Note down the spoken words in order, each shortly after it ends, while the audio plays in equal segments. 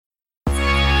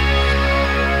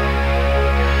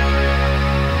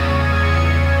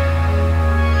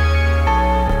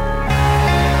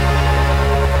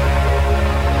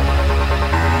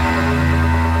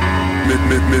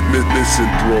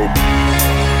syndrome.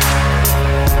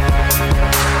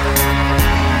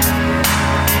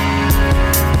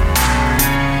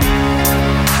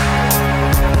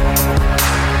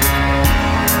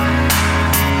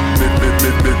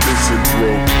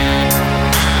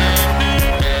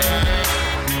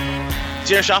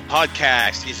 ChairShot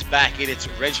podcast is back in its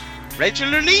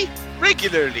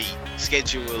regularly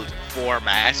scheduled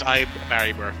format. I'm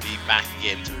Barry Murphy, back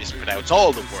again to mispronounce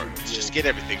all the words, just get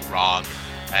everything wrong,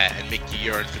 and make you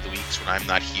yearn for the weeks when I'm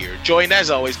not here. Joined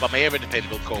as always by my ever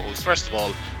dependable co-host. First of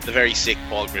all, the very sick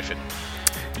Paul Griffin.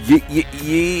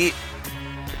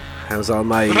 How's all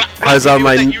my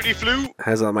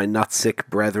not sick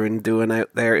brethren doing out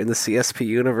there in the CSP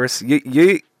universe?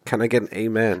 Can I get an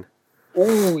amen?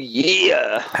 Oh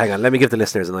yeah! Hang on, let me give the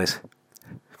listeners a nice.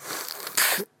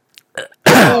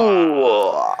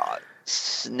 Oh,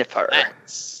 sniffer.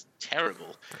 That's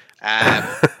terrible.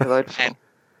 And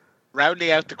rounding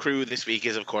out the crew this week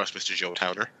is, of course, Mr. Joe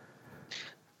Towner.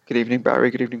 Good evening, Barry.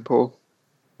 Good evening, Paul.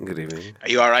 Good evening. Are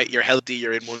you all right? You're healthy.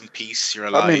 You're in one piece. You're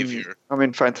alive. I'm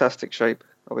in fantastic shape.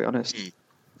 I'll be honest.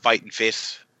 Fighting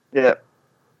fit. Yeah,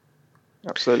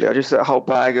 absolutely. I just ate a whole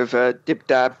bag of Dib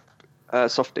Dab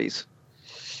softies.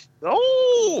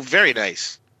 Oh, very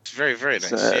nice. Very, very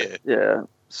nice. Yeah,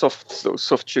 soft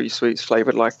chewy sweets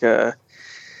flavored like. I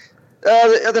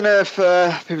don't know if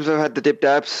people have had the Dib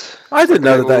Dabs. I didn't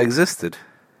know that existed.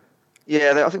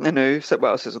 Yeah, I think they're new. Except what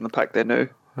else is on the pack? They're new.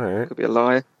 All right. Could be a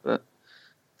lie, but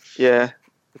yeah,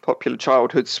 the popular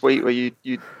childhood sweet where you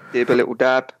dip a little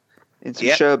dab in some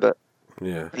sherbet.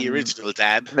 Yeah. The original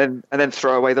dab. And then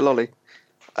throw away the lolly.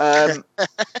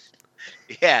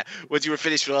 Yeah, once you were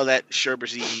finished with all that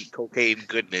sherbety cocaine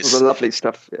goodness. All the lovely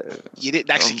stuff. Yeah. You didn't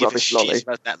actually give a shit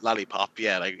about that lollipop.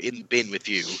 Yeah, like in the bin with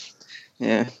you.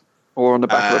 Yeah, or on the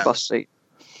back of a bus seat.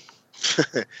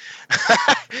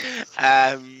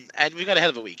 And we've got a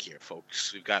hell of a week here,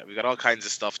 folks. We've got all kinds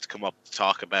of stuff to come up to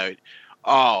talk about.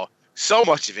 Oh, so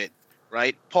much of it,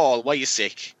 right? Paul, why are you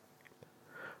sick?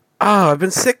 Oh, I've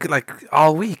been sick like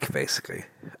all week, basically.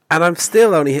 And I'm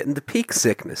still only hitting the peak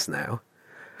sickness now.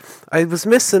 I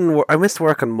missed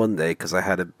work on Monday because I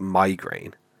had a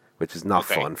migraine, which is not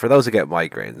fun. For those who get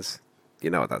migraines, you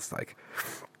know what that's like.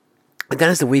 And then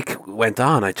as the week went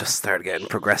on, I just started getting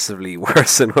progressively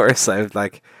worse and worse. I had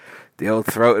like the old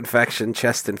throat infection,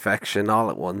 chest infection, all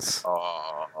at once.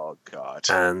 Oh God.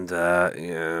 And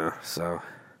so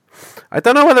I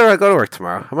don't know whether I'll go to work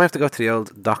tomorrow. I might have to go to the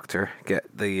old doctor, get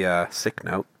the sick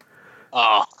note.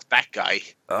 Oh, that guy.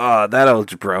 Oh, that old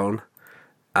jabron.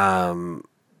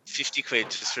 50 quid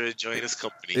just for joining his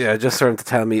company. Yeah, just for him to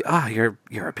tell me,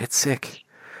 you're a bit sick.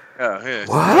 Oh, yeah.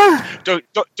 What?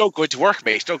 Don't go into work,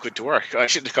 mate. Don't go into work. I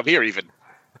shouldn't have come here even.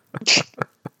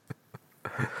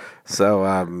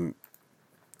 So,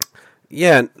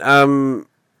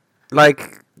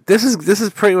 like this has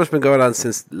pretty much been going on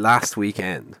since last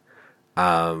weekend.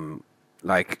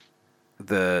 Like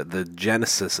the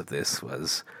genesis of this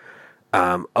was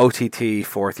OTT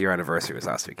 4th year anniversary was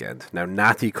last weekend. Now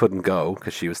Natty couldn't go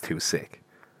because she was too sick.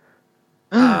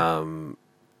 And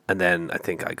then I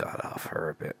think I got off her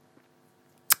a bit.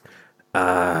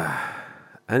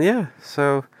 And yeah,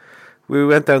 so we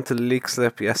went down to Leak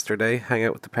Slip yesterday, hang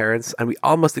out with the parents, and we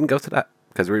almost didn't go to that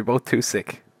because we were both too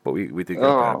sick. But we did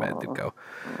go. Did go.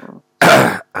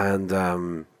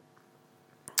 And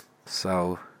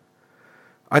so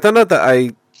I don't know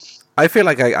that I feel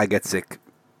like I get sick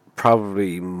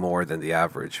probably more than the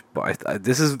average, but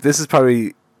this is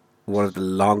probably one of the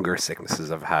longer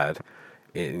sicknesses I've had.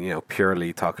 In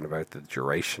purely talking about the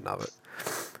duration of it,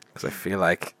 because I feel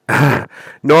like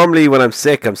normally when I'm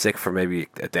sick for maybe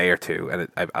a day or two, and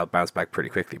I'll bounce back pretty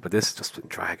quickly. But this has just been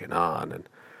dragging on, and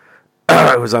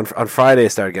it was on Friday. I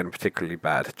started getting particularly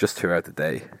bad just throughout the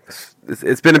day.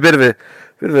 It's been a bit of a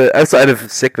outside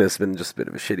of sickness, been just a bit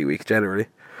of a shitty week generally,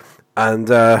 and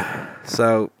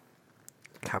so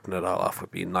capping it all off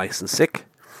with being nice and sick.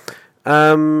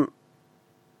 And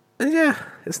yeah,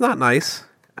 it's not nice.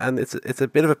 And it's a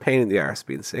bit of a pain in the arse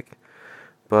being sick,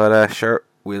 but sure,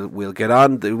 we'll get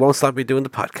on. It won't stop me doing the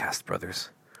podcast,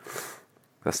 brothers.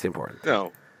 That's the important.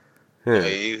 No, yeah.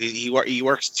 He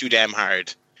works too damn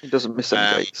hard. He doesn't miss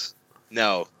any breaks.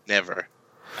 No, never.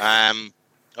 How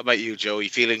about you, Joe? You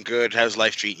feeling good? How's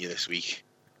life treating you this week?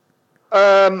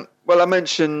 Well, I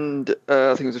mentioned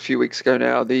I think it was a few weeks ago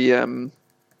now the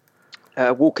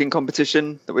walking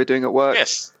competition that we're doing at work.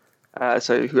 Yes.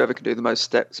 So whoever can do the most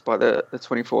steps by the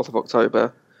 24th of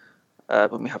October,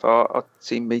 when we have our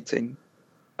team meeting.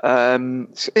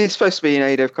 It's supposed to be in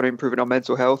aid of kind of improving our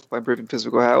mental health by improving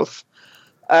physical health.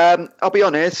 I'll be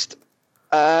honest,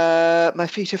 my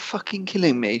feet are fucking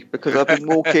killing me because I've been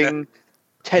walking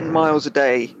 10 miles a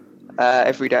day,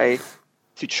 every day,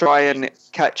 to try and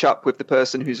catch up with the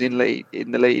person who's in the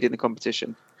lead in the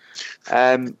competition.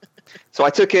 So I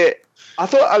took it. I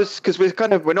thought because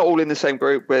we're not all in the same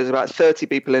group. There's about 30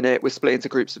 people in it. We're split into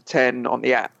groups of 10 on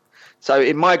the app. So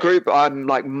in my group, I'm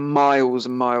like miles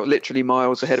and miles, literally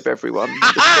miles ahead of everyone.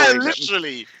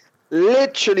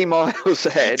 Literally miles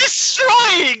ahead.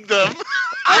 Destroying them.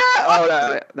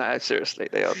 No, seriously,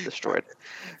 they are destroyed.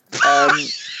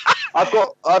 I've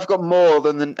got more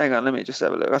than the. Hang on, let me just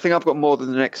have a look. I think I've got more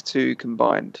than the next two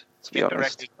combined. To be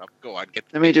honest, go on.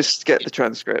 Let me just get the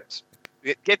transcripts.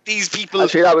 Get these people.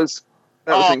 Actually, that was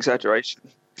an exaggeration.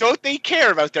 Don't they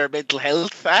care about their mental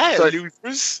health?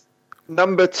 Losers.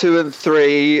 Number 2 and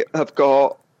 3 have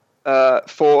got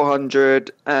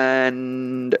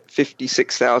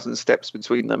 456,000 steps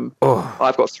between them. Oh.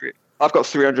 I've got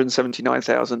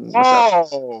 379,000.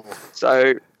 Oh.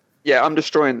 So yeah, I'm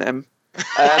destroying them.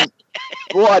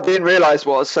 What I didn't realise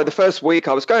was, so the first week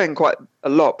I was going quite a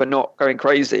lot, but not going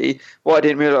crazy. What I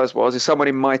didn't realise is someone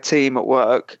in my team at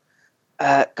work,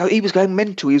 he was going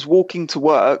mental. He was walking to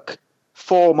work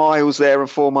 4 miles there and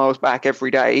 4 miles back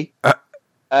every day.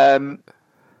 And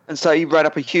so he ran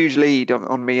up a huge lead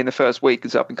on me in the first week,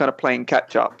 and so I've been kind of playing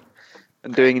catch up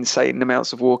and doing insane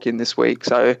amounts of walking this week.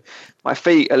 So my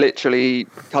feet are literally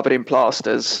covered in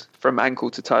plasters from ankle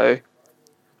to toe.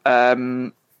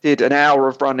 Did an hour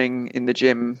of running in the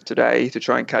gym today to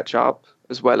try and catch up,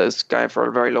 as well as going for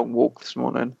a very long walk this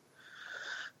morning.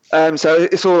 So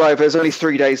it's all over. There's only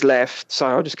 3 days left, so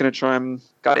I'm just going to try and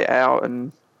gut it out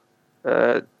and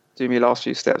do my last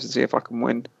few steps and see if I can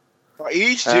win. What you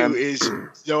need to do is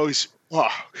those. Oh,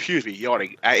 excuse me,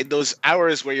 yawning. In those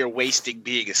hours where you're wasting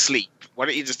being asleep, why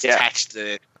don't you just attach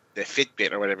the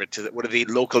Fitbit or whatever to one of the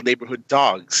local neighborhood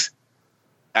dogs,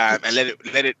 and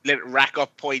let it rack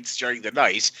up points during the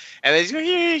night, and then you go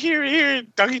here,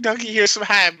 doggy, here's some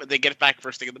ham, and then get it back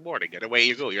first thing in the morning, and away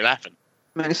you go. You're laughing.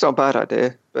 Man, it's not a bad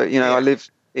idea, but I live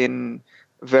in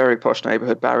a very posh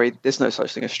neighbourhood, Barry. There's no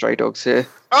such thing as stray dogs here.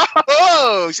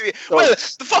 Oh, well,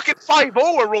 the fucking 5-0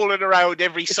 are rolling around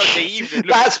every Sunday evening.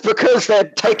 That's because they're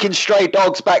taking stray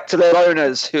dogs back to their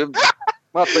owners who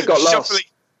they got lost.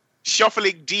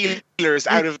 Shuffling dealers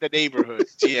out of the neighbourhood.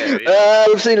 Yeah.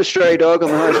 We've seen a stray dog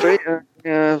on the high street.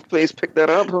 Please pick that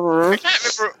up. I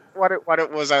can't remember what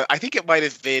it was. I think it might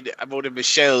have been one of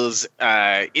Michelle's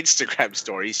Instagram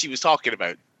stories. She was talking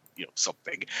about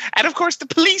something, and of course the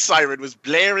police siren was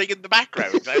blaring in the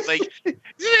background. I was like,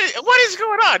 what is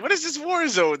going on? What is this war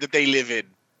zone that they live in?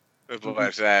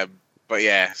 But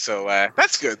yeah, so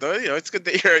that's good though. It's good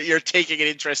that you're taking an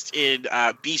interest in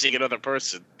beating another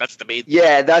person. That's the main.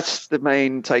 Yeah, that's the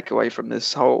main takeaway from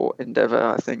this whole endeavor.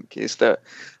 I think is that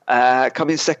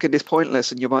coming second is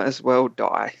pointless, and you might as well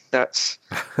die. That's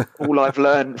all I've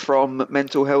learned from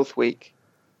Mental Health Week.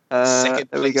 There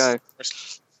we go.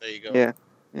 There you go. Yeah.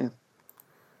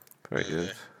 Very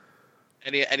good.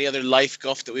 Any other life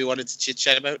guff that we wanted to chit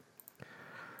chat about?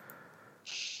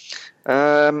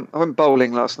 I went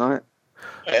bowling last night.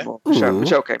 Oh, yeah.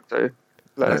 Michelle came too.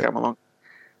 Let her come along.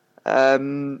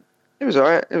 It was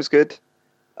alright. It was good.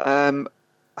 I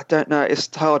don't know.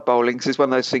 It's hard bowling because it's one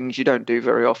of those things you don't do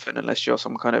very often unless you're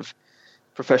some kind of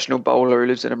professional bowler who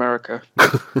lives in America.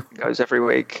 Goes every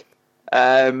week.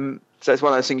 So it's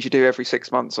one of those things you do every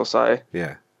 6 months or so.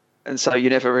 Yeah. And so you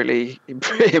never really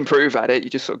improve at it. You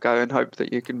just sort of go and hope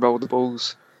that you can roll the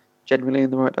balls generally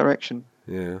in the right direction.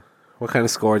 Yeah. What kind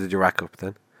of score did you rack up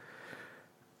then?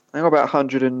 I got about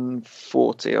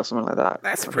 140 or something like that.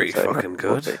 That's pretty fucking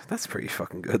good. That's pretty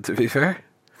fucking good, to be fair.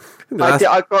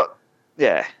 I got.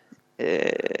 The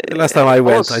last time I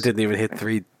went, I didn't even hit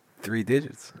three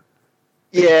digits.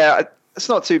 Yeah, it's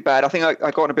not too bad. I think I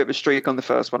got on a bit of a streak on the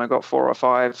first one. I got 4 or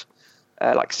 5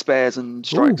 like spares and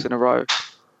strikes in a row.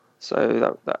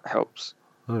 So that helps.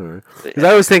 All right. Because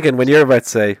I was thinking when you're about to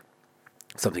say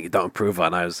something you don't improve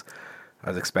on, I was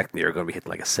expecting you were going to be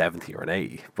hitting like a 70 or an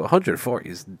 80, but 140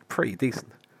 is pretty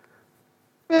decent.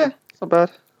 Yeah, it's not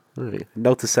bad. Right.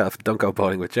 Note to self: don't go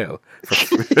bowling with Joe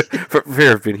for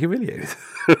fear of being humiliated.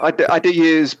 I do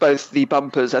use both the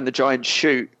bumpers and the giant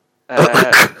chute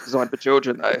designed for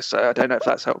children, though, so I don't know if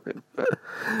that's helping. But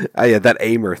yeah, that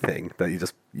aimer thing that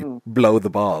you blow the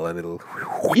ball and it'll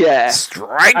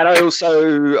strike. And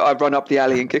I run up the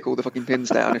alley and kick all the fucking pins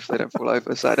down if they don't fall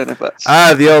over. So I don't know if that's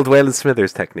the old Waylon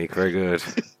Smithers technique. Very good.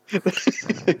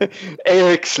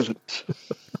 Excellent.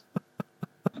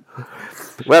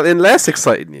 Well, in less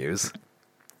exciting news,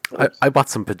 I bought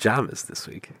some pajamas this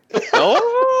week.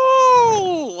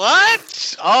 Oh,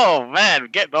 what? Oh, man,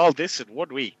 getting all this in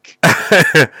 1 week.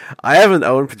 I haven't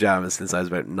owned pajamas since I was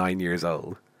about 9 years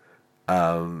old.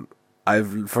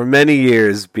 I've for many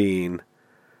years been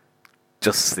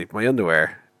just sleep in my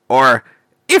underwear, or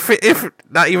if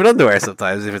not even underwear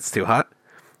sometimes if it's too hot.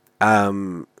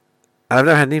 I've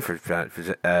never had a need for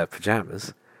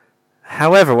pajamas.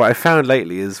 However, what I found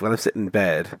lately is when I'm sitting in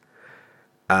bed,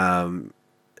 and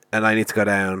I need to go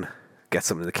down, get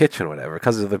something in the kitchen or whatever,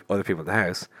 because of the other people in the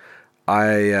house,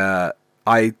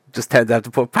 I just tend to have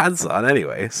to put pants on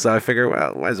anyway. So I figure,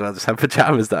 well, might as well just have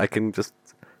pajamas that I can just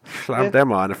slam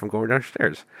them on if I'm going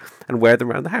downstairs and wear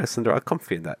them around the house, and they're all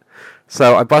comfy in that.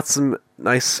 So I bought some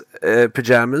nice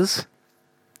pajamas.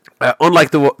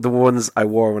 Unlike the ones I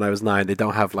wore when I was 9, they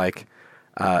don't have like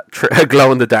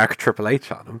glow in the dark Triple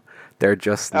H on them. They're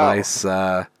just nice.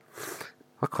 What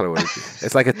color would it be?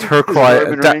 It's like a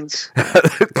turquoise.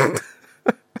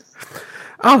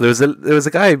 Oh, there was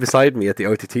a guy beside me at the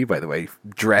OTT, by the way,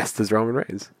 dressed as Roman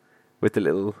Reigns, with the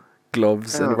little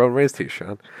gloves and a Roman Reigns t-shirt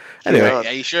on. Anyway,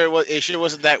 are you sure it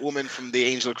wasn't that woman from the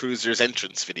Angel Cruisers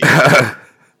entrance video?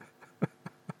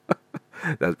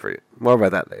 That's brilliant. More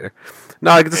about that later.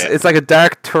 No, it's like a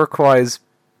dark turquoise,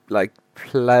 like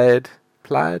plaid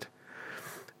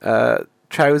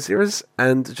trousers,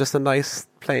 and just a nice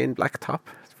plain black top.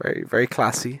 It's very, very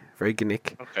classy, very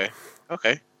gimmick.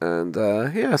 Okay. And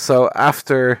so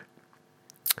after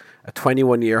a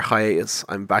 21-year hiatus,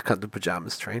 I'm back on the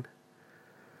pajamas train.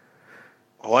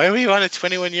 Why were you on a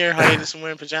 21-year hiatus and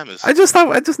wearing pajamas? I just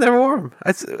never wore them.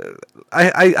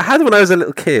 I had them when I was a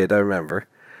little kid, I remember.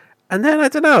 And then, I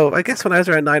don't know, I guess when I was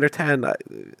around 9 or 10,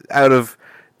 out of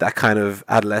that kind of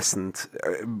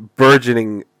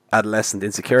burgeoning adolescent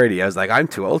insecurity, I was like, I'm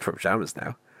too old for pajamas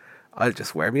now. I'll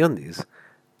just wear me undies.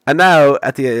 And now,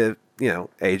 at the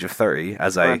age of 30,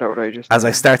 as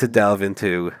I start to delve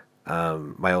into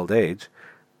my old age,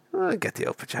 I'll get the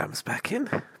old pajamas back in,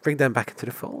 bring them back into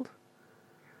the fold.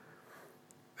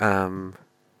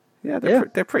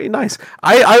 They're pretty nice.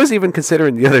 I was even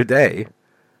considering the other day,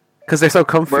 because they're so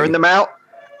comfy. Wearing them out?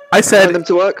 Wearing them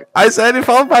to work? I said, if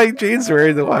all my jeans were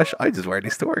in the wash, I just wear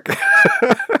these to work.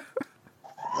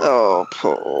 Oh,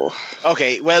 Paul.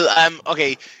 Okay, well,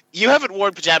 okay. You haven't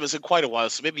worn pajamas in quite a while,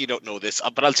 so maybe you don't know this,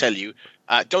 but I'll tell you.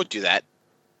 Don't do that.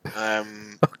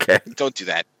 Okay. Don't do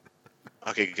that.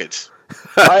 Okay, good.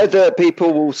 Either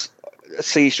people will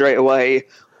see straight away,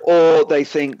 or they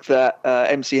think that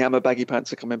MC Hammer baggy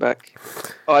pants are coming back.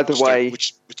 Either way.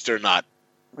 Which they're not.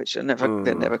 Which they're never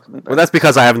coming back. Well, that's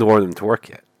because I haven't worn them to work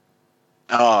yet.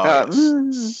 Oh.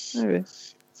 Maybe.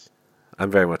 I'm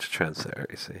very much a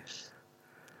trendsetter, you see.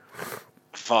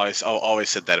 I've always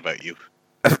said that about you.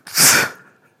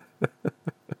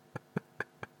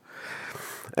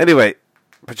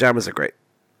 Pajamas are great.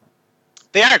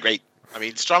 They are great. I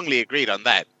mean, strongly agreed on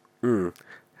that.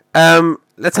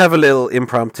 Let's have a little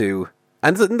impromptu,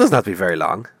 and it doesn't have to be very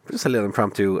long, but just a little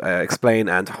impromptu explain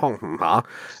and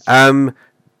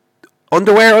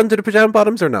underwear under the pajama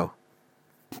bottoms or no?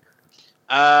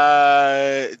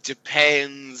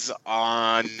 Depends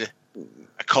on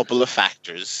a couple of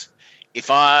factors.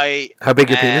 How big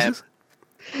your penis is?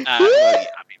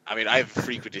 I mean, I have a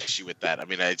frequent issue with that. I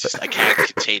mean, I can't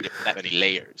contain it with that many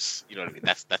layers. You know what I mean?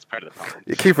 That's part of the problem.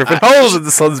 You keep ripping holes in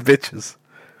the sun's bitches.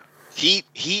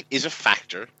 Heat is a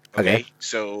factor. Okay.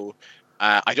 So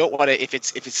I don't want to. If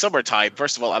it's summertime,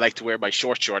 first of all, I like to wear my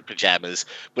short pajamas.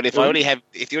 But if the only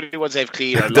ones I have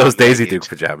clean are those Daisy Duke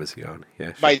pajamas you own,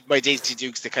 yeah. Sure. My Daisy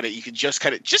Dukes, you can just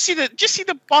see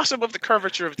the bottom of the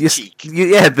curvature of the cheek.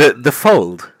 The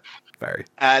fold. Barry.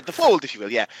 The fold, if you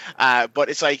will, yeah. But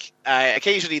it's like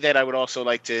occasionally then I would also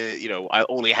like to, I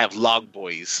only have long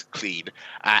boys clean.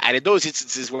 And in those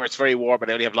instances where it's very warm and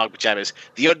I only have long pajamas,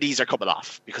 the undies are coming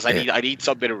off because I need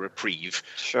some bit of reprieve.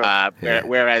 Sure.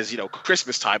 Whereas,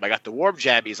 Christmas time I got the warm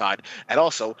jammies on and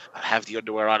also I have the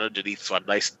underwear on underneath so I'm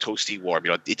nice and toasty warm.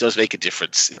 It does make a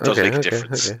difference. It does make a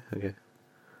difference. Okay.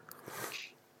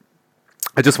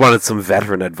 I just wanted some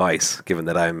veteran advice, given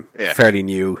that I'm fairly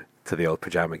new to the old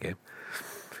pajama game.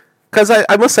 Because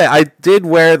I must say, I did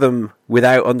wear them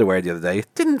without underwear the other day.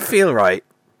 It didn't feel right.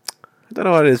 I don't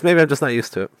know what it is. Maybe I'm just not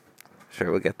used to it. Sure,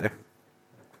 we'll get there.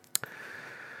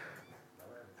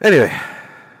 Anyway.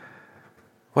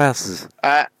 What else is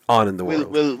on in the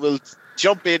world? We'll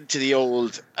jump into the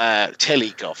old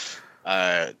telly guff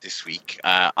this week.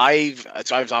 I've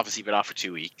obviously been off for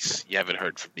 2 weeks. You haven't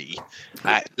heard from me.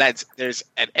 Lads, there's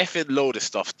an effing load of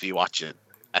stuff to be watching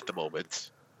at the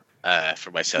moment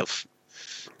for myself.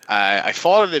 I've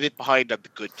fallen a bit behind on The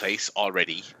Good Place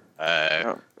already.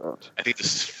 I think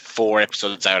this is 4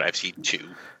 episodes out. I've seen 2.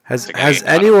 Has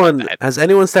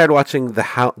anyone started watching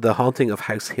the Haunting of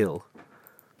House Hill?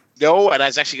 No, and I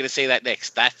was actually going to say that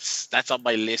next. That's on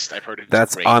my list. I've heard it's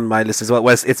That's great. on my list as well.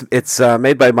 It's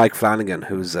made by Mike Flanagan,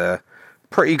 who's a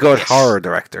pretty good horror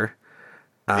director.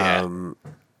 So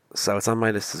it's on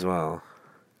my list as well.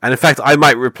 And in fact, I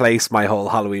might replace my whole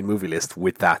Halloween movie list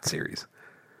with that series.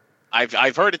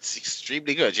 I've heard it's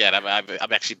extremely good. Yeah,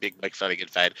 I'm actually a big Mike Flanagan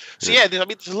fan. So yeah,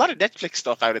 there's a lot of Netflix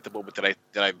stuff out at the moment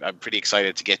that I'm pretty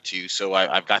excited to get to. So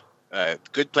I've got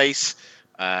Good Place.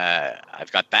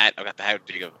 I've got that. I've got the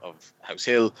Haunting of House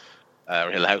Hill,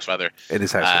 or Hill House rather. It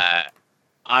is House Hill.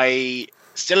 I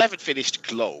still haven't finished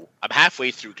Glow. I'm halfway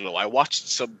through Glow. I watched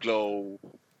some Glow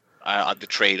on the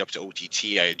train up to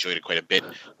OTT. I enjoyed it quite a bit.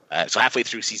 So halfway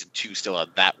through season 2, still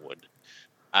on that one.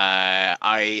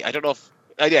 I don't know if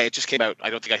it just came out. I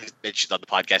don't think I mentioned on the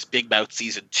podcast Big Mouth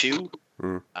season 2,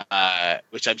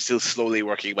 which I'm still slowly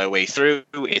working my way through.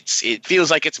 It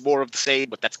feels like it's more of the same,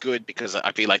 but that's good because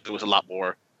I feel like there was a lot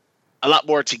more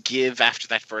to give after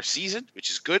that first season, which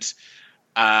is good.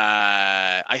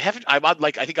 I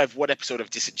think I've one episode of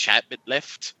Disenchantment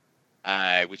left,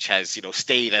 which has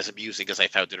stayed as amusing as I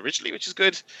found it originally, which is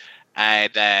good.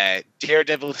 And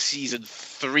Daredevil season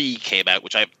 3 came out,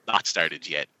 which I have not started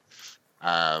yet,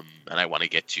 and I want to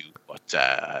get to, but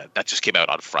that just came out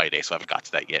on Friday, so I haven't got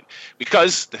to that yet.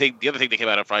 Because the other thing that came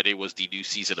out on Friday was the new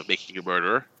season of Making a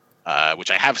Murderer,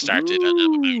 which I have started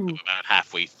and I'm about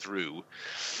halfway through.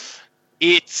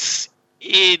 It's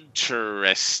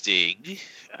interesting.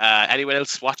 Anyone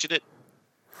else watching it?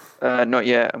 Not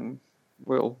yet.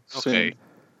 Will soon. Okay.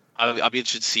 I'll be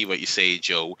interested to see what you say,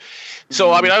 Joe.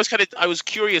 So, I mean, I was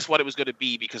curious what it was going to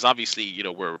be because obviously,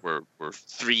 we're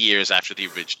 3 years after the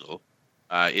original.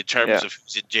 In terms of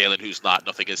who's in jail and who's not,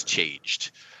 nothing has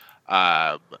changed.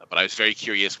 But I was very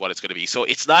curious what it's going to be. So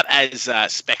it's not as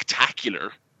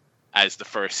spectacular as the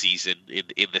first season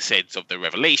in the sense of the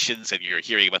revelations, and you're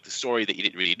hearing about the story that you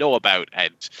didn't really know about,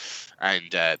 and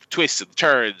the twists and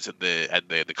turns and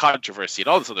the controversy and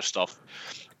all this other stuff.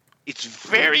 It's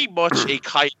very much a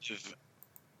kind of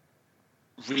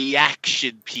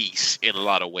reaction piece in a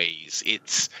lot of ways.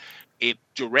 It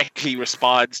directly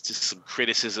responds to some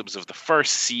criticisms of the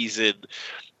first season.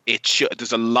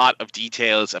 There's a lot of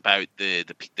details about the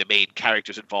main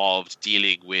characters involved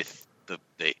dealing with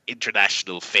the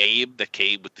international fame that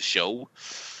came with the show,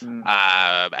 and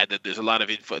then there's a lot of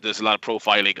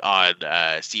profiling on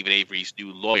Stephen Avery's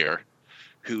new lawyer,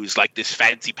 who's like this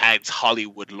fancy pants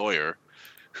Hollywood lawyer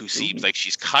who seems like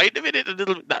she's kind of in it a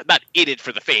little, not in it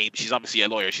for the fame. She's obviously a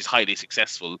lawyer. She's highly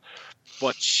successful,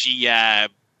 but she's kind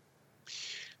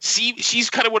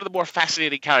of one of the more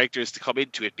fascinating characters to come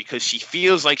into it because she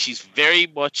feels like she's very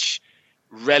much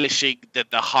relishing the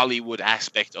Hollywood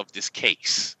aspect of this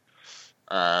case.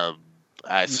 So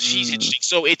she's interesting.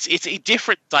 So it's a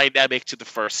different dynamic to the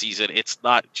first season. It's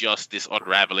not just this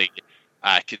unraveling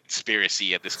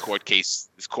conspiracy and this court case,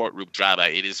 this courtroom drama.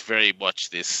 It is very much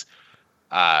this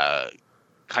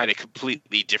kind of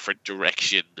completely different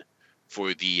direction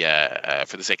for the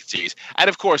second series. And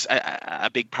of course, a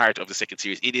big part of the second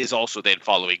series, it is also then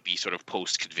following the sort of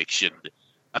post-conviction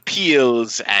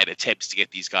appeals and attempts to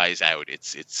get these guys out.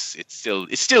 It's still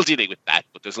dealing with that,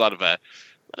 but there's a lot of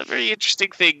very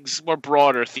interesting things, more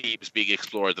broader themes being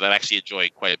explored that I'm actually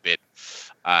enjoying quite a bit.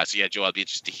 So yeah, Joe, I'll be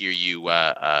interested to hear you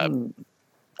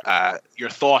your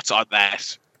thoughts on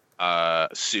that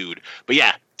soon. But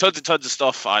yeah, tons and tons of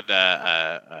stuff on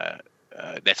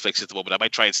Netflix at the moment. I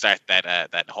might try and start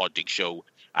that haunting show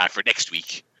for next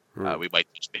week. We might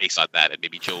touch base on that, and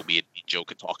maybe me and Joe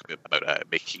can talk a bit about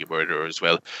Making a Murderer as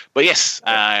well. But yes,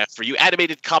 for you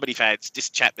animated comedy fans,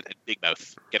 Disenchantment and Big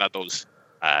Mouth, get on those.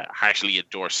 Heartily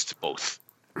endorsed both.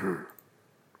 Very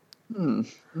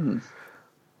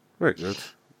good.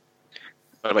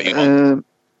 What about you, Paul?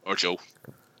 Or Joe?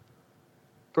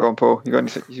 Go on, Paul. You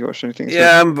watched anything?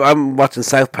 Yeah, I'm watching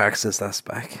South Park since that's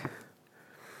back.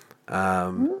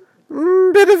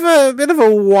 Bit of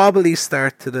a wobbly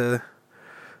start to the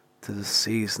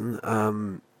season.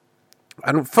 And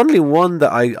funnily, one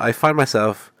that I find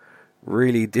myself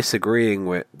really disagreeing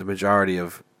with the majority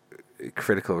of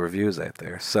critical reviews out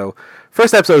there. So,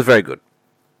 first episode was very good.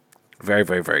 Very,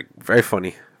 very, very, very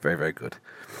funny. Very, very good.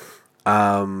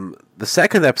 The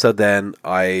second episode then,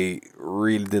 I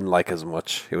really didn't like as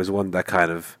much. It was one that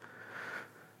kind of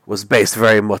was based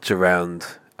very much around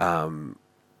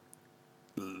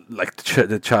like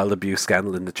the child abuse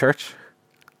scandal in the church.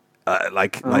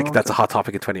 Like that's a hot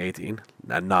topic in 2018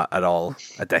 and not at all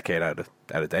a decade out of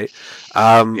date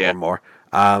or more.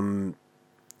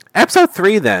 Episode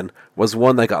 3 then was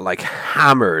one that got like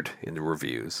hammered in the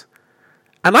reviews,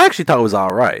 and I actually thought it was all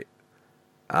right.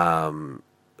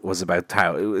 Was about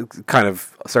kind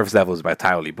of surface level was about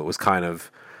Towley, but was kind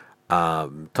of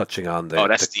touching on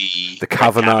that's the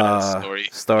Kavanaugh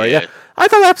story. Yeah. I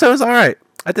thought the episode was all right.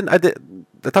 I thought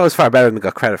it was far better than it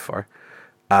got credit for.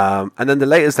 And then the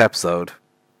latest episode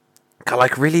got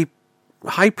like really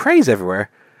high praise everywhere,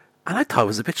 and I thought it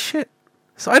was a bit shit.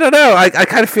 So I don't know. I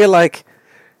kind of feel like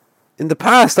in the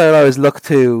past I would always look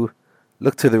to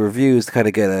the reviews to kind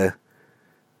of get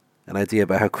an idea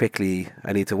about how quickly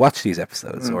I need to watch these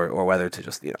episodes, or whether to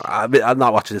just, I'll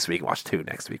not watch it this week, watch 2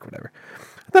 next week, whatever.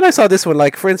 And then I saw this one,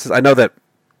 like, for instance, I know that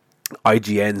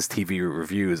IGN's TV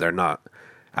reviews are not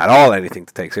at all anything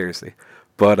to take seriously,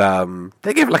 but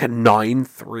they gave it like a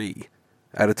 9.3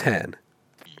 out of 10.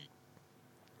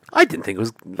 I didn't think it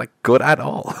was like good at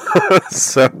all.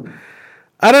 So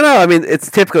I don't know. I mean, it's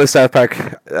typical of South Park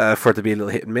for it to be a little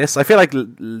hit and miss. I feel like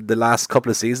the last couple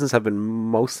of seasons have been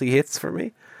mostly hits for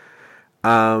me.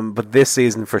 But this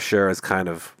season for sure is kind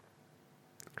of,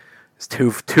 it's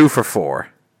two for 4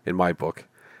 in my book,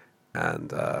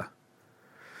 and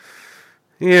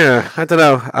yeah, I don't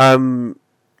know.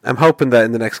 I'm hoping that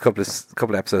in the next couple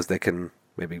of episodes they can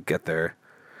maybe get their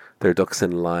ducks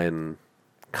in line and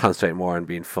concentrate more on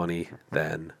being funny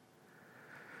than,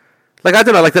 like, I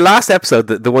don't know, like the last episode,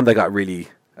 the one that got really,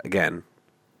 again,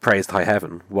 praised high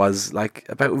heaven, was like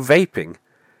about vaping,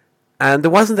 and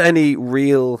there wasn't any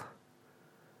real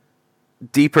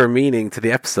deeper meaning to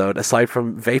the episode aside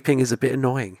from vaping is a bit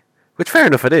annoying, which fair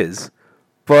enough it is,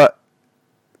 but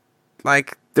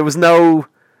like there was no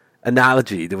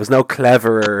analogy, there was no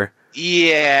clever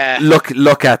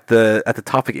look at the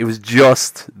topic. It was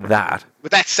just that.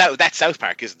 But that's South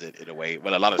Park, isn't it? In a way,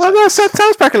 well, a lot of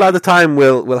South Park a lot of the time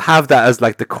will have that as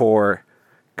like the core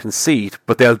conceit,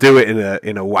 but they'll do it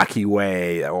in a wacky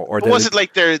way, or was it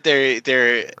like their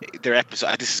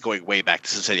episode? This is going way back.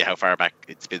 This will tell you how far back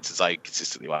it's been since I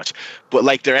consistently watch. But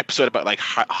like their episode about like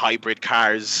hybrid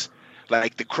cars,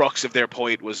 like the crux of their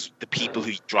point was the people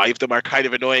who drive them are kind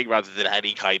of annoying, rather than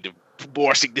any kind of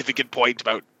more significant point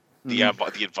about the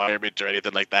environment or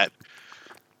anything like that.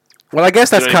 Well, I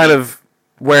guess that's kind of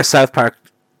where South Park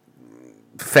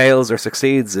fails or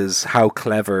succeeds, is how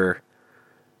clever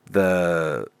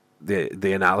the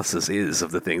analysis is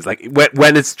of the things. Like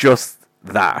when it's just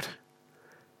that,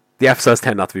 the episodes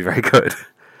tend not to be very good.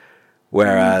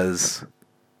 Whereas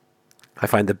I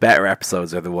find the better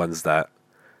episodes are the ones that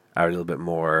are a little bit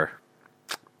more,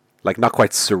 like, not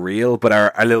quite surreal, but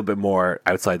are a little bit more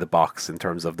outside the box in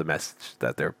terms of the message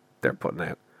that they're putting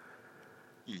out.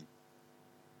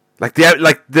 Like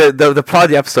the plot of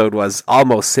the episode was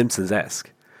almost Simpsons-esque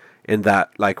in that,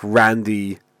 like,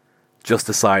 Randy just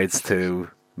decides to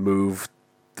move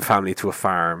the family to a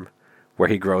farm where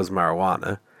he grows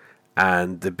marijuana,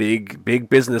 and the big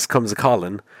business comes a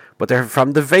calling, but they're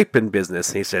from the vaping business,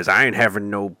 and he says, "I ain't having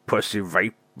no pussy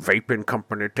vaping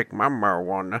company take my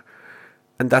marijuana,"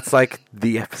 and that's like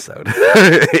the episode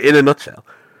in a nutshell.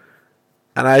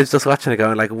 And I was just watching it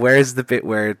going, like, where's the bit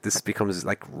where this becomes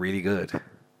like really good?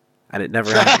 And it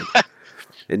never happened.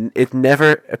 It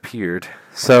never appeared.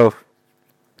 So,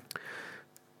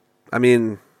 I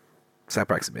mean, South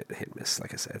Park's a bit hit and miss,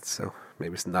 like I said. So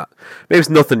maybe it's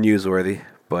nothing newsworthy.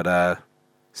 But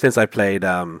since I played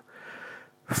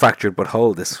Fractured But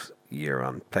Whole this year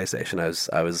on PlayStation,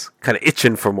 I was kind of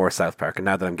itching for more South Park, and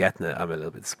now that I'm getting it, I'm a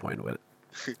little bit disappointed with it.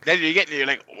 Then you're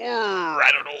like,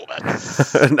 I don't know about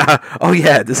this. Oh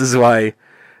yeah, this is why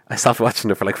I stopped watching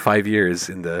it for like 5 years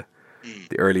in the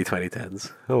early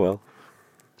 2010s. Oh well.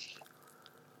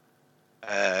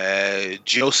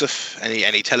 Joseph,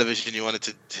 any television you wanted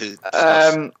to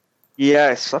discuss?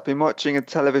 Yes, I've been watching a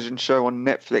television show on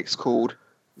Netflix called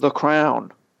The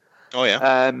Crown. Oh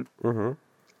yeah.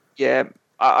 Yeah,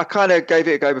 I kind of gave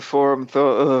it a go before and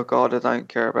thought, oh god, I don't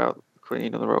care about the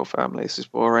Queen or the royal family. This is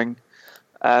boring.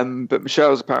 But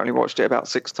Michelle's apparently watched it about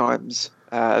 6 times,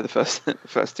 the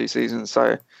first 2 seasons,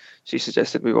 so she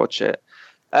suggested we watch it.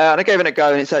 And I gave it a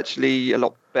go, and it's actually a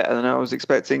lot better than I was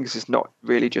expecting, because it's not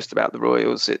really just about the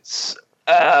royals. It's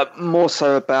more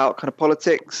so about kind of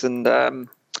politics, and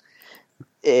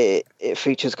it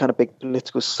features kind of big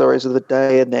political stories of the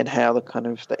day, and then how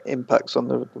the impacts on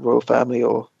the royal family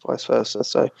or vice versa.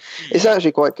 So it's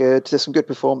actually quite good. There's some good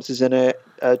performances in it.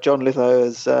 John Lithgow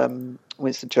as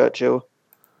Winston Churchill,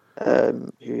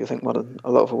 who I think won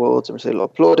a lot of awards and received a lot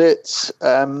of plaudits.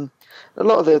 A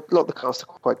lot of the cast are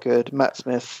quite good. Matt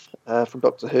Smith from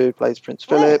Doctor Who plays Prince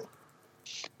Philip.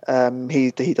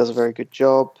 He does a very good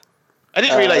job. I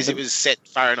didn't realise it was set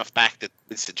far enough back that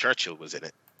Winston Churchill was in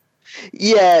it.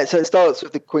 Yeah, so it starts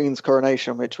with the Queen's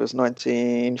coronation, which was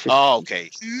 1952. Oh, okay.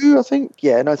 I think,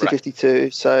 1952.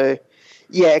 Right. So,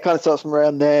 yeah, it kind of starts from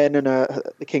around then, and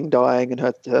the King dying and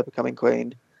her becoming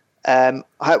Queen. We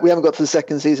haven't got to the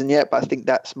second season yet, but I think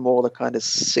that's more the kind of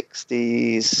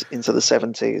 60s into the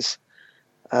 70s.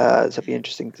 So it'd be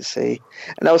interesting to see.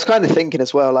 And I was kind of thinking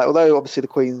as well, like, although obviously the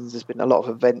Queen's, there's been a lot of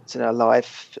events in her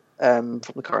life, from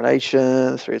the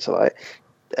coronation through to like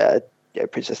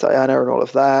Princess Diana and all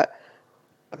of that.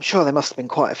 I'm sure there must have been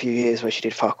quite a few years where she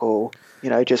did fuck all,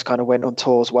 just kind of went on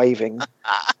tours waving.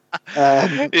 She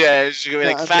could be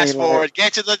like, fast forward,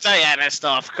 get to the Diana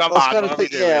stuff. Come on, what are we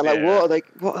doing? What are they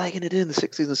going to do in the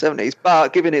 60s and 70s?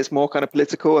 But given it's more kind of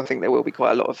political, I think there will be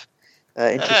quite a lot of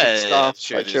interesting stuff.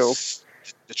 Sure,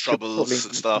 the troubles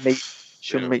and stuff.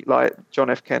 She'll meet like John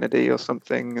F. Kennedy or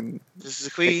something, and does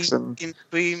the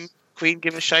Queen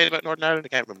give a shite about Northern Ireland? I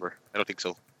can't remember. I don't think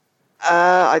so.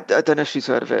 I don't know if she's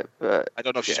heard of it, but I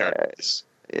don't know if she's heard of it.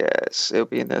 Yes, it'll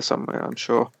be in there somewhere, I'm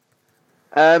sure.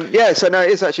 So no,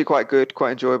 it's actually quite good,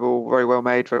 quite enjoyable, very well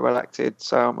made, very well acted.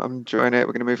 So I'm enjoying it.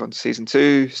 We're going to move on to season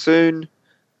 2 soon,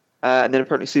 and then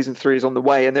apparently season 3 is on the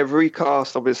way. And they've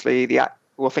recast, obviously, I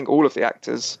think all of the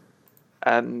actors.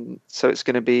 So it's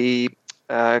going to be,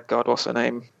 God, what's her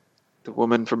name? The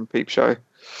woman from Peep Show.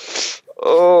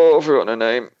 Oh, I've forgotten her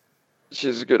name.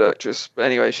 She's a good actress. But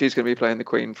anyway, she's going to be playing the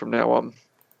Queen from now on.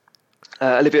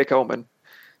 Olivia Colman.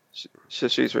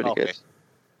 She's really good.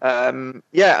 And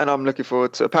I'm looking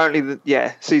forward to. Apparently,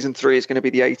 season 3 is going to be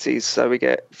the 80s, so we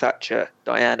get Thatcher,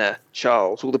 Diana,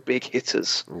 Charles, all the big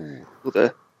hitters, all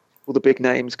the big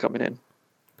names coming in.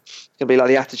 It's going to be like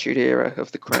the Attitude Era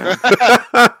of the Crown.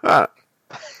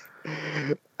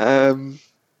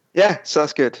 So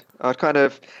that's good.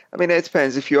 It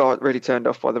depends. If you are really turned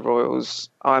off by the Royals,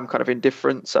 I'm kind of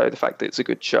indifferent. So the fact that it's a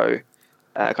good show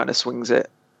kind of swings it.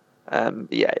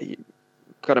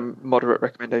 Kind of moderate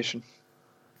recommendation.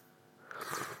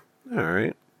 All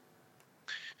right.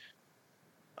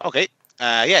 Okay.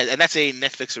 And that's a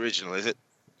Netflix original, is it?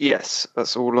 Yes,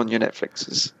 that's all on your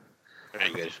Netflixes.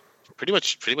 Very good. Pretty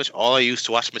much all I use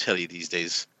to watch my telly these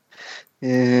days.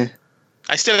 Yeah.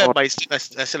 I still have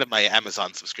my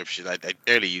Amazon subscription. I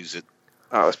barely use it.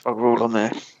 Oh, it's all on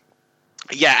there.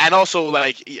 Yeah, and also,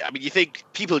 you think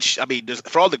people...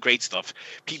 for all the great stuff,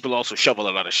 people also shovel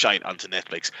a lot of shite onto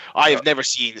Netflix. I have never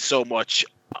seen so much,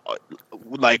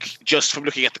 just from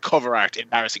looking at the cover art,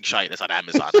 embarrassing shite as on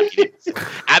Amazon.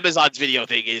 Amazon's video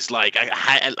thing is like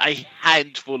a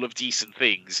handful of decent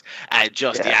things, and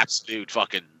just the absolute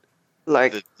fucking...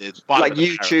 the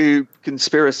YouTube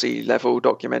conspiracy level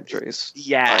documentaries.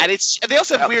 Yeah, and they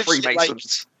also have weird shit,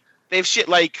 they have shit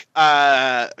like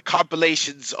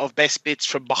compilations of best bits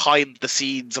from behind the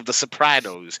scenes of The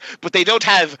Sopranos, but they don't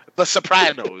have The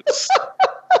Sopranos.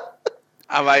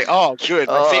 I'm like, oh, good.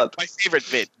 My favorite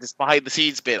bit, this behind the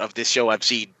scenes bit of this show I've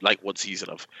seen like one season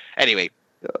of. Anyway.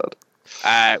 God.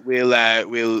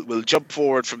 We'll jump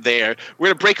forward from there. We're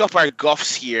gonna break up our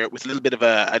guffs here with a little bit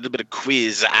of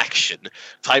quiz action.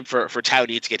 Time for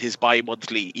Townie to get his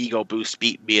bi-monthly ego boost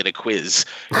beating me in a quiz.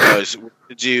 Because we're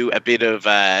gonna do a bit of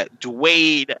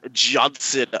Dwayne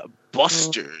Johnson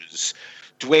Busters.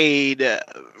 Dwayne,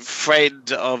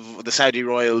 friend of the Saudi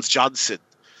Royals, Johnson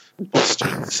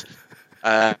Busters.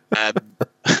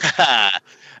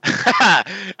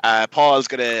 Paul's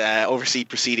going to oversee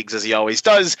proceedings as he always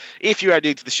does. If you are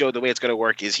new to the show, the way it's going to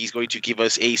work is he's going to give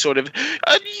us a sort of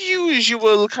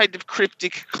unusual kind of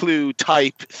cryptic clue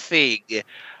type thing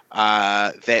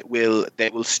that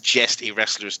will suggest a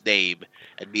wrestler's name,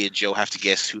 and me and Joe have to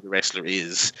guess who the wrestler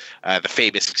is. The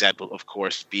famous example, of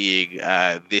course, being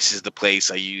this is the place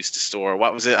I used to store.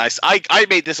 What was it? I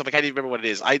made this up. I can't even remember what it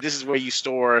is. This is where you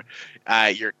store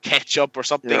your ketchup or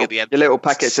something at the end. Your little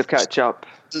packets of ketchup.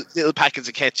 Little packets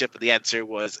of ketchup, and the answer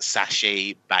was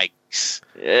sachet bags.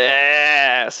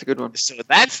 Yeah, that's a good one. So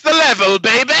that's the level,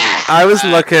 baby. I was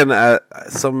looking at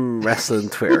some wrestling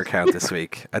Twitter account this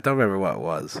week. I don't remember what it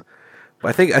was, but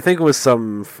I think it was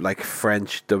some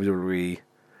French WWE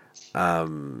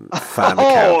fan account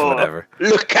or whatever.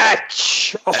 Look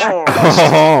at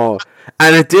oh,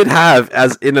 and it did have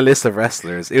as in a list of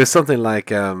wrestlers. It was something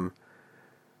like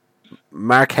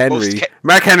Mark Henry.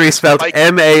 Mark Henry spelled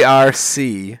MarcHenry,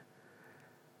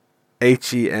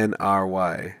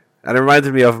 and it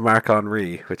reminded me of Mark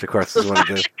Henry, which of course is one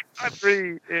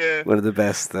of the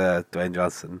best Dwayne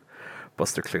Johnson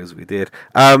Buster clues we did.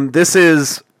 This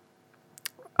is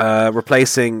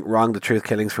replacing Wrong the Truth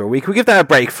Killings for a week. We give that a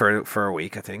break for a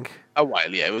week, I think. A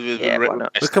while, yeah. We'll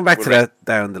come back to that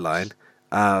down the line.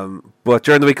 But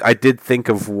during the week, I did think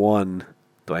of one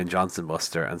Dwayne Johnson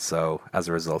Buster, and so as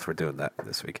a result, we're doing that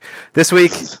this week. This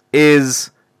week is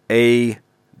a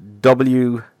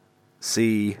WCW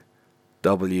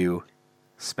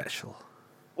special.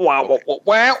 Wow.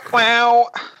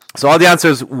 So all the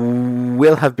answers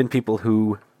will have been people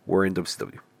who were in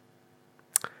WCW.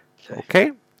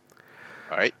 Okay?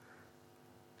 All right.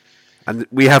 And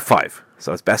we have 5,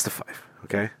 so it's best of 5.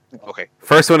 Okay? Okay.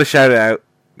 First one to shout it out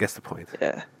gets the point.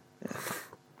 Yeah.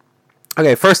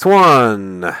 Okay, first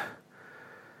one.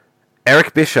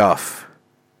 Eric Bischoff,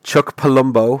 Chuck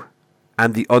Palumbo,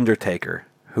 and The Undertaker.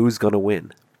 Who's going to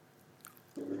win?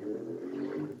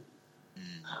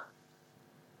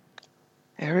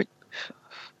 Eric,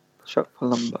 Chuck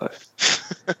Palumbo,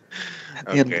 and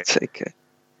The Undertaker.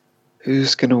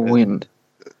 Who's gonna win?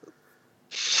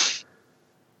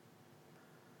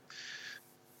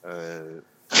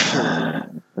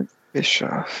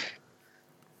 Bischoff.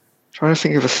 Trying to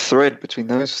think of a thread between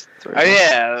those 3. Oh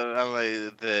yeah, I'm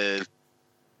like the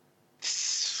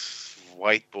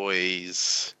White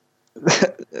Boys.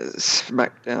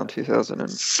 SmackDown 2000 and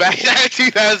SmackDown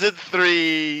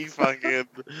 2003. Fucking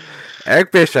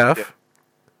Eric Bischoff,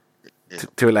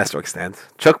 to a lesser extent.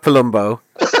 Chuck Palumbo.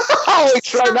 Oh, he's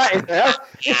thrown that in there.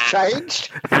 It's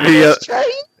changed. It's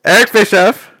changed. Eric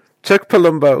Bischoff, Chuck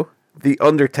Palumbo, The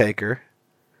Undertaker.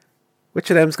 Which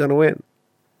of them's going to win?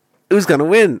 Who's going to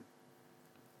win?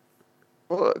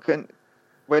 Well,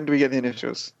 when do we get the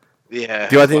initials? yeah.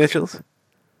 Do you want the initials?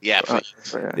 Yeah.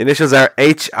 The initials are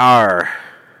HR.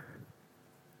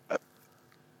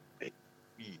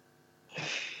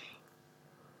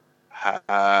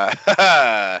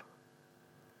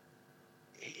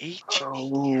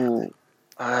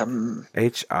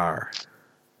 HR.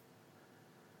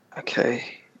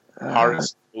 Okay.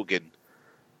 Horace Hogan.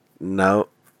 No,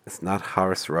 it's not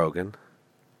Horace Rogan.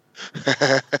 HR,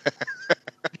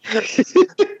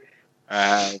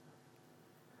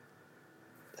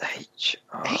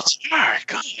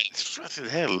 God, what the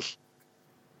hell?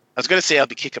 I was going to say I'll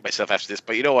be kicking myself after this,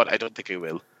 but you know what? I don't think I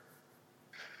will.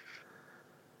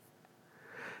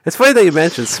 It's funny that you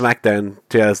mentioned SmackDown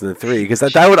 2003 because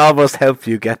that would almost help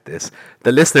you get this.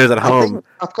 The listeners at home,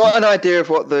 I've got an idea of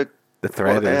what the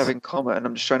thread they is. have in common.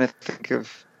 I'm just trying to think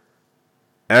of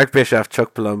Eric Bischoff,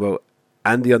 Chuck Palumbo,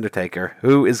 and The Undertaker.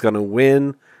 Who is going to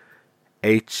win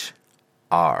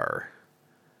HR?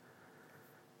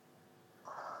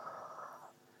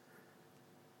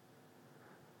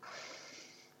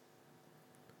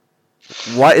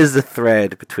 What is the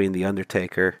thread between The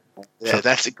Undertaker, Yeah,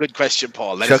 that's a good question,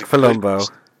 Paul. That Chuck is a good Palumbo?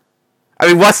 question. I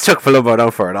mean, what's Chuck Palumbo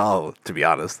known for at all, to be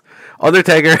honest?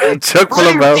 Undertaker, Chuck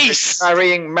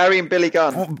Palumbo. marrying Billy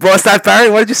Gunn. What's that,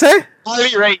 Barry? What did you say?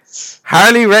 Harley Race.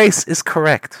 Harley Race is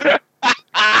correct.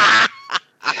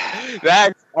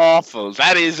 That's awful.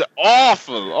 That is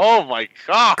awful. Oh my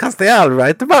god. Because they all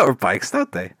ride the motorbikes,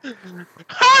 don't they?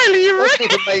 Harley It doesn't Race.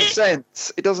 even make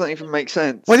sense. It doesn't even make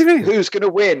sense. What do you mean? Who's going to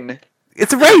win?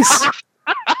 It's a race.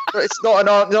 It's not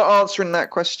not answering that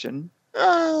question.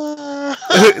 Harley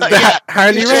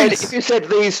Race. If you said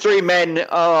these 3 men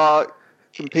are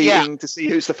competing to see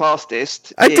who's the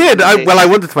fastest, I did. I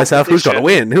wondered to myself, who's going to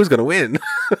win? Who's going to win?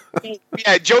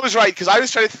 Yeah, Joe was right because I was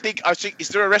trying to think. I was thinking, is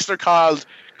there a wrestler called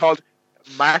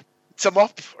Mark Some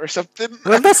Up or something?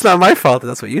 Well, that's not my fault.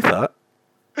 That's what you thought.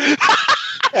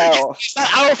 Oh. It's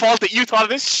not our fault that you thought of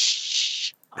this.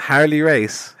 Shh. Harley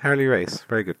Race. Harley Race.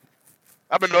 Very good.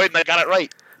 I'm annoyed and I got it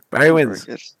right. Barry wins.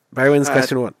 Very good. Barry wins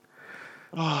question 1.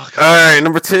 Oh, God. All right,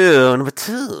 number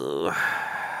two.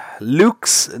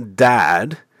 Luke's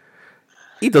dad.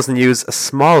 He doesn't use a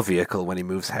small vehicle when he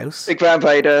moves house. Big Van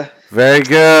Vader. Very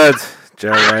good.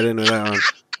 Joe, right in with that one.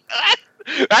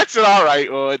 That's an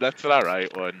alright one. That's an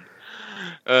alright one.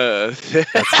 That's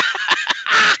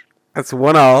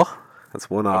 1-all. That's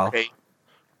 1-all. Okay.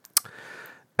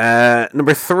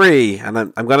 Number 3, and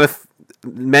I'm going to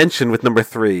mention with number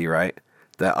 3, right,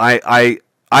 that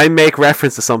I make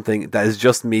reference to something that is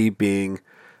just me being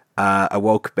a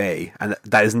woke bae, and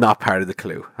that is not part of the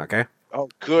clue, okay? Oh,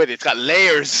 good. It's got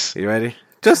layers. You ready?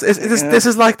 This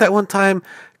is like that one time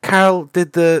Carl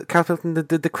Pilkington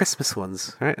did the Christmas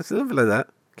ones, right? It's a little bit like that.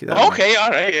 Keep that in mind. Okay,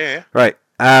 alright, yeah. Right.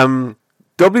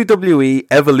 WWE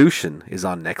Evolution is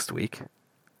on next week,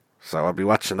 so I'll be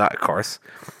watching that, of course.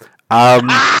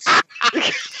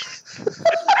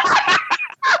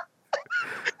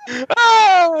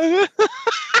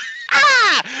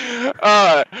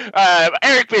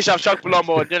 Eric Bischoff, Chuck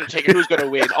Palumbo, and The Undertaker. Who's going to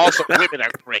win? Also, women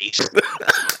are great.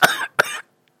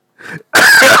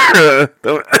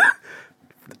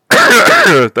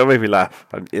 Don't make me laugh.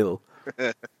 I'm ill.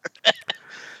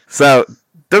 So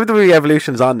WWE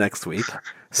Evolution's on next week.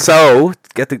 So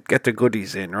get the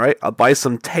goodies in, right? I'll buy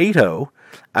some Tato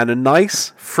and a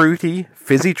nice fruity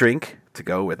fizzy drink to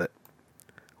go with it.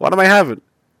 What am I having?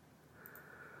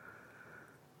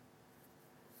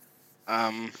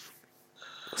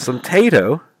 Some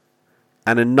Tato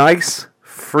and a nice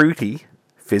fruity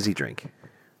fizzy drink.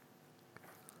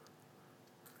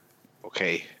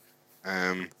 Okay.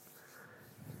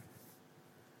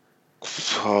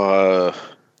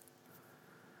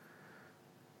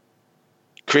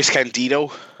 Chris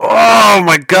Candido. Oh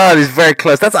my god, he's very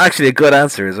close. That's actually a good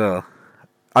answer as well.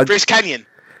 Chris Canyon.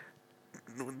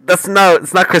 It's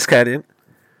not Chris Canyon.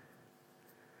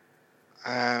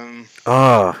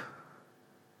 Oh.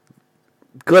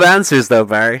 Good answers though,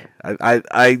 Barry.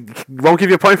 I won't give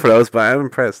you a point for those, but I'm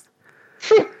impressed.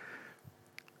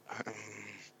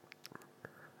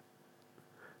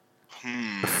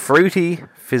 A fruity,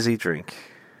 fizzy drink.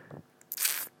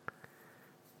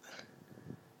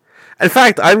 In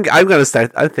fact, I'm gonna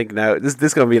start. I think now this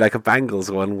is gonna be like a Bangles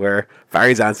one where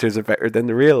Barry's answers are better than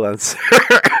the real answer.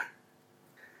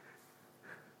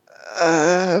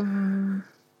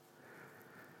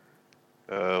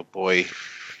 Oh boy.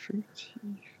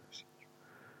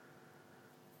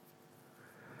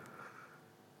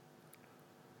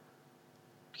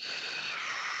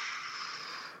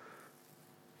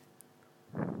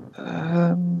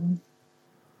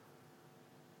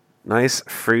 Nice,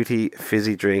 fruity,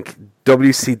 fizzy drink.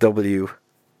 WCW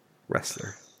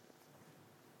wrestler.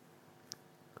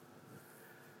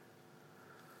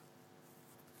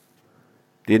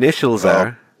 The initials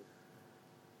are...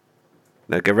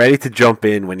 Now get ready to jump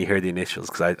in when you hear the initials,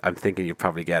 because I'm thinking you'll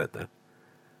probably get it then.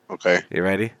 Okay. You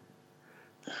ready?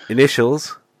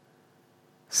 Initials.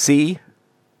 C.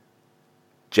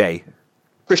 J.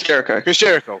 Chris Jericho. Chris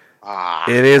Jericho.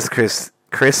 It is Chris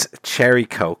Cherry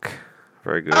Coke.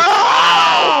 Very good.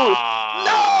 Oh!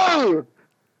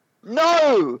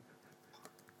 No!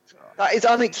 That is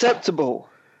unacceptable.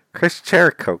 Chris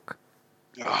Cherry Coke.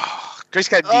 Chris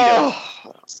Candido.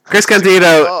 Oh. Chris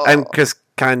Candido and Chris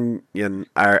Canyon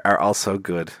are also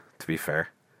good, to be fair.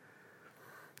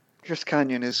 Chris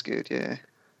Canyon is good, yeah.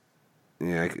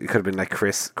 Yeah, it could have been like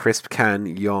Crisp Can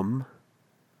Yum.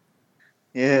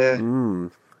 Yeah.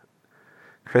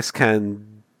 Chris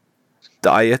Can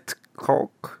Diet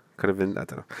Coke. Could have been, I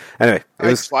don't know. Anyway,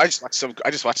 I just watched some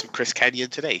Chris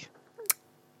Canyon today.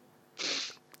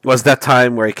 Was that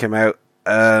time where he came out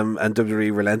and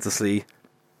WWE relentlessly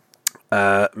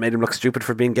made him look stupid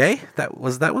for being gay?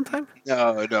 Was that one time?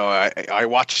 No. I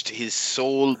watched his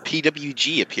sole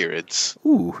PWG appearance.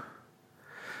 Ooh.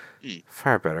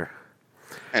 Far better.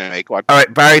 Anyway, go on. All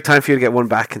right, Barry, time for you to get one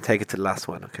back and take it to the last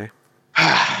one, okay?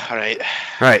 All right.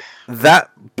 Right. That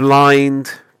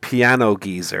blind piano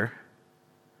geezer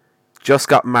just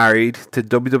got married to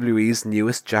WWE's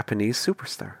newest Japanese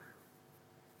superstar.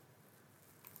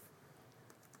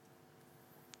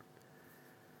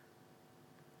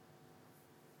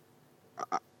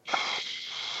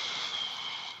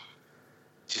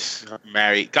 Just got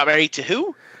married to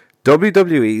who?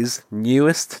 WWE's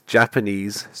newest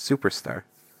Japanese superstar.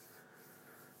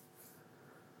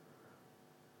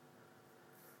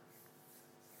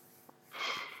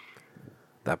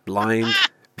 That blind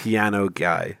piano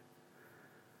guy.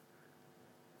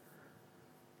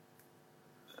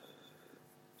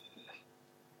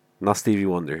 Not Stevie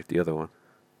Wonder, the other one.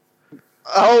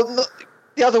 Oh, no,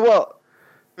 the other what?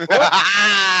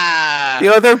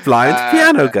 The other blind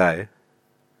piano guy.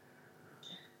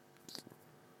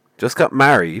 Just got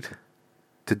married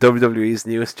to WWE's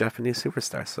newest Japanese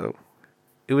superstar, so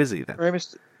who is he then? Rey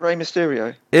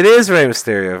Mysterio. It is Rey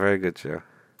Mysterio. Very good, Joe.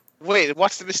 Wait,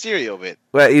 what's the Mysterio bit?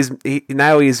 Well, he's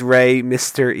Rey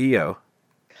Mr. EO.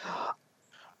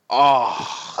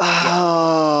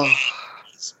 Oh,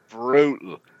 it's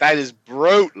brutal. That is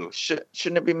brutal.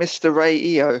 Shouldn't it be Mr. Ray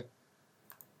EO?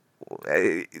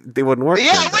 They wouldn't work.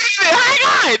 Yeah, then. wait a minute,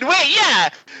 hang on. Wait, yeah.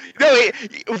 No,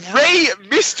 Ray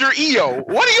Mr. EO.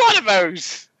 What are you on about?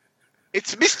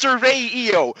 It's Mr. Ray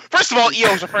EO. First of all, EO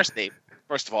is a first name.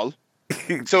 First of all.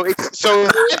 So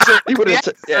the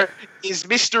answer is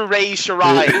Mr. Ray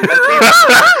Shirai.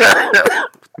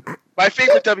 My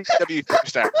favorite WCW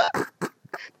superstar.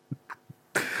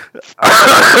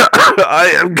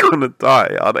 I am gonna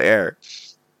die on air.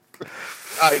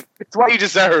 It's what you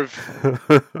deserve.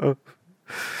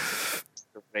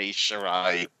 Ray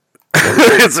Shirai.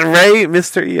 It's Ray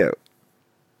Mr. EO.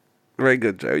 Very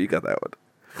good, Joe. You got that one.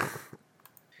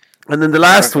 And then the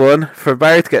last one for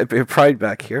Barry to get a bit of pride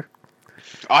back here.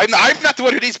 I'm not the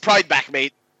one who needs pride back,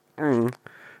 mate. All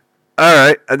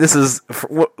right, and this is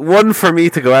one for me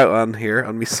to go out on here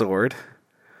on my sword.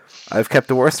 I've kept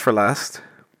the worst for last.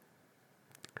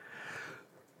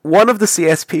 One of the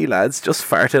CSP lads just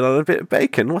farted on a bit of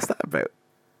bacon. What's that about?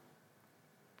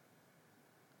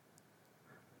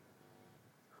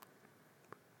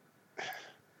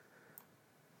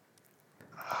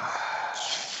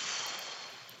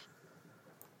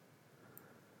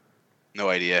 No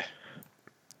idea.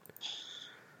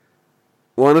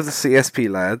 One of the CSP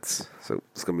lads, so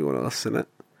it's going to be one of us, isn't it?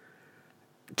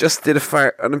 Just did a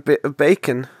fart on a bit of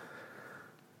bacon.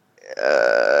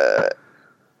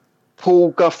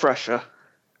 Paul Guffrasher.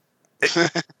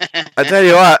 I tell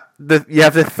you what, you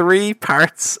have the 3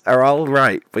 parts are all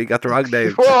right, but you got the wrong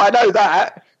name. Well, I know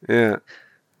that. Yeah.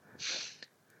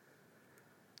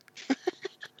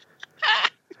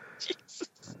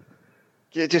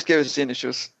 Yeah, just give us the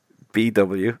initials.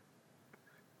 BW.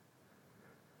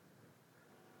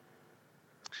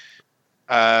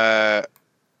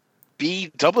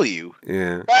 BW.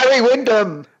 Yeah. Barry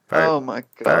Windham. Barry- Oh my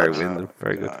god. Barry Windham.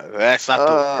 Very good. That's not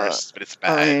the worst, but it's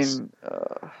bad. I mean,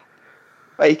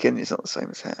 bacon is not the same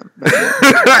as ham.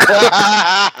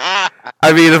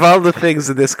 I mean, of all the things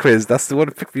in this quiz, that's the one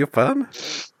to pick me up on.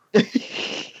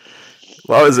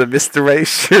 What was it, Mr. Ray?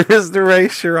 Mr. Ray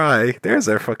Shirai. There's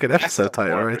our fucking episode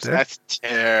title right there. That's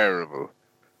terrible.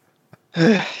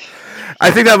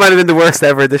 I think that might have been the worst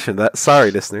ever edition.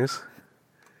 Sorry, listeners.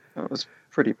 That was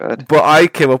pretty bad. But I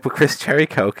came up with Chris Cherry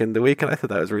Coke in the week, and I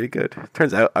thought that was really good.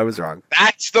 Turns out I was wrong.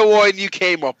 That's the one you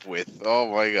came up with. Oh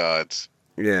my god.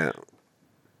 Yeah.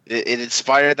 It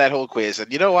inspired that whole quiz,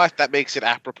 and you know what? That makes it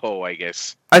apropos, I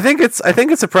guess. I think it's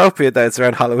appropriate that it's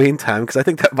around Halloween time, because I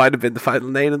think that might have been the final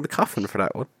nail in the coffin for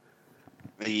that one.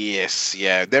 Yes,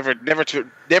 yeah. Never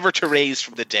to raise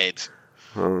from the dead.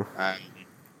 Oh. All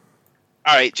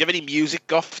right. Do you have any music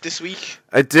guff this week?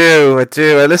 I do. I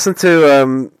listened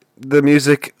to the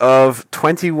music of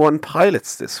 21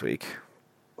 Pilots this week.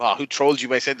 Oh, who trolled you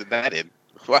by sending that in?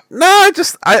 What? No,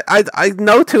 I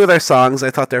know 2 of their songs. I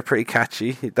thought they're pretty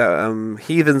catchy. That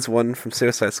Heathens one from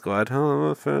Suicide Squad.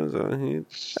 Oh, that's an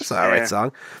alright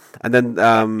song. And then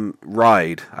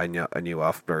Ride, I knew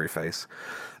off Blurryface.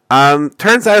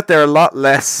 Turns out they're a lot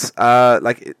less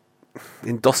like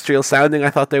industrial sounding.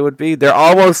 I thought they would be. They're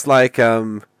almost like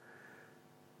LC.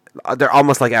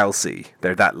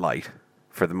 They're that light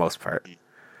for the most part.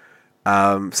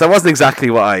 So it wasn't exactly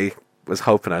what I was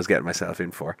hoping I was getting myself in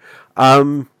for.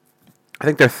 I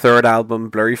think their 3rd album,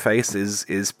 Blurry Face,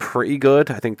 is pretty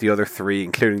good. I think the other 3,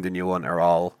 including the new one, are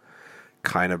all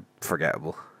kind of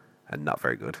forgettable and not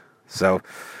very good. So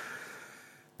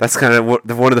that's kind of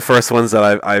one of the first ones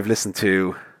that I've listened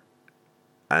to,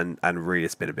 and really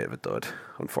it's been a bit of a dud,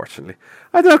 unfortunately.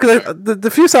 I don't know, because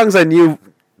the few songs I knew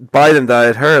by them that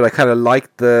I'd heard, I kind of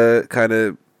liked the kind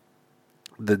of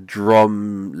the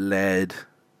drum-led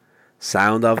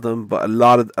sound of them, but a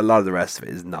lot of the rest of it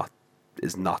is not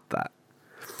that.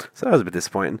 So that was a bit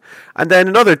disappointing. And then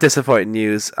another disappointing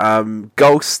news: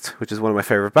 Ghost, which is one of my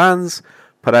favorite bands,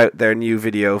 put out their new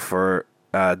video for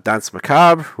Dance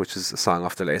Macabre, which is a song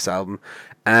off their latest album,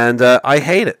 and I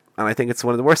hate it, and I think it's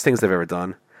one of the worst things they've ever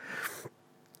done.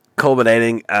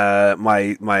 Culminating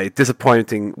my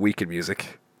disappointing week in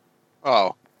music.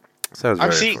 Oh, so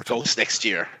I'm seeing Ghost next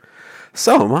year.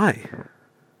 So am I.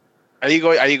 Are you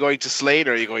going to Slane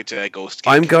or are you going to Ghost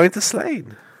Gig? I'm going to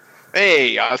Slane.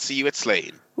 Hey, I'll see you at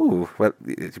Slane. Ooh, well,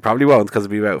 you probably won't, because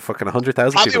it'll be about fucking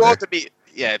 100,000 people. Probably won't be,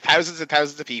 yeah, thousands and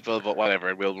thousands of people, but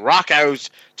whatever. We'll rock out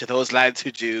to those lads who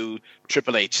do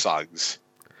Triple H songs.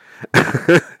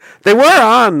 They were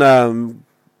on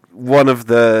one of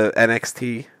the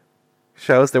NXT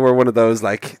shows. They were one of those,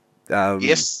 like,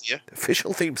 yes, yeah.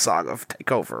 official theme song of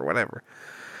TakeOver or whatever.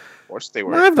 Of course they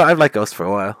were. No, I've liked Ghost for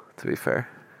a while, to be fair.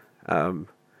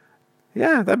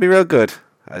 Yeah, that'd be real good.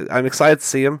 I'm excited to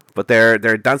see him, but their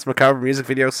Dance Macabre music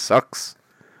video sucks.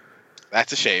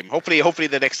 That's a shame. Hopefully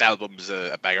the next album's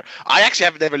a banger. I actually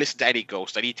have never listened to any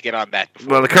Ghost. I need to get on that.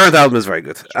 Well, the current album is very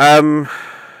good.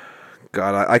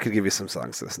 God, I could give you some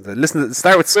songs to listen to.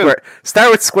 Start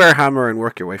with Square Hammer and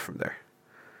work your way from there.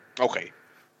 Okay.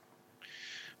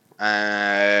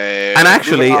 And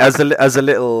actually, as a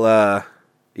little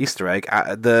Easter egg,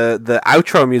 the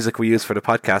outro music we use for the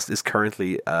podcast is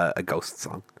currently a Ghost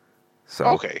song. So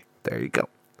okay, there you go.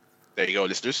 There you go,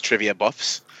 listeners. Trivia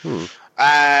buffs. We'll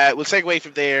segue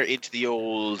from there into the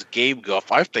old game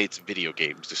guff. I've played some video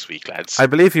games this week, lads. I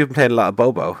believe you've been playing a lot of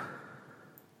Bobo.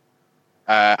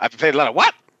 I've been playing a lot of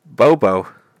what? Bobo.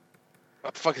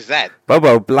 What the fuck is that?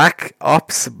 Bobo, Black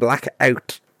Ops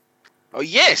Blackout. Oh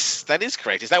yes, that is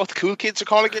correct. Is that what the cool kids are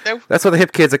calling it now? That's what the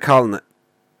hip kids are calling it.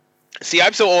 See,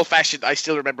 I'm so old-fashioned, I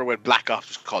still remember when Black Ops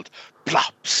was called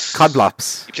Blops. COD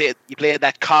Blops. You played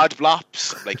that COD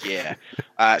Blops? I'm like, yeah.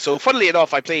 So, funnily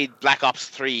enough, I played Black Ops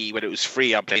 3 when it was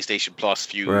free on PlayStation Plus a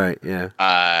few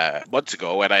months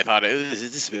ago, and I thought, this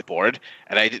is a bit bored,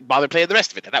 and I didn't bother playing the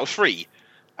rest of it, and that was free.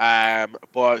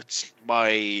 But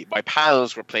my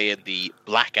pals were playing the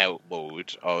blackout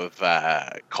mode of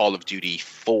Call of Duty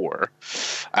 4.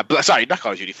 Sorry, not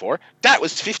Call of Duty 4. That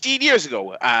was 15 years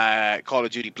ago. Call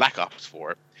of Duty Black Ops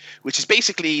 4, which is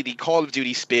basically the Call of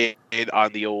Duty spin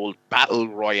on the old Battle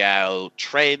Royale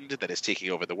trend that is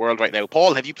taking over the world right now.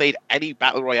 Paul, have you played any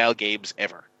Battle Royale games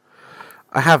ever?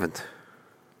 I haven't.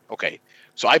 Okay,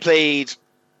 so I played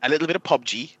a little bit of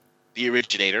PUBG, the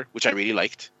originator, which I really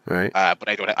liked. Right. But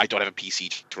I don't have a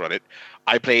PC to run it.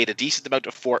 I played a decent amount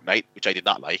of Fortnite, which I did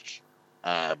not like.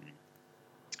 And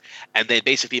then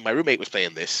basically my roommate was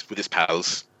playing this with his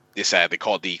pals. This they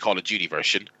called the Call of Duty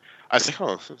version. I was like,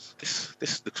 oh,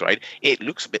 this looks right. It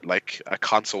looks a bit like a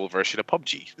console version of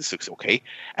PUBG. This looks okay.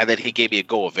 And then he gave me a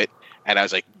go of it, and I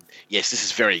was like, yes, this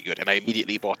is very good. And I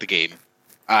immediately bought the game.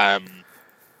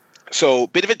 So,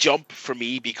 bit of a jump for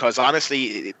me because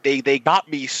honestly, they got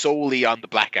me solely on the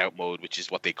blackout mode, which is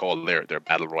what they call their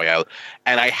battle royale,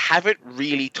 and I haven't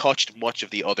really touched much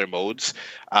of the other modes.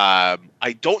 I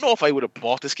don't know if I would have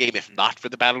bought this game if not for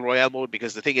the battle royale mode,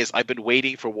 because the thing is, I've been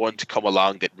waiting for one to come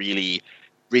along that really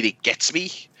gets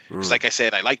me. Because, like I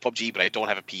said, I like PUBG, but I don't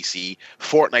have a PC.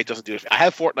 Fortnite doesn't do it. I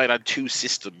have Fortnite on two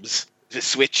systems, the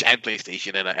Switch and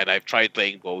PlayStation, and I've tried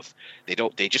playing both.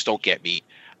 They just don't get me.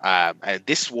 And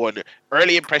this one,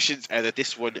 early impressions are that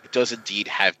this one does indeed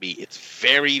have me. It's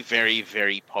very, very,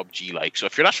 very PUBG-like. So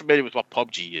if you're not familiar with what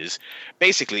PUBG is,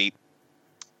 basically,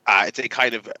 it's a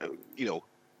kind of,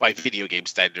 by video game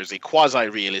standards, a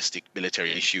quasi-realistic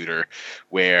military shooter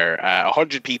where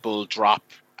 100 people drop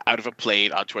out of a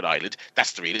plane onto an island.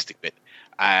 That's the realistic bit.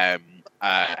 And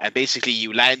basically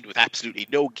you land with absolutely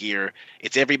no gear.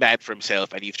 It's every man for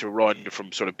himself, and you have to run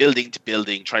from sort of building to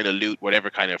building, trying to loot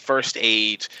whatever kind of first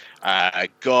aid,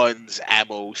 guns,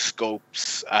 ammo,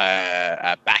 scopes,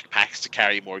 backpacks to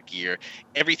carry more gear,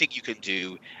 everything you can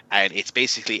do. And it's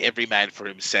basically every man for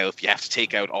himself. You have to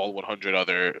take out all 100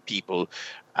 other people.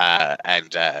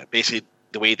 And basically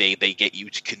the way they get you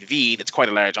to convene, it's quite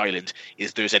a large island,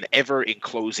 is there's an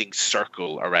ever-enclosing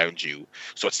circle around you.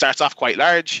 So it starts off quite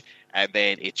large, and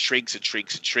then it shrinks and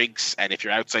shrinks and shrinks, and if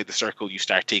you're outside the circle, you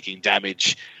start taking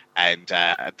damage. And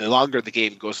the longer the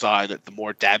game goes on, the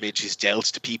more damage is dealt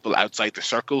to people outside the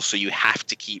circle, so you have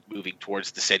to keep moving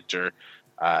towards the center.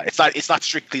 It's not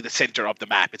strictly the center of the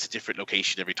map. It's a different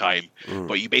location every time.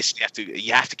 But you basically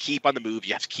have to keep on the move.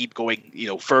 You have to keep going,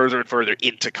 further and further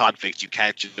into conflict. You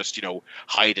can't just,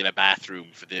 hide in a bathroom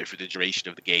for the duration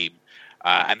of the game.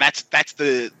 And that's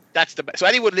the so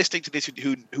anyone listening to this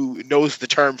who knows the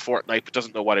term Fortnite but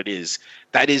doesn't know what it is,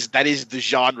 that is the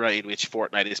genre in which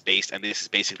Fortnite is based, and this is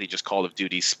basically just Call of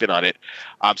Duty's spin on it.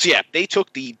 So yeah, they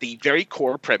took the very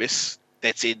core premise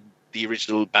that's in the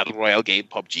original Battle Royale game,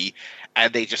 PUBG,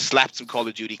 and they just slapped some Call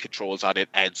of Duty controls on it,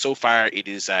 and so far it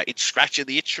is it's scratching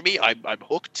the itch for me. I'm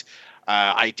hooked.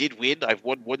 I did win. I've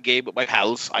won one game with my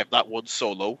pals. I've not won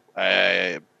solo.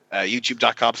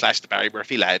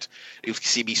 YouTube.com/thebarrymurphylad. You can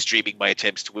see me streaming my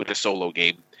attempts to win a solo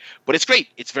game, but it's great.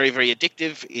 It's very, very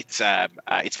addictive. It's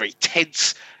very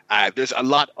tense. There's a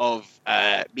lot of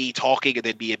me talking and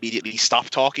then me immediately stop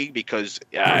talking because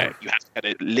you have to kind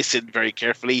of listen very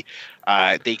carefully.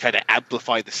 They kind of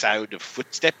amplify the sound of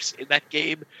footsteps in that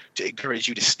game to encourage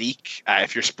you to sneak.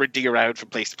 If you're sprinting around from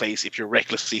place to place, if you're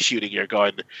recklessly shooting your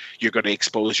gun, you're going to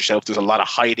expose yourself. There's a lot of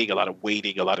hiding, a lot of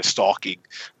waiting, a lot of stalking.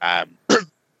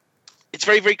 It's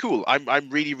very, very cool. I'm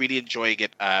really, really enjoying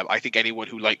it. I think anyone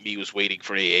who, like me, was waiting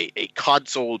for a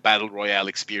console battle royale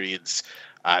experience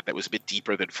that was a bit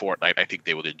deeper than Fortnite, I think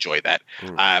they would enjoy that.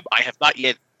 I have not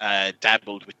yet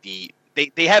dabbled with the...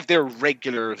 They have their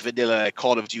regular vanilla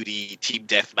Call of Duty team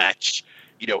deathmatch,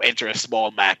 enter a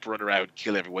small map, run around,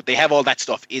 kill everyone. They have all that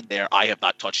stuff in there. I have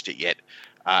not touched it yet.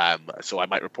 So I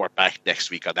might report back next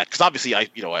week on that. Because obviously, I'm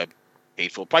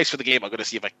paid full price for the game. I'm going to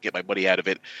see if I can get my money out of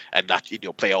it and not,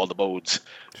 play all the modes.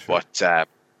 Sure. But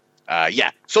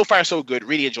yeah, so far so good.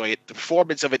 Really enjoy it. The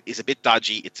performance of it is a bit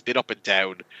dodgy. It's a bit up and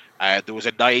down. There was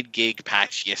a 9 gig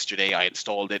patch yesterday. I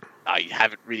installed it. I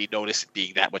haven't really noticed it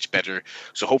being that much better.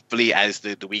 So hopefully, as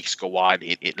the weeks go on,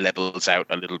 it levels out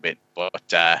a little bit.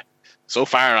 But so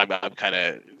far, I'm kind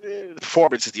of the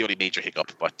performance is the only major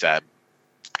hiccup. But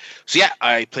so yeah,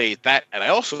 I played that, and I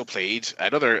also played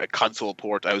another console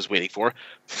port I was waiting for,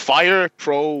 Fire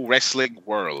Pro Wrestling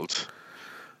World,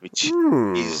 which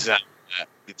is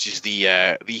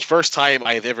the first time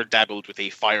I have ever dabbled with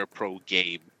a Fire Pro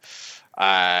game.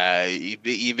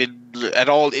 Even at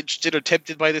all interested or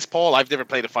tempted by this, Paul? I've never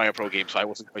played a Fire Pro game, so I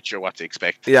wasn't quite sure what to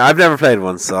expect. Yeah, I've never played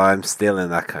one, so I'm still in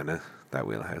that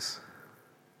wheelhouse.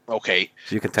 Okay,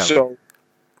 so you can tell. So,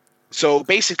 So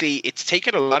basically, it's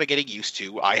taken a lot of getting used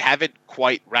to. I haven't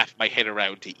quite wrapped my head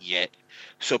around it yet.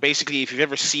 So basically, if you've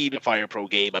ever seen a Fire Pro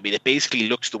game, I mean, it basically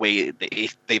looks the way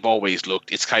they've always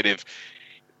looked. It's kind of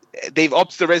they've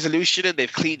upped the resolution and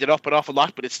they've cleaned it up an awful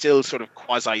lot, but it's still sort of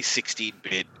quasi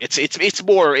 16-bit.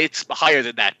 It's higher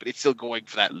than that, but it's still going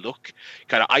for that look,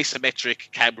 kind of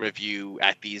isometric camera view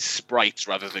at these sprites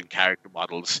rather than character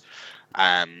models.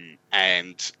 And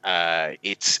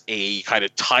it's a kind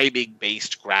of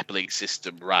timing-based grappling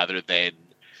system rather than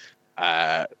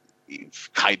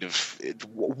kind of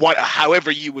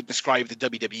however you would describe the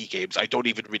WWE games. I don't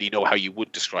even really know how you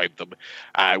would describe them.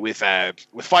 With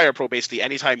Fire Pro, basically,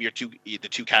 anytime the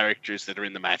two characters that are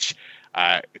in the match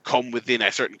come within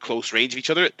a certain close range of each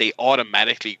other, they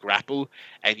automatically grapple,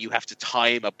 and you have to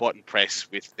time a button press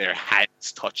with their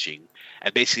hands touching.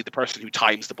 And basically, the person who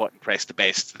times the button press the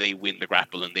best, they win the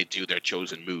grapple and they do their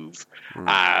chosen move.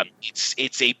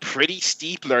 It's a pretty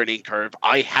steep learning curve.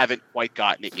 I haven't quite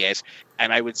gotten it yet,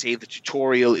 and I would say the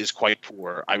tutorial is quite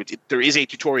poor. There is a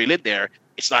tutorial in there.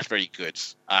 It's not very good.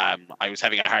 I was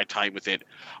having a hard time with it.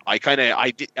 I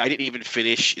didn't even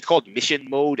finish. It's called mission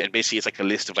mode, and basically it's like a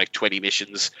list of like 20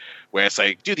 missions where it's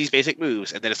like do these basic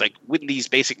moves, and then it's like win these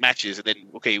basic matches, and then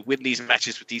win these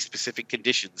matches with these specific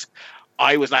conditions.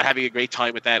 I was not having a great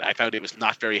time with that. I found it was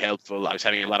not very helpful. I was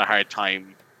having a lot of hard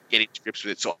time getting to grips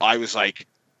with it. So I was like,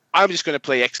 I'm just going to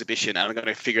play Exhibition, and I'm going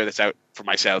to figure this out for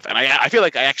myself. And I feel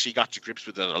like I actually got to grips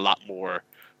with it a lot more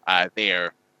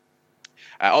there.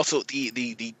 Also,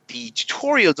 the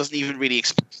tutorial doesn't even really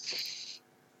explain.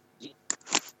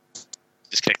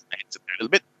 Disconnect my headset there a little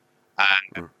bit.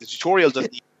 The tutorial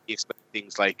doesn't even explain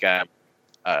things like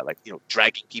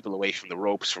dragging people away from the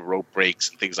ropes for rope breaks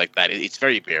and things like that. It's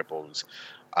very bare bones.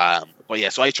 But yeah,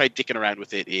 so I tried dicking around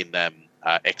with it in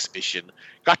Exhibition.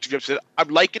 Got to grips with it. I'm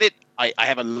liking it. I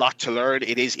have a lot to learn.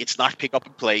 It's not pick up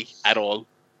and play at all.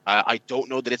 I don't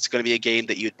know that it's going to be a game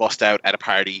that you'd bust out at a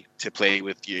party to play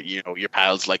with your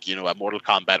pals, like a Mortal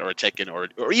Kombat or a Tekken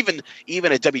or even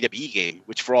a WWE game.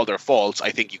 Which, for all their faults, I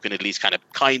think you can at least kind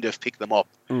of pick them up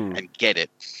and get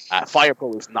it. Fire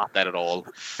Pro is not that at all.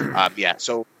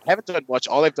 So I haven't done much.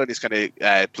 All I've done is kind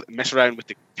of mess around with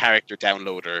the character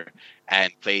downloader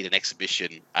and played an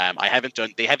Exhibition. I haven't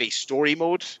done. They have a story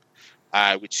mode,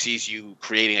 which sees you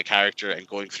creating a character and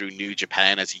going through New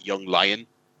Japan as a young lion.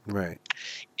 Right.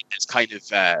 It's kind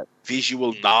of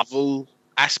visual novel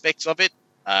aspects of it.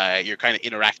 You're kind of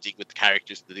interacting with the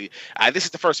characters. This is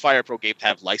the first Fire Pro game to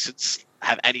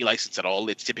have any license at all.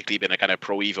 It's typically been a kind of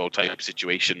Pro Evo type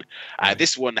situation.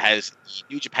 This one has the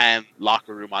New Japan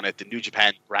locker room on it, the New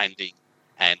Japan branding,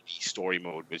 and the story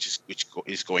mode, which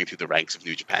is going through the ranks of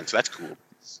New Japan. So that's cool.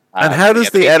 And how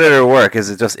does the editor work? Is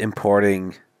it just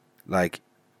importing like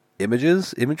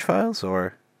image files,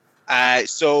 or?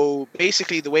 So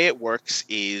basically, the way it works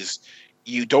is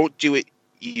you don't do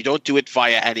it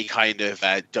via any kind of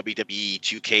WWE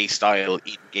 2K style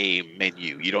in-game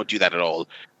menu. You don't do that at all.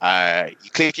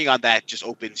 Clicking on that just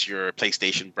opens your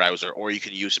PlayStation browser, or you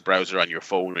can use a browser on your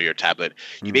phone or your tablet.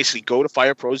 You basically go to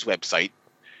Fire Pro's website.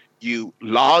 You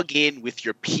log in with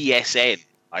your PSN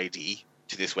ID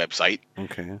to this website.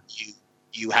 Okay.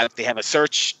 They have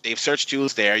search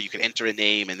tools there. You can enter a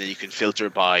name, and then you can filter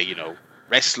by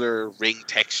wrestler, ring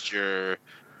texture,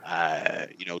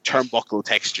 turnbuckle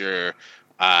texture,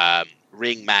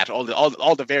 ring mat, all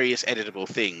the various editable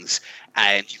things,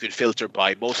 and you can filter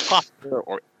by most popular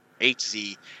or A to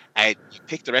Z, and you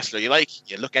pick the wrestler you like.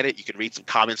 You look at it, you can read some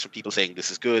comments from people saying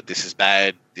this is good, this is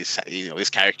bad, this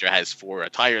character has 4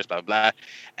 attires, blah blah,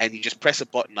 and you just press a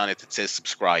button on it that says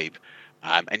subscribe.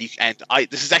 This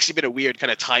has actually been a weird kind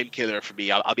of time killer for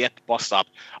me. I'll be at the bus stop.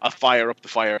 I'll fire up the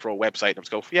Fire Pro website and just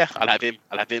go, yeah, I'll have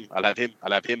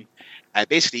him. And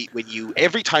basically,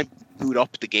 every time you boot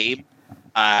up the game,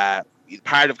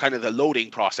 part of kind of the loading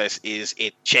process is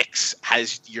it checks,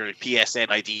 has your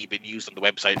PSN ID been used on the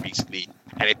website recently,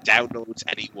 and it downloads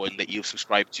anyone that you've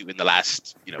subscribed to in the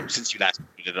last, since you last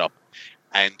booted it up.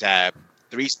 And the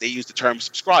reason they use the term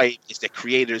subscribe is that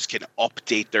creators can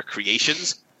update their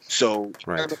creations. So,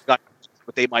 right. But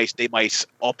they might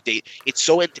update. It's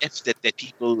so in depth that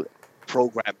people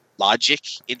program logic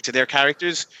into their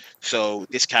characters. So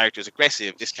this character is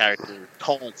aggressive. This character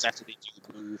taunts after they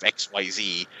do move X, Y,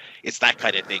 Z. It's that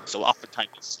kind of thing. So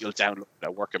oftentimes you'll download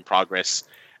a work in progress,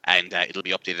 and it'll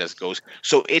be updated as it goes.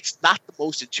 So it's not the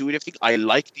most intuitive thing. I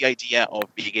like the idea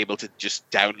of being able to just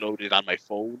download it on my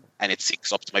phone and it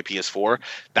syncs up to my PS4.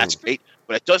 That's great.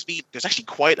 But it does mean there's actually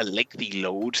quite a lengthy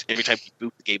load every time you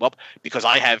boot the game up, because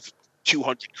I have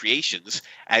 200 creations,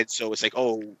 and so it's like,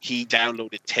 oh, he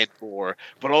downloaded 10 more,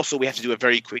 but also we have to do a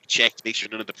very quick check to make sure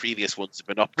none of the previous ones have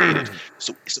been updated.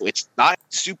 So it's not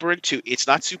super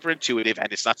intuitive,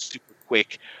 and it's not super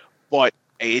quick, but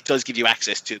it does give you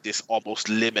access to this almost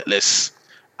limitless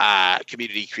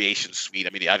community creation suite. I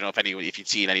mean, I don't know if you've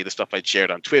seen any of the stuff I shared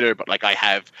on Twitter, but like I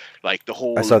have like the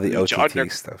whole. I saw the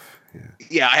OTT stuff.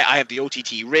 Yeah, I have the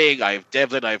OTT ring. I have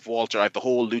Devlin. I have Walter. I have the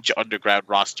whole Lucha Underground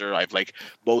roster. I have like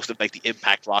most of like the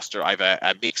Impact roster. I have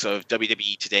a mix of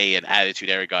WWE Today and Attitude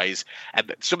Era guys,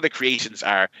 and some of the creations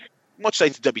are much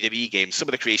like the WWE games. Some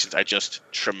of the creations are just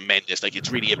tremendous. Like, it's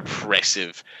really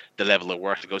impressive the level of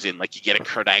work that goes in. Like, you get a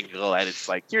Kurt Angle, and it's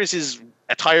like, here's his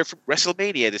attire from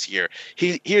WrestleMania this year.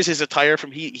 Here's his attire from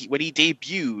when he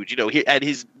debuted. You know, and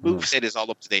his moveset is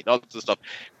all up to date. All the stuff,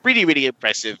 really, really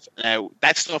impressive. Now,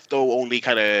 that stuff though only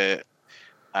kind of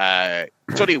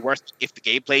it's only worth if the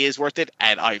gameplay is worth it,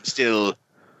 and I'm still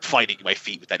finding my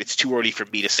feet with that. It's too early for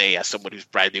me to say as someone who's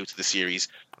brand new to the series.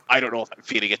 I don't know if I'm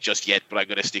feeling it just yet, but I'm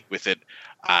going to stick with it.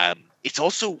 It's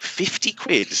also 50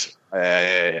 quid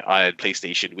on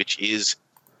PlayStation, which is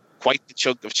quite the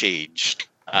chunk of change.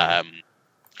 And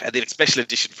then a special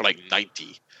edition for like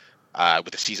 90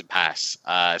 with a season pass.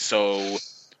 So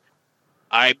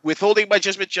I'm withholding my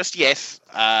judgment just yet.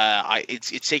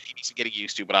 It's taking me some getting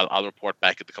used to, but I'll report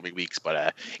back in the coming weeks.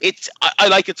 But I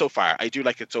like it so far. I do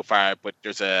like it so far, but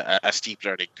there's a steep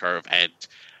learning curve and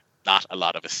not a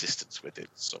lot of assistance with it.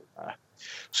 So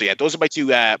yeah, those are my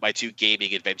two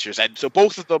gaming adventures, and so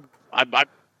both of them, I'm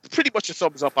pretty much a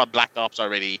thumbs up on Black Ops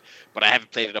already, but I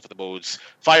haven't played enough of the modes.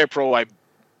 Fire Pro, I'm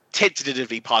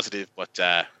tentatively positive, but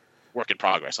work in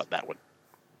progress on that one.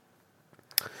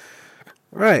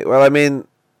 Right. Well, I mean,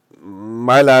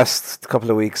 my last couple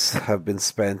of weeks have been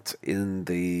spent in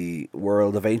the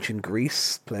world of ancient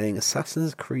Greece playing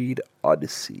Assassin's Creed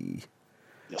Odyssey.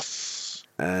 Yes.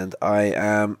 And I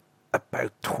am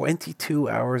about 22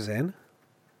 hours in.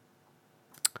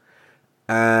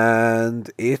 And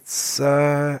it's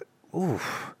I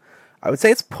would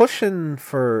say it's pushing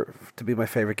to be my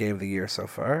favorite game of the year so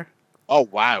far. Oh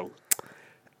wow.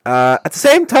 At the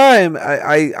same time,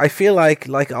 I feel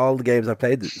like all the games I've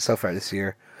played so far this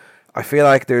year, I feel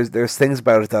like there's things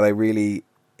about it that I really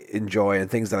enjoy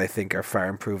and things that I think are far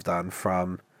improved on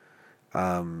from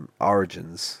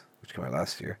Origins, which came out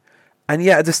last year. And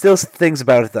yeah, there's still things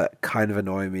about it that kind of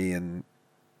annoy me, and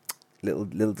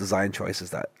little design choices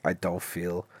that I don't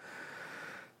feel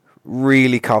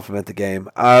really complement the game.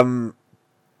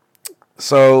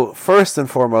 So first and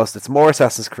foremost, it's more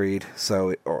Assassin's Creed.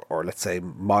 So or let's say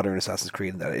modern Assassin's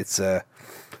Creed, in that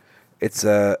it's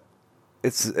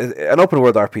an open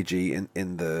world RPG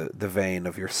in the vein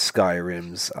of your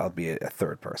Skyrims, albeit a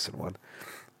third person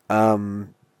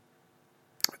one.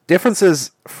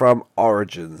 Differences from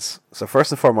Origins. So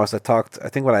first and foremost, I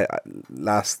think when we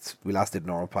last did a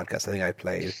normal podcast, I think I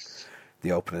played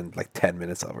the opening like 10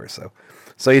 minutes over or so.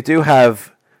 So you do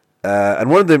have, and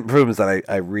one of the improvements that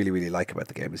I really, really like about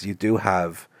the game is you do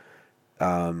have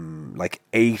like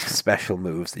 8 special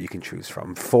moves that you can choose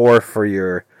from. 4 for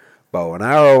your bow and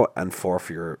arrow, and 4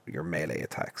 for your melee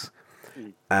attacks.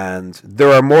 And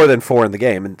there are more than 4 in the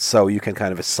game, and so you can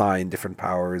kind of assign different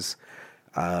powers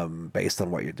based on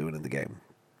what you're doing in the game.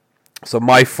 So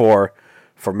my 4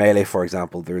 for melee, for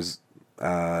example, there's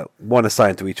one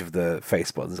assigned to each of the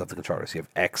face buttons of the controller. So you have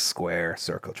X, square,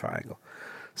 circle, triangle.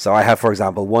 So I have, for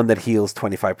example, one that heals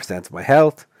 25% of my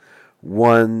health,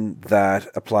 one that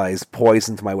applies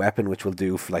poison to my weapon, which will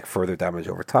do like further damage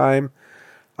over time.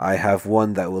 I have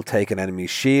one that will take an enemy's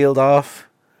shield off.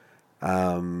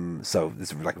 So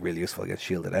this is like really useful against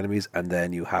shielded enemies. And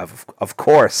then you have, of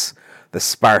course, the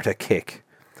Sparta kick,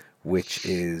 which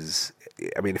is,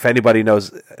 I mean, if anybody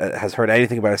has heard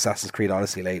anything about Assassin's Creed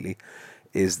Odyssey lately,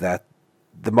 is that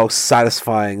the most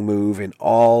satisfying move in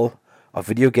all of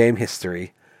video game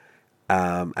history.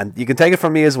 And you can take it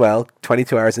from me as well.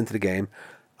 22 hours into the game,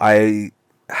 rarely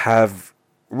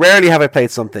have I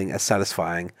played something as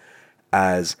satisfying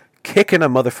as kicking a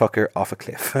motherfucker off a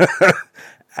cliff.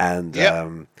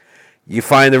 And you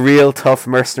find a real tough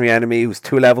mercenary enemy who's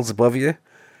 2 levels above you,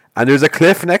 and there's a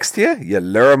cliff next to you. You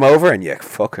lure him over and you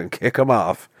fucking kick him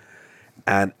off.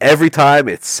 And every time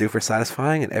it's super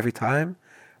satisfying, and every time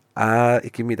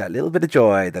it gives me that little bit of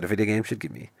joy that a video game should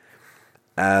give me.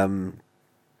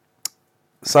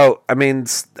 So I mean,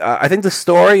 I think the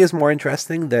story is more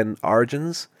interesting than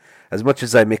Origins. As much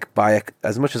as I miss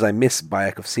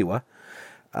Bayek of Siwa,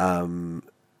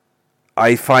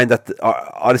 I find that the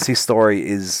Odyssey's story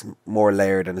is more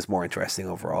layered and is more interesting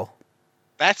overall.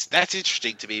 That's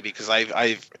interesting to me, because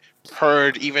I've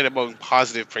heard, even among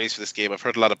positive praise for this game, I've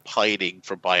heard a lot of pining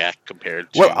for Bayek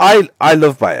compared to. Well, I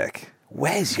love Bayek.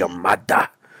 Where's your mother?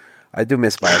 I do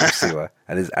miss Bayek Siwa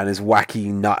and his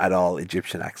wacky, not at all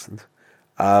Egyptian accent.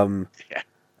 Yeah.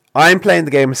 I'm playing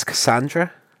the game as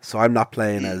Cassandra, so I'm not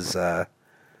playing as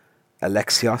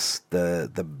Alexios,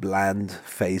 the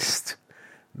bland-faced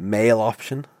male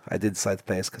option. I did decide to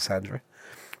play as Cassandra.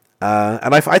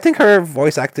 And I think her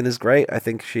voice acting is great. I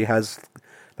think she has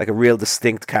like a real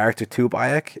distinct character to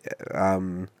Bayek.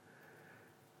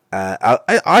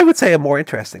 I would say a more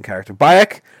interesting character.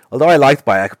 Bayek, although I liked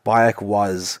Bayek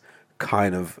was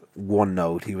kind of one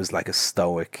note. He was like a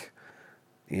stoic,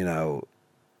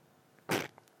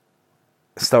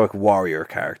 stoic warrior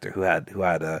character who had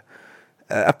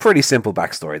a pretty simple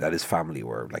backstory that his family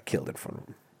were like killed in front of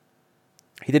him.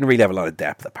 He didn't really have a lot of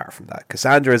depth apart from that.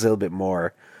 Cassandra is a little bit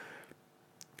more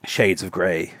shades of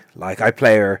grey. Like I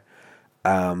play her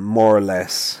more or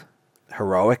less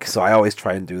heroic, so I always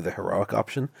try and do the heroic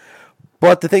option.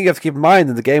 But the thing you have to keep in mind,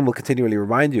 and the game will continually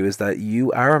remind you, is that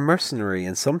you are a mercenary,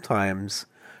 and sometimes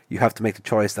you have to make the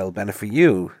choice that will benefit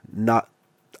you, not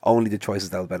only the choices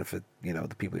that will benefit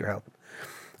the people you're helping.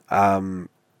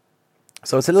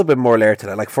 So it's a little bit more layered to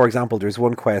that. Like for example, there's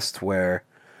one quest where,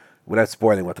 without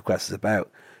spoiling what the quest is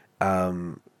about,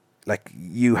 like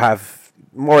you have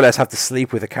more or less have to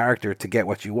sleep with a character to get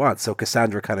what you want. So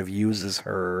Cassandra kind of uses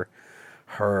her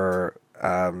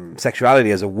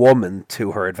sexuality as a woman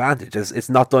to her advantage. It's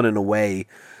not done in a way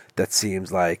that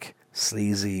seems like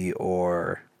sleazy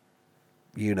or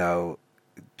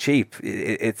cheap.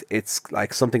 It's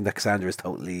like something that Cassandra is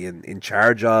totally in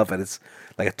charge of, and it's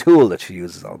like a tool that she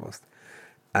uses almost.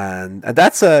 And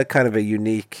that's a kind of a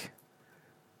unique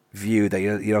view that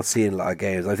you don't see in a lot of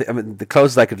games. I mean, the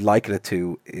closest I could liken it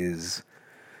to is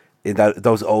in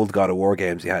those old God of War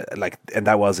games you had, like, and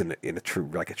that was in a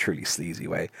truly sleazy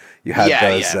way. You had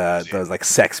those like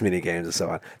sex mini games and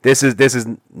so on. This is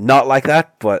not like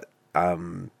that, but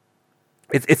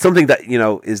it's something that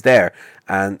is there,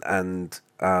 and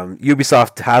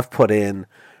Ubisoft have put in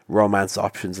romance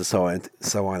options and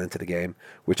so on into the game,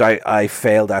 which I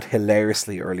failed at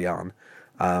hilariously early on.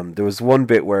 There was one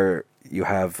bit where you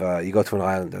go to an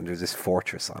island and there's this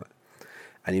fortress on it,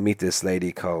 and you meet this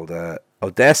lady called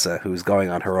Odessa, who's going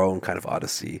on her own kind of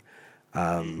odyssey,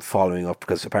 following up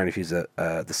because apparently she's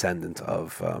a descendant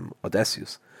of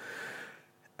Odysseus.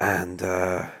 And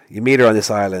you meet her on this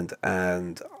island,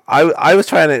 and I was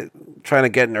trying to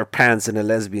get in her pants in a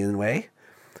lesbian way,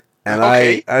 and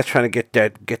okay. I was trying to get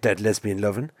that lesbian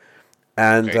loving,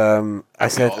 and okay.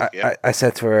 I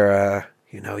said to her,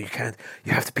 you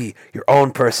have to be your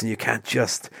own person. You can't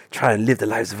just try and live the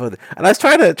lives of others. And I was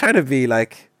trying to be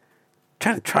like,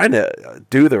 trying to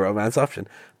do the romance option,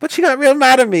 but she got real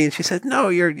mad at me, and she said, "No,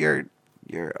 you're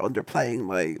underplaying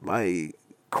my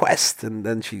quest." And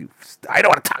then I don't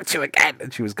want to talk to you again,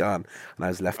 and she was gone, and I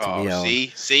was left to me own.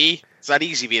 See, it's not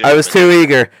easy being. I was too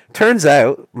eager. Turns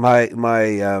out my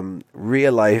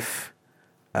real life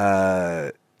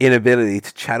inability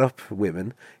to chat up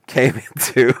women came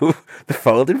into the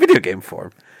fold in video game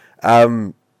form.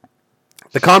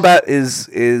 The combat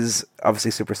is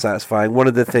obviously super satisfying. One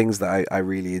of the things that I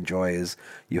really enjoy is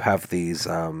you have these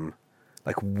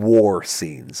like war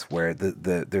scenes where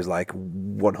there's like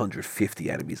 150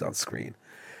 enemies on screen,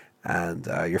 and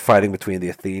you're fighting between the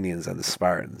Athenians and the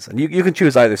Spartans, and you can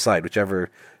choose either side, whichever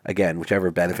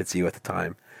benefits you at the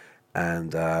time,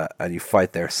 and you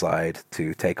fight their side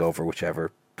to take over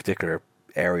whichever particular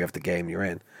area of the game you're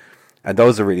in, and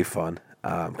those are really fun.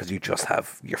 Because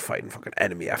you're fighting fucking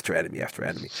enemy after enemy after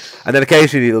enemy, and then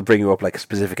occasionally it'll bring you up like a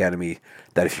specific enemy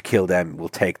that if you kill them will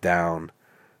take down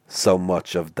so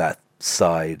much of that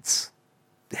side's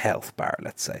health bar,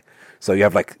 let's say. So you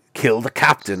have like kill the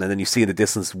captain, and then you see in the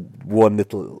distance one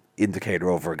little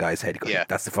indicator over a guy's head. You go,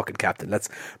 that's the fucking captain. Let's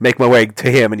make my way to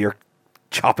him, and you're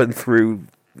chopping through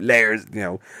layers,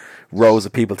 rows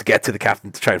of people to get to the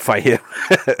captain to try and fight him,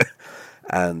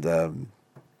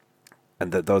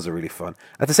 and those are really fun.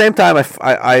 At the same time,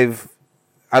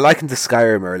 I likened to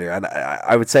Skyrim earlier, and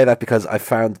I would say that because I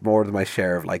found more than my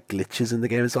share of like glitches in the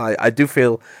game. So I do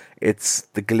feel it's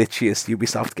the glitchiest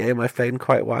Ubisoft game I've played in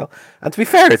quite a while. And to be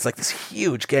fair, it's like this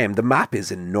huge game. The map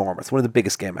is enormous. It's one of the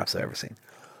biggest game maps I've ever seen.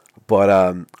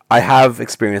 But I have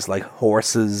experienced like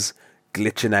horses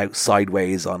glitching out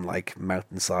sideways on like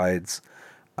mountainsides.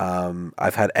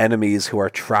 I've had enemies who are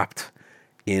trapped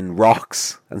in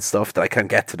rocks and stuff that I can't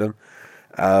get to them.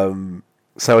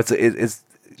 So it's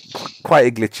quite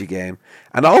a glitchy game.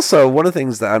 And also, one of the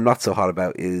things that I'm not so hot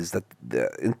about is that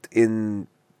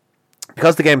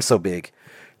because the game is so big,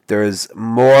 there's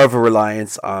more of a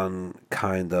reliance on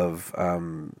kind of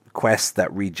quests that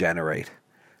regenerate,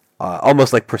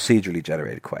 almost like procedurally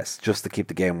generated quests, just to keep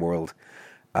the game world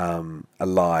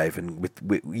alive and with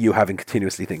you having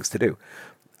continuously things to do.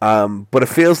 But it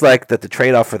feels like that the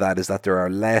trade-off for that is that there are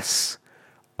less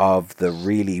of the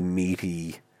really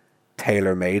meaty,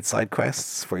 tailor-made side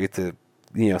quests for you to,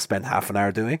 spend half an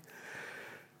hour doing.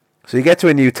 So you get to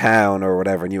a new town or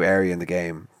whatever, a new area in the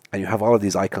game, and you have all of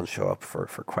these icons show up for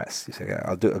quests. You say, yeah,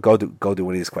 I'll go do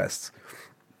one of these quests.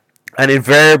 And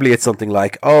invariably it's something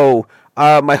like,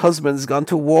 my husband's gone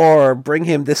to war, bring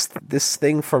him this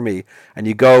thing for me. And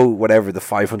you go, whatever, the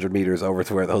 500 meters over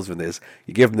to where the husband is,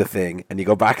 you give him the thing, and you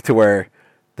go back to where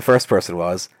the first person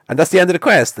was, and that's the end of the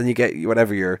quest. Then you get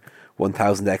whatever, your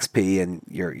 1000 XP and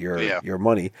your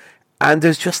money. And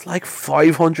there's just like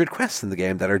 500 quests in the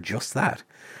game that are just that.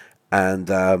 And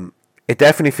it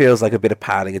definitely feels like a bit of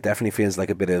padding. It definitely feels like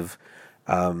a bit of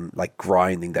like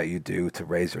grinding that you do to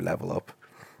raise your level up.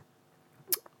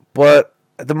 But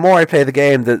the more I play the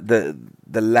game, the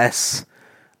less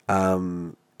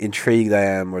intrigued I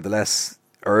am, or the less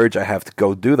urge I have to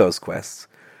go do those quests.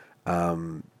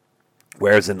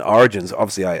 Whereas in Origins,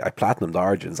 obviously I platinumed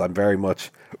Origins. I'm very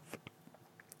much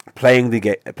playing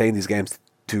these games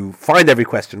to find every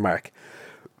question mark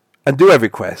and do every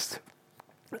quest.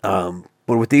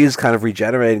 But with these kind of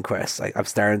regenerating quests, I'm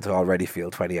starting to already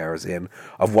feel 20 hours in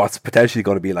of what's potentially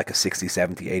going to be like a 60,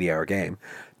 70, 80 hour game,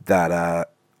 that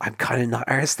I'm kind of not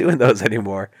arsed doing those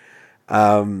anymore.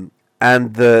 And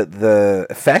the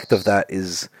effect of that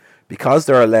is, because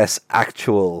there are less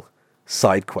actual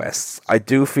side quests, I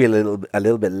do feel a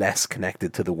little bit less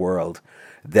connected to the world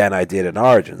than I did in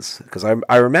Origins. Because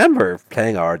I remember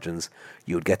playing Origins,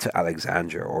 you would get to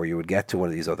Alexandria, or you would get to one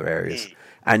of these other areas,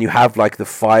 and you have like the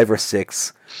 5 or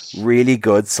 6 really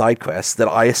good side quests that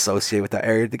I associate with that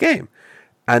area of the game.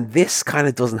 And this kind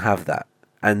of doesn't have that.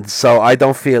 And so I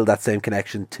don't feel that same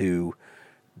connection to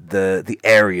the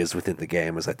areas within the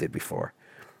game as I did before.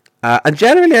 And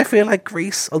generally, I feel like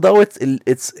Greece, although it's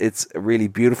a really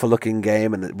beautiful looking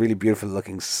game and a really beautiful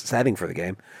looking setting for the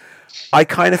game, I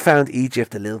kind of found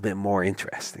Egypt a little bit more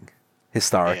interesting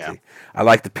historically. Yeah. I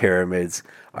like the pyramids.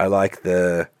 I like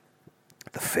the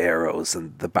pharaohs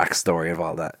and the backstory of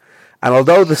all that. And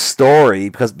although the story,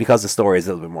 because the story is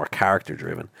a little bit more character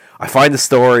driven, I find the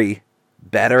story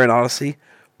better in Odyssey.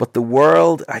 But the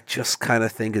world, I just kind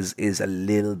of think is a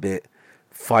little bit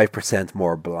 5%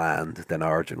 more bland than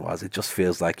Origin was. It just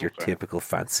feels like your typical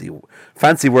fancy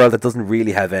world that doesn't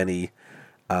really have any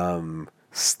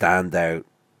standout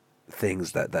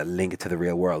things that link it to the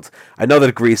real world. I know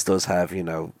that Greece does have,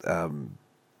 Mount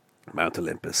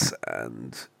Olympus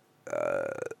and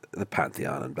the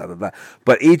Pantheon and blah blah blah.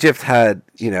 But Egypt had,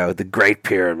 the Great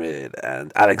Pyramid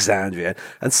and Alexandria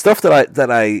and stuff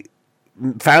that I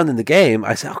found in the game.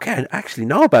 I said, okay, I actually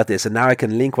know about this, and now I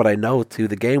can link what I know to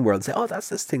the game world and say, oh, that's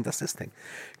this thing.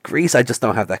 Greece, I just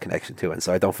don't have that connection to, and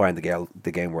so I don't find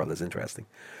the game world as interesting.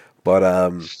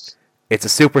 But it's a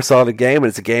super solid game, and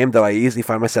it's a game that I easily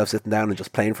find myself sitting down and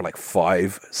just playing for like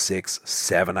 5, 6,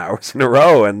 7 hours in a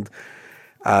row. And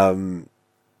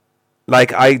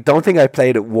like, I don't think I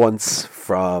played it once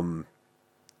from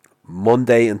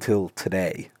Monday until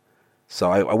today.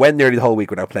 So I went nearly the whole week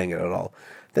without playing it at all.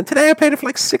 Then today I played it for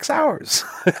like 6 hours.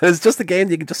 It's just a game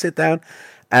that you can just sit down,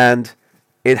 and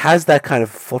it has that kind of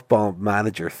football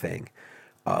manager thing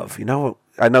of, I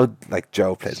know like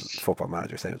Joe plays football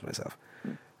manager, same as myself.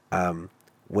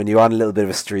 When you're on a little bit of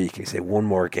a streak, you say, one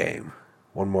more game.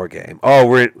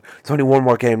 Oh, there's only one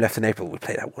more game left in April. We'll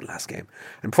play that one last game.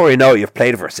 And before you know it, you've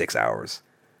played it for 6 hours.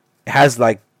 It has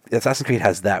like, Assassin's Creed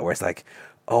has that, where it's like,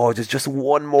 oh, there's just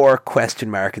one more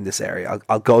question mark in this area.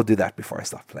 I'll go do that before I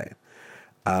stop playing.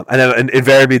 And then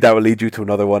invariably that will lead you to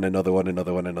another one. And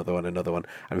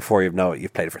before you know it,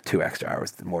 you've played it for 2 extra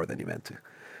hours more than you meant to.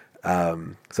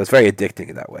 So it's very addicting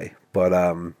in that way. But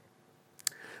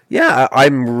yeah,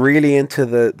 I'm really into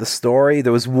the story.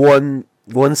 There was one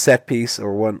set piece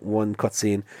or one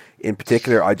cutscene in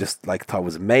particular I just thought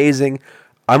was amazing.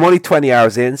 I'm only 20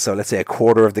 hours in, so let's say a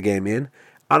quarter of the game in,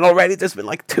 and already there's been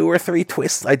like 2 or 3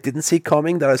 twists I didn't see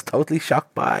coming that I was totally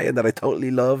shocked by and that I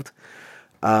totally loved.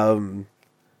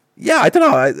 Yeah, I don't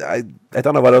know. I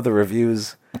don't know what other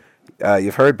reviews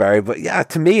you've heard, Barry, but yeah,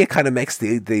 to me it kind of makes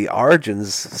the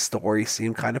Origins story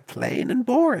seem kind of plain and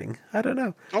boring. I don't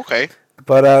know. Okay.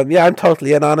 But yeah, I'm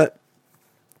totally in on it.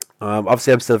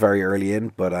 Obviously, I'm still very early in,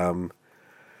 but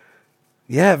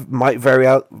yeah, might very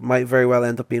well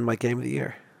end up being my game of the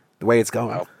year. The way it's going.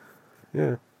 Wow.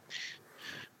 Yeah.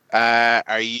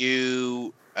 Are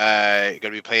you going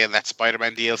to be playing that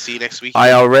Spider-Man DLC next week?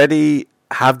 I already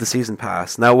have the season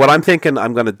pass. Now, what I'm thinking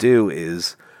I'm going to do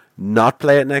is not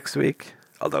play it next week,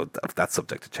 although that's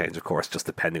subject to change, of course, just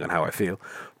depending on how I feel.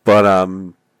 But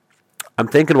I'm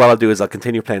thinking what I'll do is I'll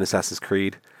continue playing Assassin's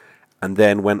Creed, and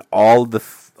then when all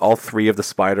three of the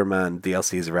Spider-Man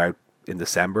DLCs are out in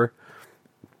December,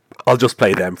 I'll just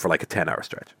play them for like a 10-hour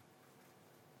stretch.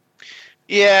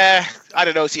 Yeah, I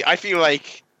don't know. See, I feel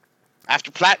like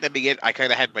after platinuming it, I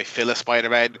kind of had my fill of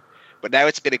Spider-Man, but now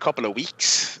it's been a couple of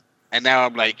weeks, and now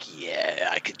I'm like, yeah,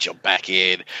 I could jump back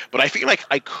in. But I feel like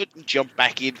I couldn't jump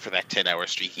back in for that 10-hour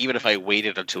streak, even if I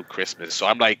waited until Christmas. So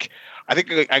I'm like, I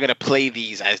think I'm going to play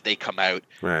these as they come out.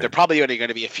 Right. They're probably only going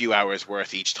to be a few hours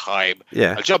worth each time.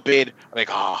 Yeah. I'll jump in, I'm like,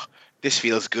 this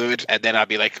feels good, and then I'll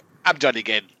be like, I'm done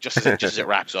again, just as it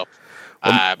wraps up.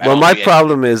 Well, my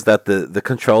problem is that the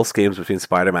control schemes between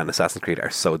Spider-Man and Assassin's Creed are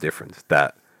so different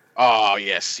that oh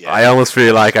yes, yeah. I almost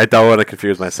feel like I don't want to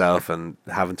confuse myself and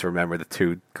having to remember the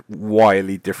two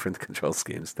wildly different control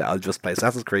schemes. That I'll just play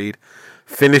Assassin's Creed,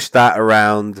 finish that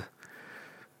around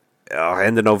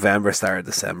end of November, start of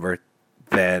December,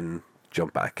 then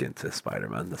jump back into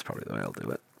Spider-Man. That's probably the way I'll do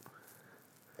it.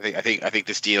 I think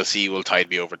this DLC will tide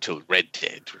me over till Red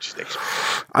Dead, which is next week.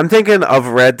 I'm thinking of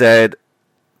Red Dead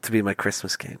to be my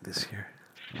Christmas game this year.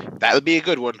 That'll be a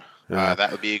good one. Yeah.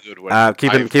 That'll be a good one.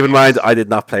 Keep in mind, I did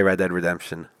not play Red Dead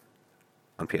Redemption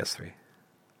on PS3.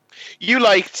 You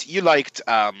liked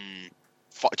GTA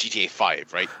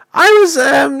 5, right? I was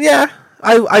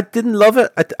I didn't love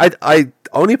it. I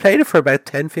only played it for about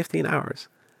 10, 15 hours.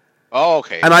 Oh,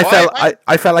 okay. And I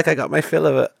felt like I got my fill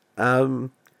of it.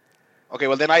 Okay,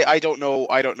 well then I don't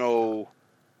know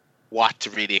what to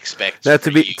really expect. Now,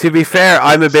 to be fair,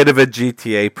 I'm a bit of a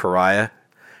GTA pariah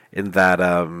in that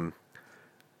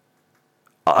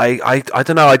I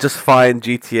don't know, I just find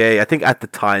GTA, I think at the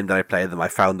time that I played them, I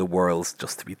found the worlds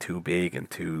just to be too big and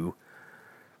too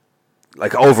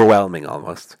like overwhelming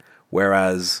almost.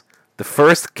 Whereas the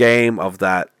first game of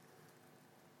that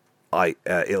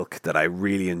ilk that I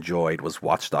really enjoyed was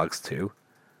Watch Dogs 2.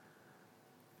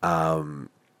 And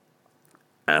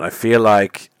I feel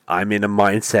like I'm in a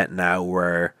mindset now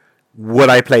where would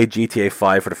I play GTA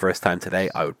 5 for the first time today,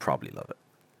 I would probably love it.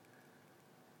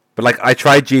 But like I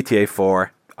tried GTA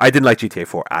 4, I didn't like GTA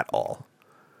 4 at all.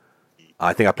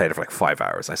 I think I played it for like 5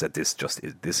 hours. I said this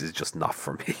is just not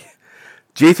for me.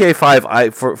 GTA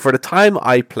 5, for the time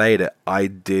I played it, I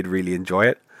did really enjoy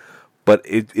it, but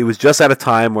it was just at a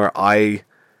time where I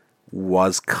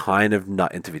was kind of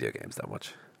not into video games that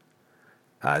much.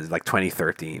 Like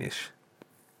 2013-ish.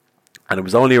 And it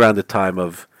was only around the time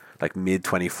of like mid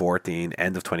 2014,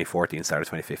 end of 2014, start of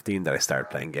 2015 that I started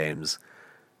playing games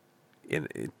in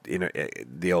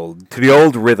the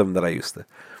old rhythm that I used to.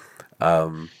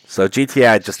 So GTA,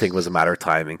 I just think was a matter of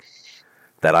timing.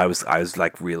 That I was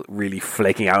like really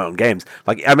flaking out on games.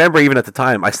 Like I remember even at the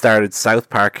time I started South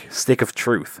Park Stick of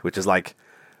Truth, which is like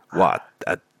what,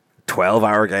 a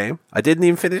 12-hour game. I didn't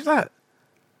even finish that.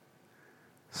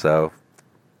 So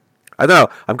I don't know.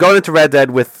 I'm going into Red Dead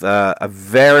with a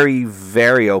very,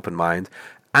 very open mind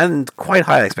and quite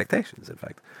high expectations, in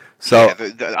fact. So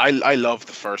yeah, I love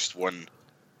the first one.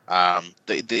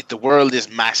 The world is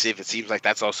massive. It seems like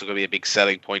that's also going to be a big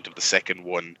selling point of the second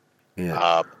one.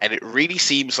 yeah, And it really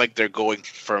seems like they're going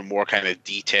for a more kind of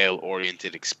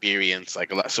detail-oriented experience.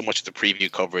 Like so much of the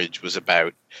preview coverage was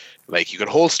about, like, you can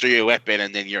holster your weapon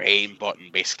and then your aim button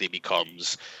basically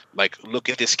becomes like, look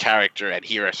at this character and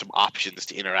here are some options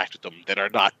to interact with them that are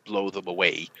not blow them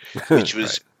away. Which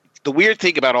was right. The weird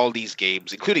thing about all these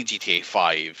games, including GTA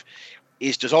 5,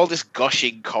 is there's all this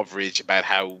gushing coverage about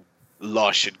how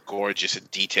lush and gorgeous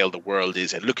and detailed the world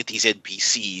is, and look at these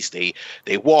NPCs,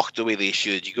 they walk the way they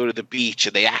should, you go to the beach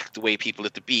and they act the way people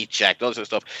at the beach act, all this sort of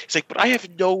stuff. It's like, but I have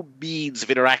no means of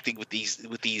interacting with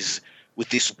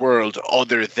this world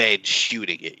other than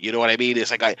shooting it. You know what I mean?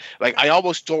 It's like I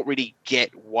almost don't really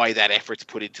get why that effort's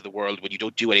put into the world when you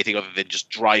don't do anything other than just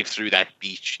drive through that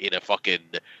beach in a fucking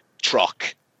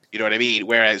truck. You know what I mean?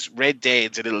 Whereas Red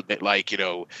Dead's a little bit like, you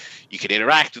know, you can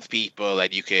interact with people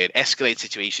and you can escalate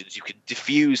situations, you can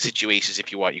diffuse situations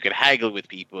if you want, you can haggle with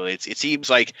people. It seems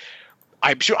like,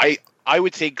 I'm sure I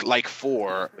would think like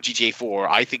GTA 4,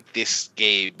 I think this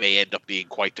game may end up being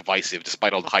quite divisive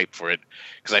despite all the hype for it.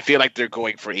 Because I feel like they're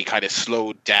going for a kind of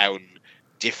slowed down,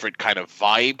 different kind of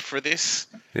vibe for this.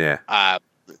 yeah.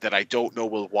 That I don't know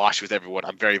will wash with everyone.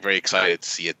 I'm very, very excited to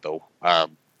see it though.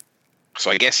 So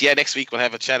I guess, yeah, next week we'll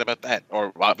have a chat about that.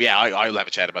 Or, I'll have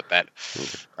a chat about that.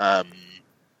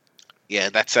 Yeah,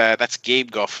 that's Game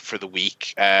Guff for the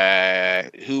week.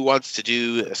 Who wants to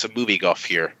do some movie guff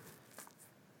here?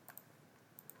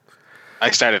 I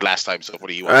started last time, so what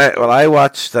do you All want? right. Well, I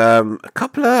watched a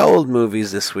couple of old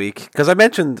movies this week because I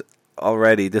mentioned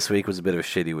already this week was a bit of a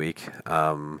shitty week.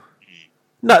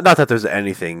 Not that there's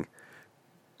anything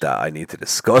that I need to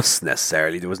discuss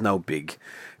necessarily. There was no big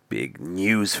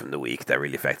news from the week that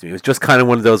really affected me. It was just kind of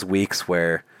one of those weeks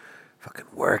where fucking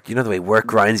work, the way work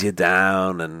grinds you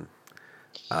down, and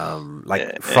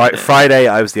Friday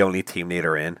I was the only team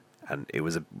leader in, and it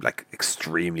was a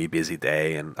extremely busy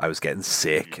day, and I was getting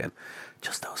sick, and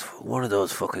just one of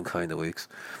those fucking kind of weeks.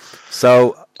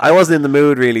 So I wasn't in the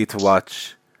mood really to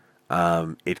watch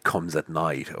It Comes at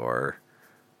Night or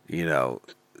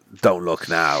Don't Look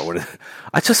Now.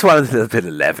 I just wanted a little bit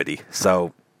of levity.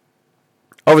 So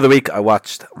over the week I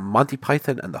watched Monty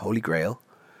Python and the Holy Grail.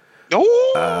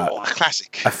 Oh, a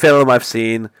classic. A film I've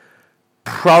seen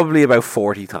probably about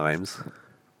 40 times.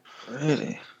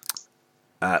 Really?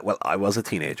 Well, I was a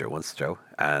teenager once, Joe,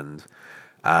 and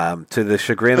to the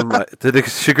chagrin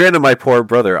of my poor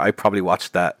brother, I probably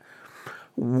watched that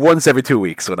once every 2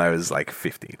 weeks when I was like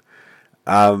 15.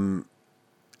 And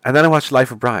then I watched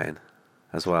Life of Brian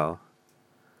as well.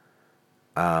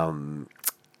 So I'm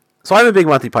a big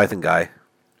Monty Python guy.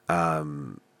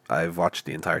 I've watched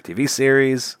the entire TV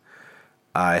series,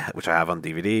 which I have on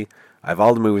DVD. I have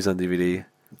all the movies on DVD.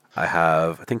 I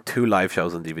have, I think, 2 live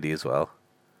shows on DVD as well.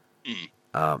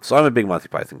 So I'm a big Monty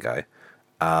Python guy.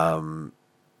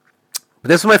 But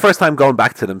this was my first time going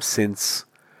back to them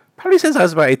probably since I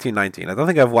was about 18, 19. I don't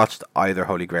think I've watched either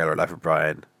Holy Grail or Life of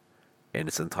Brian in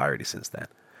its entirety since then.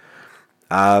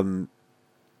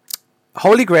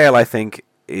 Holy Grail, I think,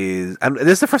 and this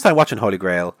is the first time watching Holy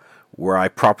Grail where I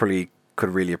properly could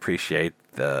really appreciate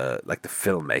the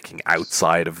filmmaking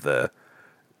outside of the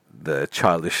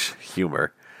childish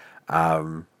humor.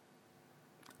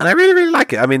 And I really, really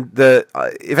like it. I mean,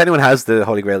 if anyone has the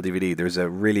Holy Grail DVD, there's a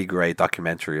really great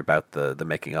documentary about the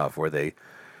making of, where they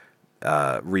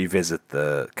revisit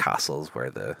the castles where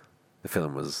the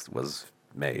film was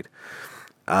made.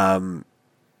 And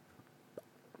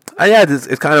yeah,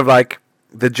 it's kind of like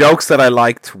the jokes that I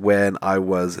liked when I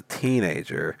was a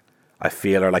teenager, I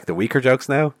feel are like the weaker jokes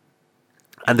now.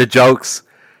 And the jokes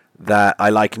that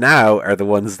I like now are the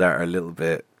ones that are a little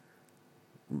bit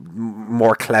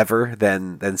more clever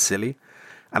than silly.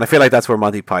 And I feel like that's where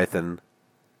Monty Python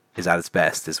is at its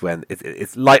best, is when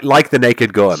it's like The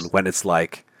Naked Gun, when it's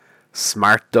like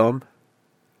smart dumb,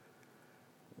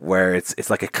 where it's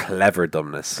like a clever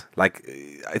dumbness. Like,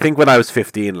 I think when I was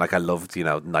 15, like, I loved,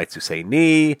 Knights Who Say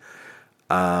Knee,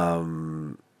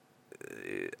 and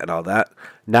all that.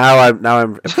 Now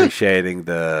I'm appreciating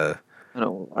the I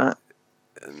know what.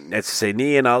 Knights Who Say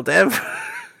Knee and all them.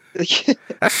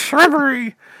 A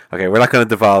shrubbery. Okay, we're not going to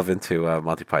devolve into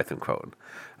Monty Python quoting,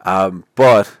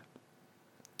 but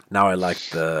now I like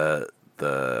the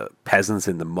peasants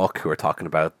in the muck who are talking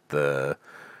about the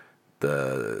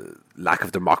lack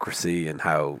of democracy and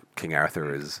how King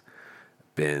Arthur is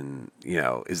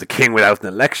a king without an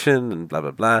election and blah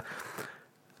blah blah.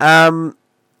 On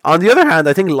the other hand,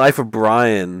 I think Life of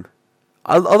Brian,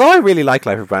 although I really like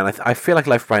Life of Brian, I feel like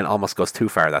Life of Brian almost goes too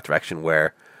far in that direction,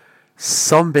 where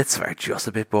some bits are just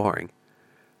a bit boring.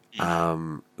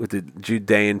 With the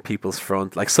Judean People's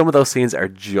Front, like, some of those scenes are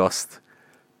just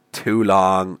too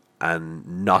long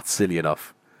and not silly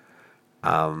enough.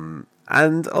 And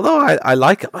although I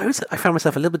like it, I found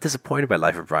myself a little bit disappointed by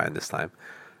Life of Brian this time.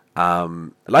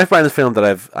 Life of Brian is a film that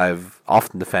I've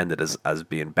often defended as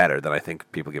being better than I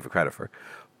think people give it credit for.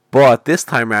 But this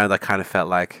time around, I kind of felt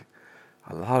like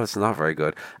a lot of it's not very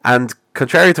good. And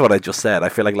contrary to what I just said, I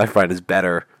feel like Life of Brian is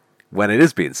better when it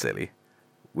is being silly,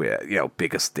 with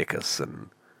Biggest Dickus and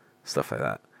stuff like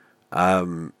that.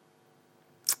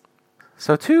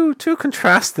 So two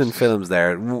contrasting films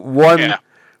there.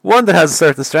 One that has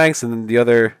certain strengths, and the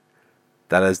other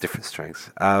that has different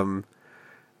strengths. I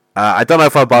don't know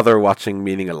if I'll bother watching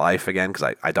Meaning of Life again,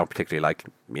 because I don't particularly like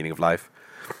Meaning of Life.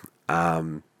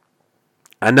 And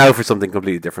now for something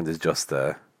completely different is just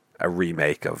a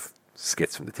remake of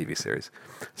skits from the TV series.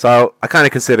 So I kind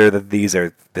of consider that these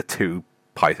are the 2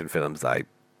 Python films that I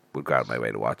would go out of my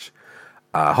way to watch.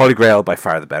 Holy Grail, by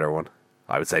far the better one,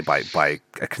 I would say, by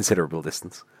a considerable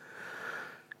distance.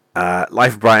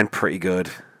 Life of Brian, pretty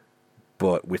good,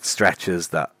 but with stretches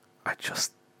that I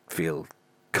just feel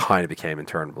kind of became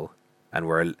interminable and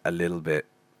were a little bit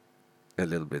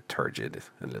turgid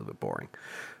and a little bit boring.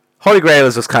 Holy Grail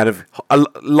is just kind of,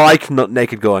 like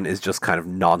Naked Gun, is just kind of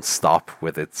non-stop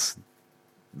with its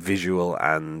visual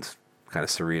and kind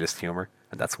of surrealist humor,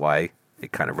 and that's why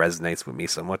it kind of resonates with me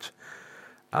so much.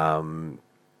 I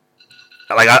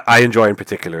enjoy in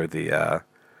particular the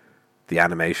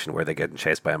animation where they're getting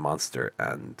chased by a monster,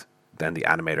 and then the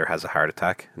animator has a heart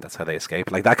attack, and that's how they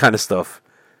escape. Like that kind of stuff,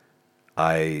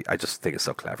 I just think is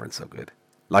so clever and so good.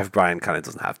 Life of Brian kind of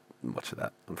doesn't have much of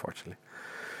that, unfortunately.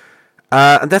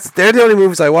 And they're the only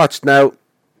movies I watched. Now,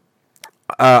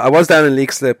 I was down in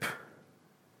Leak Slip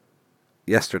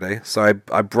yesterday, so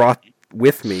I brought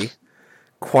with me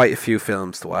quite a few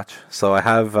films to watch. So I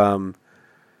have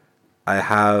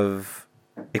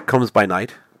It Comes by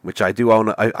Night, which I do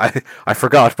own. I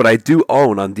forgot, but I do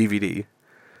own on DVD.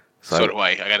 So do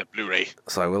I. I got a Blu-ray.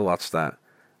 So I will watch that.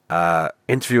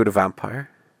 Interview with a Vampire.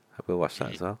 I will watch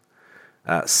that as well.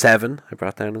 Seven, I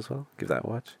brought down as well. Give that a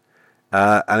watch.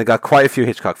 And I got quite a few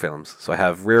Hitchcock films. So I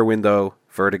have Rear Window,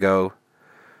 Vertigo,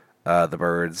 The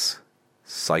Birds,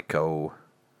 Psycho,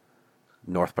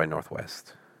 North by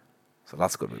Northwest. So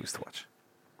lots of good movies to watch.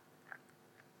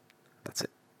 That's it.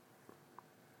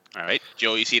 All right.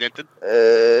 Joe, you seen anything?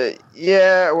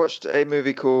 Yeah, I watched a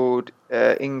movie called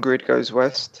Ingrid Goes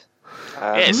West.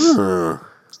 Yes.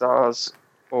 Stars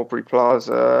Aubrey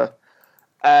Plaza.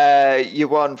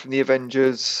 Yuan from the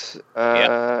Avengers.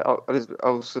 Elizabeth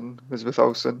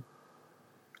Olsen.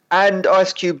 And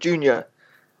Ice Cube Jr.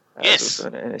 Yes.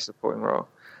 In a supporting role.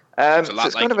 It's So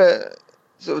it's kind of a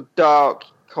sort of dark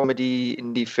comedy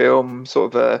indie film,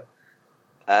 sort of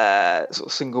a sort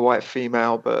of single white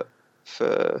female, but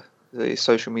for the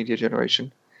social media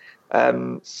generation.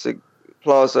 So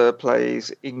Plaza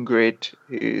plays Ingrid,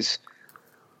 who's,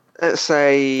 let's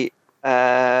say,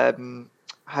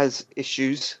 has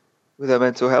issues with her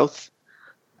mental health,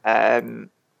 and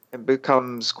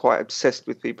becomes quite obsessed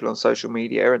with people on social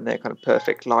media and their kind of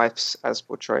perfect lives as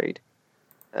portrayed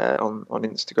on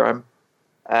Instagram.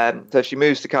 So she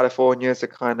moves to California to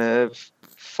kind of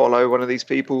follow one of these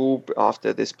people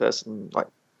after this person like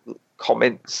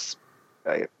comments,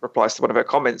 replies to one of her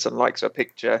comments and likes her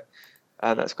picture,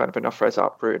 and that's kind of enough for her to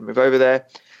uproot and move over there.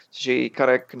 So she kind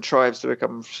of contrives to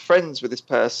become friends with this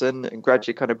person and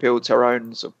gradually kind of builds her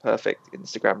own sort of perfect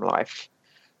Instagram life.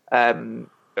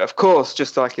 But of course,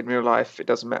 just like in real life, it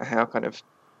doesn't matter how kind of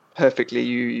perfectly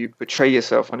you portray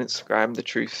yourself on Instagram, the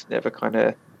truth never kind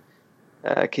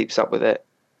of keeps up with it.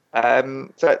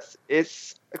 So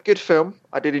it's a good film.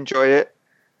 I did enjoy it.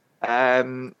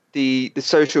 The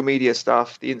social media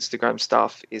stuff, the Instagram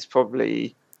stuff, is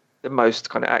probably the most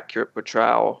kind of accurate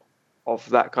portrayal of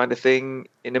that kind of thing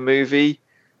in a movie.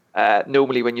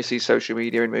 Normally, when you see social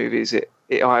media in movies, it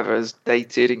either is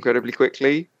dated incredibly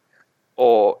quickly,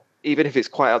 or even if it's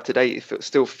quite up to date, it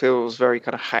still feels very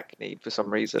kind of hackneyed for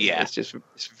some reason. Yeah.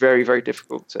 It's very, very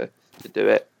difficult to do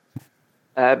it.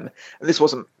 And this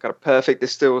wasn't kind of perfect.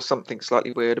 There's still something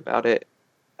slightly weird about it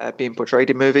being portrayed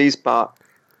in movies, but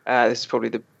this is probably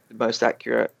the most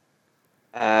accurate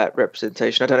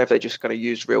representation. I don't know if they just kind of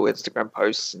used real Instagram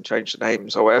posts and changed the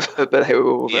names or whatever, but they were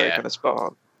all very kind of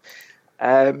spot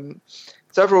on.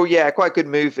 So overall, yeah, quite a good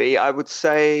movie. I would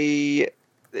say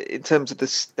in terms of the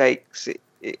stakes,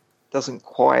 it doesn't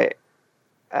quite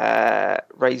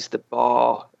raise the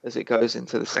bar as it goes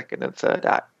into the second and third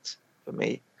act for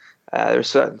me. There are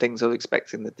certain things I was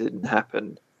expecting that didn't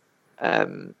happen. But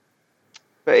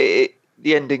the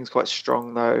ending's quite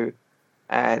strong though,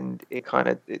 and it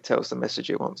tells the message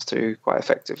it wants to quite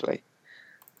effectively.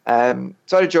 So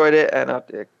I enjoyed it, and I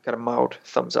kind of mild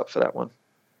thumbs up for that one.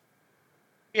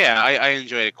 Yeah, I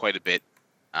enjoyed it quite a bit.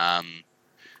 I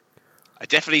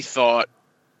definitely thought,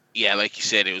 yeah, like you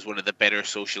said, it was one of the better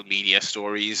social media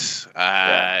stories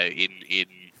in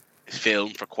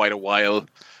film for quite a while,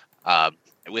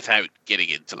 without getting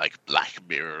into like Black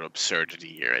Mirror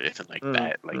absurdity or anything like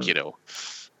that. Like, you know,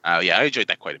 yeah, I enjoyed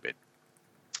that quite a bit.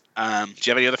 Do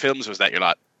you have any other films, or was that your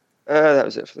lot? That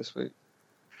was it for this week.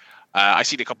 I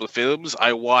seen a couple of films.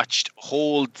 I watched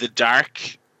Hold the Dark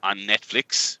on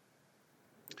Netflix.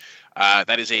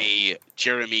 That is a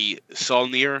Jeremy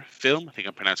Saulnier film. I think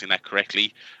I'm pronouncing that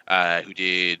correctly. Who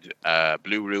did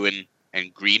Blue Ruin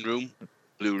and Green Room.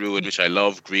 Blue Ruin, which I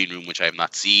love. Green Room, which I have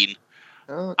not seen.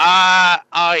 Oh, okay.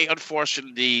 I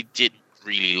unfortunately didn't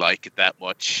really like it that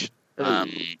much.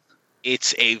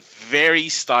 It's a very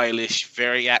stylish,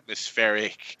 very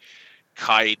atmospheric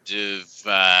kind of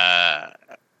a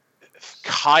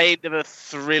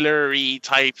thriller-y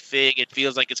type thing. It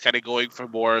feels like it's kind of going for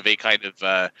more of a kind of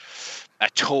a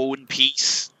tone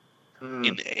piece.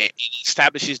 It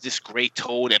establishes this great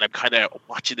tone, and I'm kind of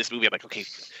watching this movie. I'm like, okay,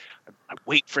 I'm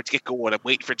waiting for it to get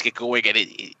going. And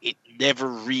it never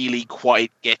really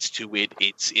quite gets to it.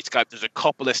 There's a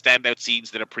couple of standout scenes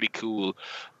that are pretty cool,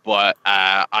 but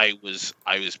I was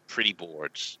pretty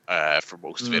bored for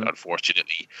most of it,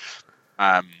 unfortunately.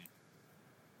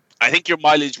 I think your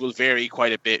mileage will vary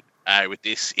quite a bit with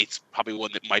this. It's probably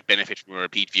one that might benefit from a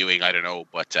repeat viewing. I don't know,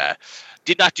 but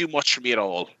did not do much for me at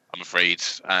all. I'm afraid.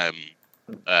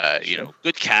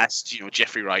 Good cast.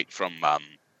 Jeffrey Wright from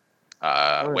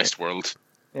Westworld.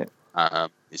 Yeah.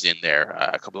 Is in there.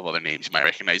 A couple of other names you might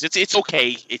recognize. It's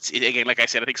okay. Again, like I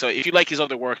said, I think so. If you like his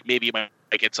other work, maybe you might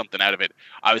get something out of it.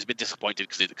 I was a bit disappointed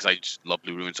because I just love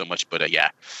Blue Ruin so much. But yeah,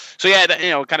 so yeah,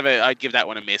 I'd give that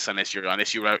one a miss unless you're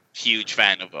a huge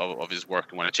fan of his work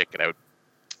and want to check it out.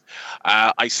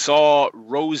 I saw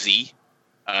Rosie,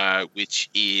 which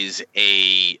is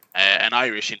an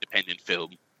Irish independent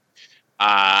film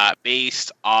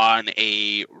based on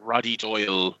a Roddy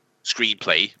Doyle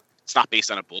screenplay. It's not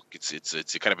based on a book. It's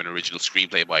a kind of an original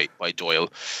screenplay by Doyle,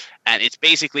 and it's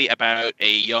basically about a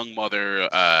young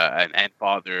mother and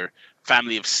father,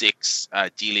 family of 6,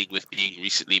 dealing with being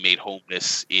recently made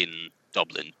homeless in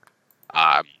Dublin.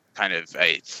 Kind of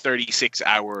a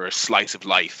 36-hour slice of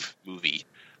life movie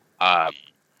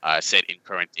set in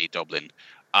current day Dublin.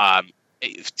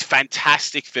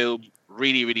 Fantastic film.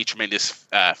 Really, really tremendous,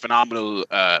 phenomenal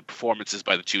performances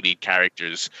by the 2 lead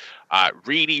characters.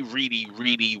 Really, really,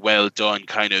 really well done,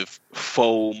 kind of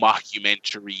faux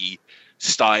mockumentary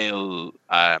style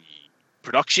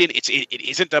production. It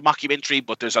isn't a mockumentary,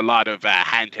 but there's a lot of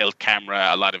handheld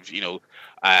camera, a lot of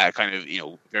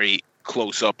very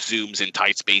close up zooms in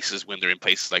tight spaces when they're in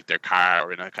places like their car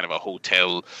or in a kind of a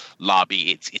hotel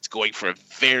lobby. It's going for a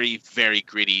very, very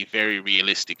gritty, very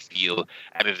realistic feel,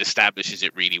 and it establishes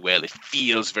it really well. It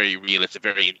feels very real. It's a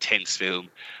very intense film.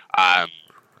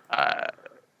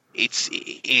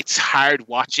 It's hard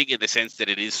watching in the sense that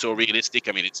it is so realistic.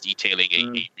 I mean, it's detailing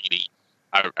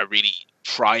a really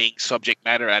trying subject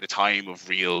matter at a time of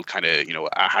real kind of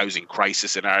a housing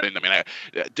crisis in Ireland. I mean,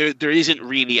 there isn't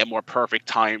really a more perfect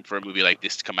time for a movie like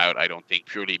this to come out, I don't think,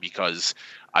 purely because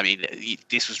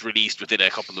this was released within a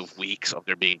couple of weeks of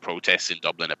there being protests in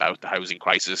Dublin about the housing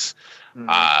crisis.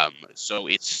 So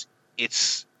it's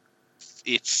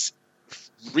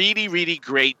really, really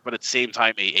great, but at the same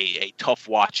time a tough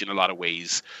watch in a lot of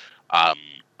ways.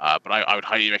 But I would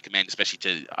highly recommend,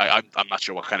 especially I'm not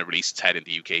sure what kind of release it's had in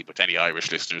the UK, but to any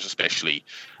Irish listeners especially,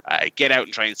 get out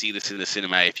and try and see this in the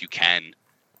cinema if you can.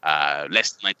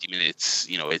 Less than 90 minutes,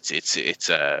 it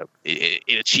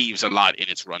achieves a lot in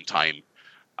its runtime,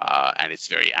 and it's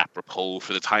very apropos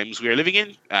for the times we are living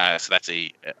in. So that's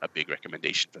a big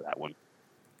recommendation for that one.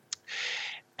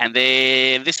 And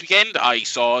then this weekend, I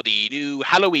saw the new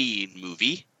Halloween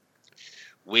movie,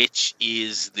 which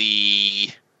is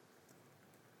the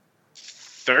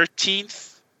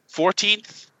 14th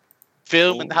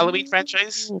film in the Halloween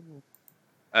franchise.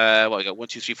 I got 1,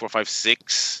 2, 3, 4, 5,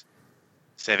 6,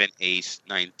 7, 8,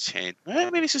 9, 10.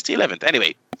 Maybe it's just the 11th.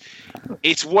 Anyway,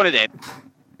 it's one of them.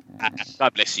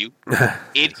 God bless you.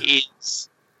 It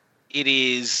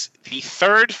is the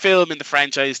 3rd film in the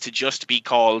franchise to just be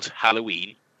called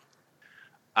Halloween.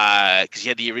 Because you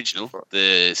had the original,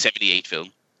 the 78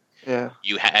 film. Yeah.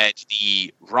 You had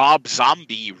the Rob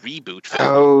Zombie reboot film.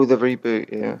 Oh, the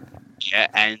reboot, yeah. Yeah,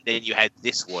 and then you had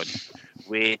this one,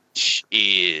 which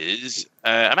is...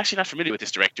 I'm actually not familiar with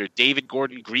this director, David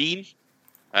Gordon Green.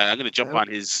 I'm going to jump on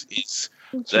his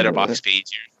Letterboxd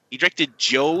page here. He directed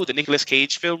Joe, the Nicolas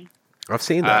Cage film. I've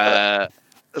seen that.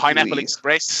 Pineapple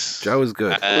Express. Joe is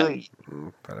good.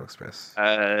 Pineapple Express.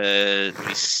 Let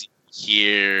me see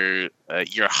here.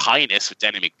 Your Highness with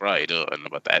Danny McBride. Oh, I don't know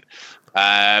about that.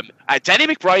 Danny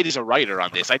McBride is a writer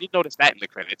on this. I didn't notice that in the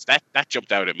credits. That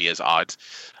jumped out at me as odd.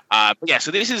 But yeah,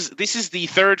 so this is the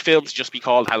 3rd film to just be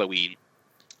called Halloween.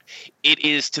 It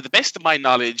is, to the best of my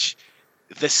knowledge,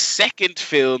 the 2nd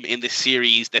film in the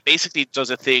series that basically does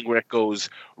a thing where it goes,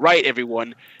 right,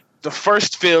 everyone, the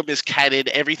 1st film is canon,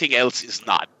 everything else is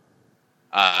not.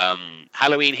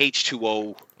 Halloween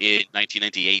H2O in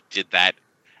 1998 did that,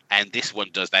 and this one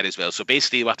does that as well. So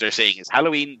basically what they're saying is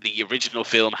Halloween, the original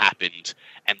film, happened,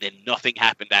 and then nothing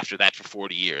happened after that for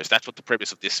 40 years. That's what the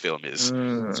premise of this film is.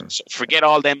 So forget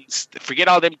all them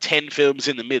 10 films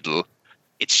in the middle.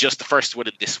 It's just the first one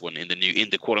and this one in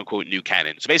the quote unquote new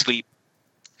canon. So basically,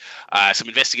 some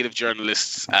investigative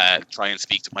journalists try and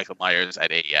speak to Michael Myers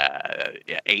at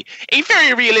a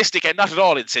very realistic and not at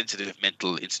all insensitive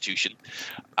mental institution.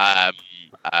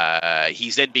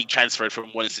 He's then being transferred from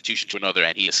one institution to another,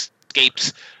 and he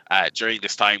escapes. During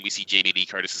this time, we see Jamie Lee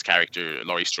Curtis's character,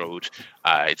 Laurie Strode.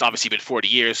 It's obviously been 40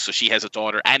 years, so she has a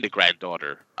daughter and a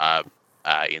granddaughter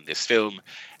in this film,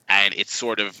 and it's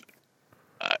sort of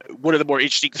one of the more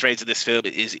interesting threads in this film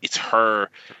is it's her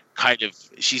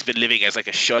she's been living as like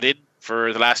a shut-in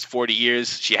for the last 40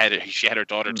 years. She had her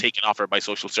daughter taken off her by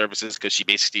social services because she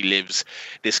basically lives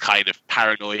this kind of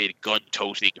paranoid,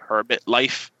 gun-toting hermit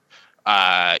life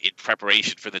in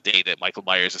preparation for the day that Michael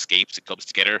Myers escapes and comes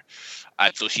to get her.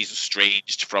 And so she's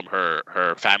estranged from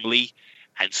her family.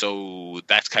 And so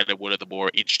that's kind of one of the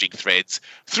more interesting threads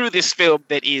through this film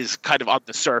that is kind of on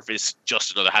the surface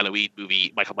just another Halloween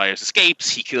movie. Michael Myers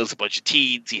escapes. He kills a bunch of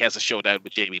teens. He has a showdown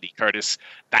with Jamie Lee Curtis.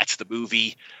 That's the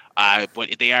movie.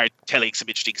 But they are telling some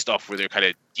interesting stuff where they're kind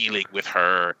of dealing with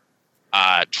her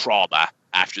trauma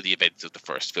after the events of the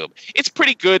first film. It's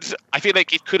pretty good. I feel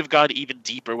like it could have gone even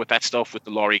deeper with that stuff with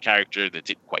the Laurie character that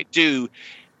didn't quite do.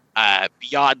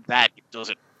 Beyond that, it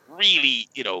doesn't really,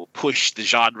 push the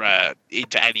genre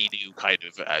into any new kind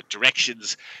of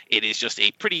directions. It is just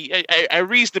a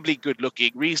reasonably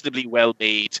good-looking, reasonably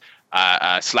well-made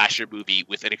slasher movie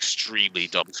with an extremely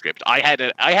dumb script. I had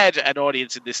an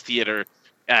audience in this theater.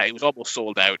 It was almost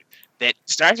sold out. That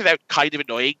started out kind of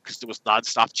annoying because there was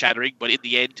non-stop chattering, but in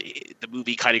the end, the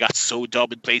movie kind of got so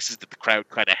dumb in places that the crowd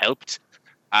kind of helped.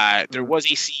 There was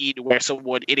a scene where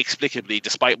someone inexplicably,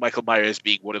 despite Michael Myers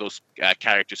being one of those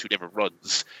characters who never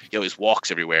runs, his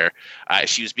walks everywhere,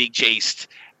 she was being chased,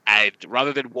 and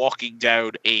rather than walking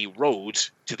down a road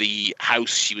to the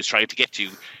house she was trying to get to,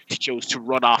 she chose to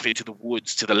run off into the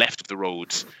woods to the left of the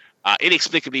road.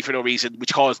 Inexplicably for no reason,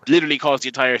 which literally caused the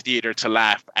entire theater to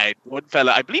laugh. And one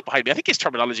fella, I believe behind me, I think his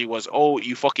terminology was, "Oh,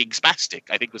 you fucking spastic,"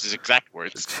 I think was his exact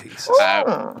words.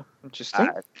 Interesting.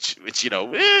 Which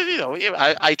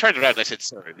I turned around and I said,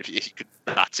 "Sir, if you could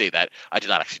not say that." I did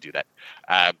not actually do that.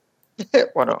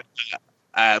 Why not?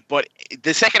 But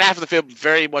the second half of the film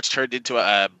very much turned into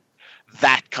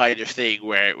that kind of thing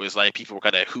where it was like people were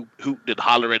kind of hooting and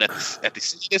hollering at the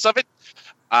silliness of it.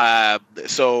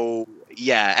 So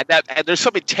yeah, and there's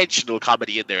some intentional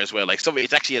comedy in there as well. Like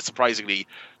it's actually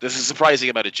there's a surprising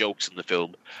amount of jokes in the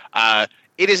film.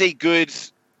 It is a good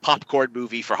popcorn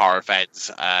movie for horror fans,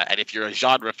 and if you're a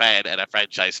genre fan and a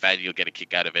franchise fan, you'll get a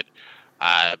kick out of it.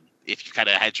 If you kind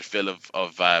of had your fill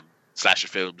of slasher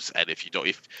films, and if you don't,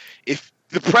 if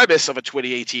the premise of a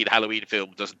 2018 Halloween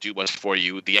film doesn't do much for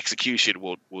you, the execution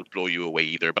won't blow you away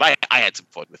either. But I had some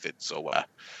fun with it, so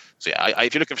yeah,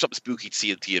 if you're looking for something spooky to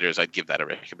see in theaters, I'd give that a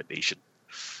recommendation.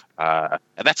 And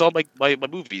that's all my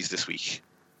movies this week.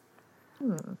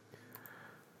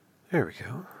 There we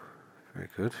go. Very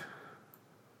good.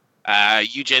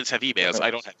 You gents have emails.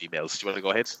 I don't have emails. Do you want to go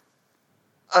ahead?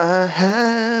 I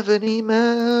have an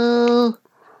email.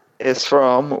 It's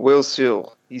from Will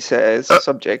Sewell. He says,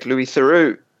 subject, Louis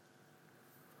Theroux.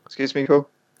 Excuse me, Paul?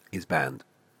 He's banned.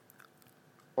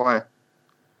 Why?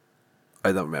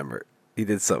 I don't remember. He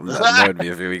did something that annoyed me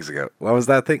a few weeks ago. What was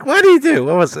that thing? What did he do?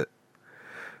 What was it?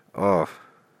 Oh.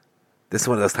 This is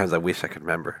one of those times I wish I could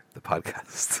remember the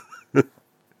podcast.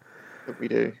 What we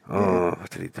do. Oh, what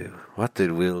did he do? What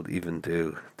did Will even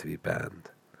do to be banned?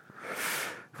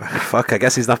 Fuck, I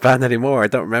guess he's not banned anymore. I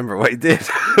don't remember what he did.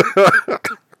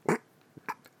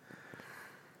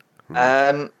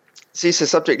 So he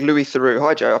says, subject Louis Theroux.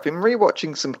 Hi, Joe. I've been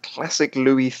rewatching some classic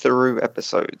Louis Theroux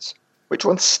episodes. Which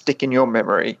ones stick in your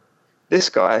memory? This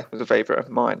guy was a favourite of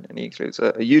mine, and he includes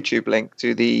a YouTube link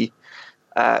to the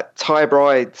Thai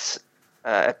Brides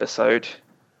episode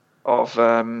of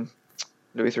Louis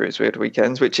Theroux's Weird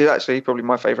Weekends, which is actually probably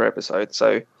my favourite episode.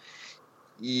 So,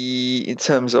 in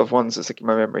terms of ones that stick in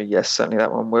my memory, yes, certainly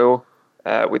that one will.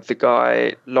 With the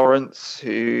guy Lawrence,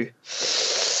 who,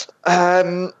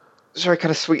 sorry, kind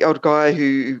of sweet old guy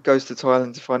who goes to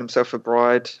Thailand to find himself a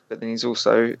bride, but then he's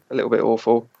also a little bit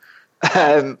awful.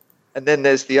 And then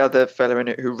there's the other fella in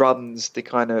it who runs the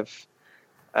kind of,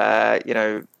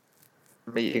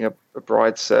 meeting a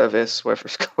bride service, whatever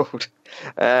it's called,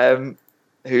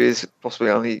 who is possibly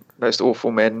one of the most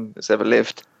awful men that's ever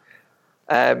lived.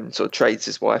 Sort of trades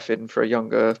his wife in for a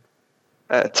younger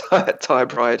Thai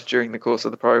bride during the course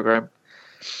of the program.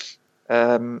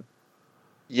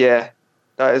 Yeah,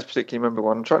 that is particularly remember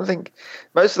one. I'm trying to think.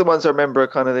 Most of the ones I remember are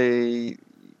kind of the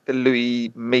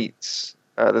Louis meets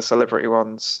the celebrity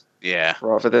ones. Yeah.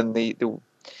 Rather than the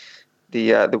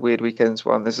Weird Weekends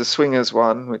one. There's a Swingers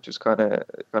one, which was kind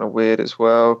of weird as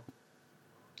well.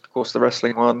 Of course, the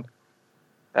wrestling one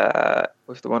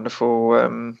with the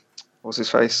wonderful what's his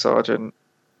face, Sergeant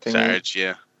thingy. Sarge,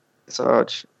 yeah.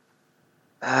 Sarge.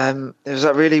 There was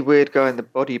that really weird guy in the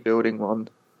bodybuilding one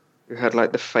who had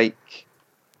like the fake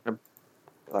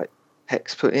like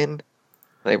pecs put in.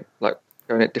 They like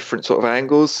going at different sort of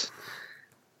angles.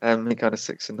 He kind of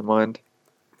sticks in the mind.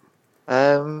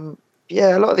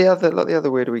 Yeah, a lot of the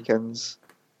other Weird Weekends.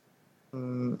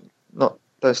 Don't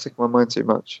stick in my mind too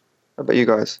much. How about you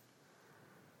guys?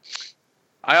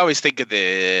 I always think of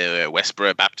the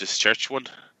Westboro Baptist Church one.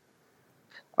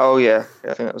 Oh yeah,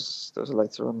 I think that was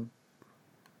later on.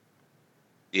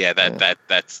 Yeah,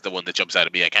 that's the one that jumps out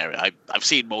at me. I've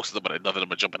seen most of them, but none of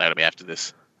them are jumping out at me after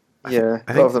this. Yeah,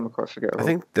 a lot of them are quite forgettable. I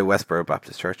think the Westboro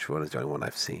Baptist Church one is the only one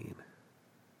I've seen.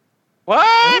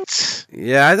 What?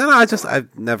 Yeah, I don't know.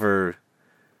 I've never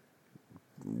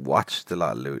watched a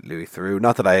lot of Louis through.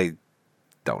 Not that I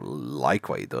don't like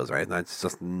what he does, right? It's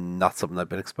just not something I've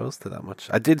been exposed to that much.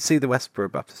 I did see the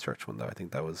Westboro Baptist Church one, though. I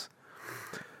think that was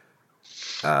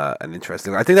an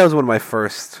interesting. I think that was one of my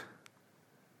first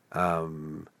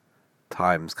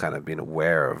times kind of being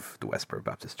aware of the Westboro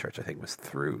Baptist Church. I think was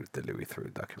through the Louis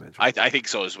Theroux documentary. I think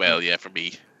so as well. Yeah, for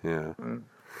me. Yeah.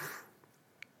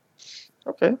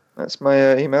 Okay, that's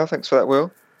my email. Thanks for that,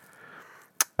 Will.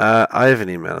 I have an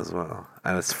email as well,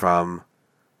 and it's from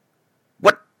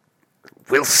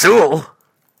Will Sewell.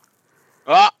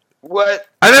 What?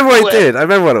 I remember what he did. I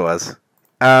remember what it was.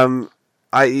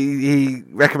 He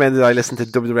recommended I listen to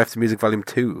WWF's Music Volume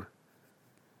 2.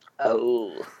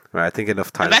 Oh. Right, I think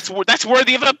enough time. And that's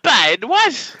worthy of a ban.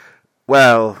 What?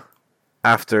 Well,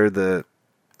 after that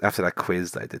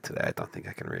quiz that I did today, I don't think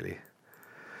I can really.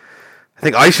 I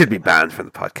think I should be banned from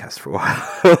the podcast for a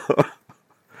while.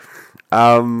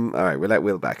 All right, we'll let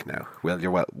Will back now. Will,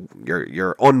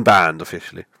 you're unbanned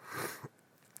officially.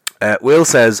 Will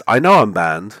says, "I know I'm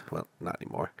banned. Well, not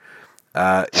anymore."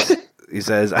 He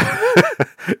says,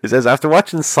 after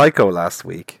watching Psycho last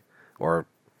week, or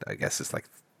I guess it's like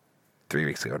 3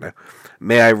 weeks ago now,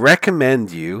 may I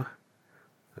recommend you?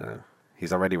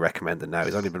 He's already recommended now.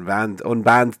 He's only been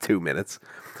unbanned 2 minutes.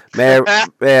 May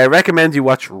I recommend you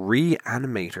watch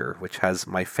Reanimator, which has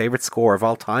my favorite score of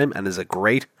all time and is a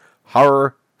great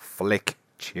horror flick.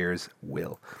 Cheers,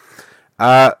 Will.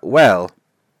 Well,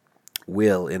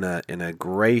 Will, in a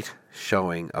great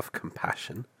showing of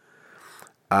compassion.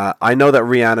 I know that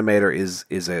Reanimator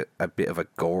is a bit of a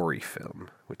gory film,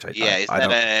 which is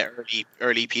that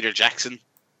early Peter Jackson?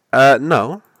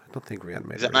 No, I don't think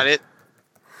Reanimator. Is that not it?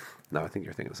 No, I think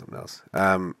you're thinking of something else.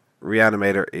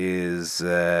 Reanimator is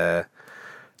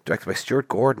directed by Stuart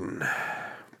Gordon.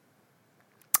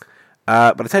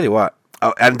 But I tell you what,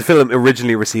 and the film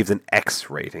originally received an X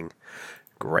rating.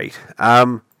 Great.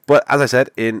 But as I said,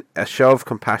 in a show of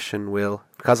compassion, Will,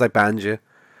 because I banned you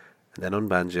and then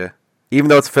unbanned you, even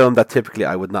though it's a film that typically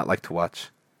I would not like to watch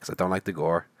because I don't like the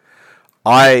gore,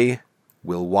 I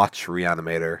will watch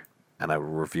Reanimator and I will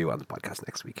review on the podcast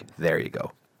next week. There you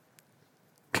go.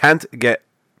 Can't get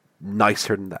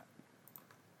nicer than that.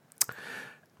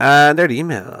 And they're the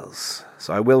emails.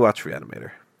 So I will watch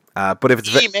Reanimator. But if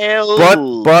it's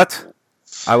email, but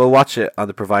I will watch it on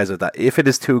the proviso that if it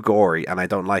is too gory and I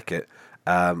don't like it,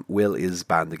 Will is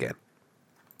banned again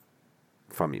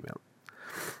from email.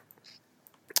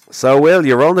 So Will,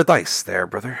 you're rolling the dice there,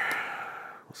 brother.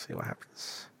 We'll see what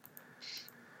happens.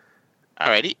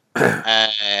 Alrighty.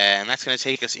 And that's going to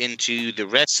take us into the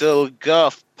Wrestle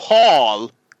Guff.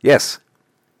 Paul. Yes.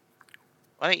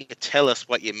 Why don't you tell us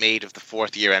what you made of the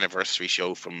 4th year anniversary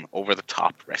show from Over the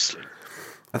Top Wrestling?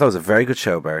 I thought it was a very good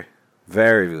show, Barry.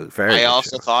 Very good. I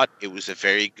also thought it was a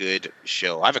very good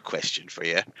show. I have a question for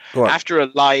you. Go on. After a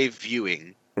live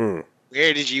viewing, where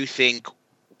did you think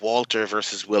Walter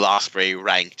versus Will Ospreay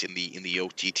ranked in the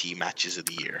OTT matches of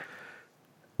the year?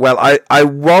 Well, I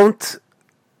won't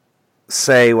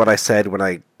say what I said when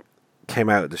I came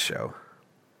out of the show.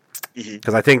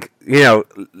 Because I think,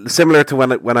 similar to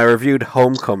when I reviewed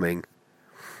Homecoming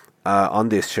on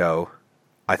this show,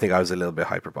 I think I was a little bit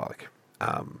hyperbolic,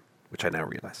 which I now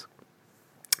realize.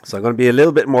 So I'm going to be a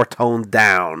little bit more toned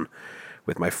down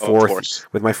with my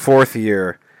fourth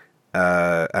year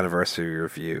anniversary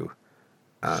review.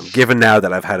 Given now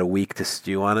that I've had a week to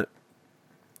stew on it,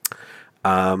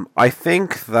 I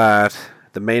think that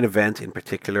the main event in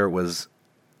particular was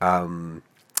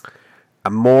a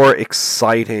more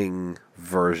exciting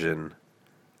version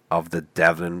of the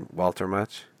Devlin Walter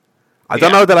match. I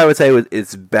don't know that I would say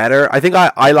it's better. I think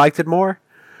I liked it more,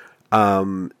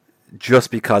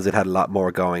 just because it had a lot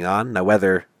more going on. Now,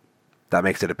 whether that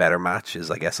makes it a better match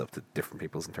is, I guess, up to different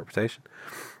people's interpretation.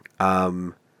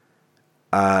 Although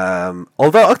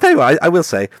I'll tell you what, I will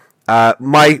say,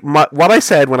 my what I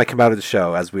said when I came out of the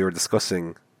show, as we were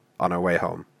discussing on our way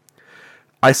home,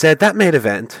 I said that main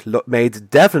event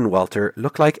made Devlin Walter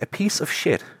look like a piece of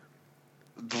shit.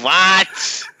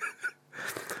 What?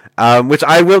 Which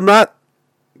I will not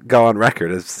go on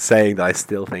record as saying that I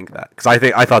still think that, because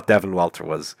I thought Devlin Walter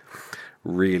was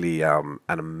really an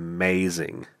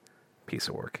amazing piece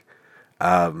of work.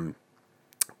 But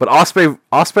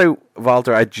Ospreay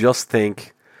Walter, I just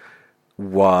think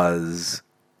was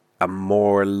a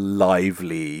more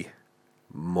lively,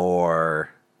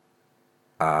 more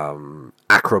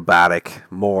acrobatic,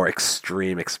 more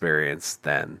extreme experience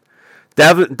than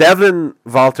Devlin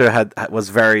Walter was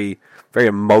very, very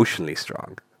emotionally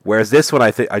strong. Whereas this one,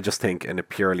 I just think in a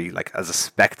purely like as a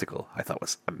spectacle, I thought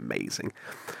was amazing,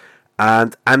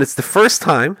 and it's the first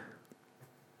time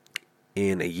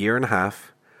in a year and a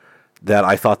half that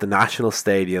I thought the National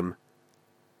Stadium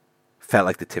felt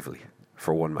like the Tivoli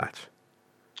for one match.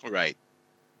 Right.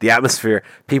 The atmosphere,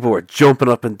 people were jumping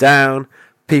up and down,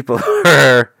 people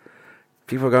were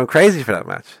going crazy for that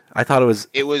match. I thought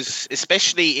it was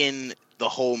especially in the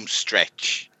home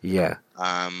stretch. Yeah.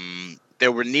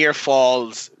 There were near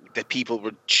falls that people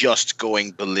were just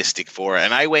going ballistic for.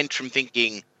 And I went from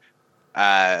thinking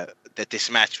that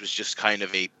this match was just kind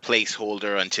of a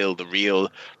placeholder until the real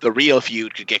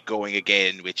feud could get going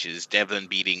again, which is Devlin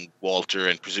beating Walter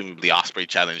and presumably Ospreay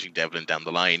challenging Devlin down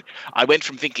the line. I went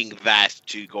from thinking that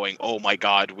to going, oh my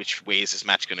God, which way is this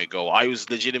match going to go? I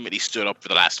was legitimately stood up for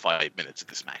the last 5 minutes of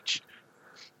this match.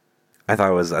 I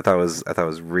thought it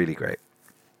was really great.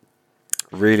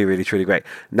 Really, really, truly great.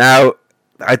 Now,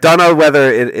 I don't know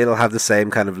whether it'll have the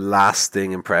same kind of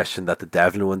lasting impression that the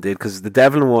Devlin one did, because the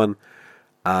Devlin one,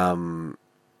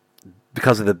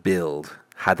 because of the build,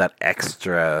 had that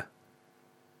extra,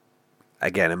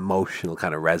 again, emotional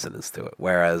kind of resonance to it.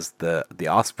 Whereas the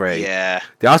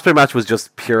Ospreay match was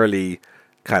just purely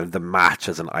kind of the match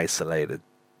as an isolated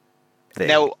thing.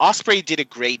 Now, Ospreay did a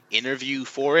great interview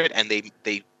for it, and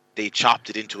they chopped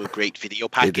it into a great video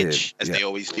package, as they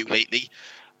always do lately.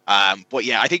 But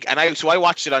yeah, I think, so I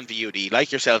watched it on VOD.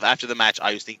 Like yourself, after the match,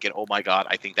 I was thinking, oh my God,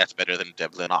 I think that's better than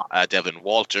Devlin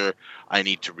Walter. I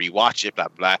need to rewatch it, blah,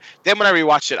 blah. Then when I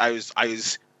rewatched it, I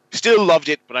was still loved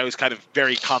it, but I was kind of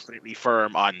very confidently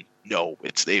firm on, no,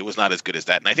 it was not as good as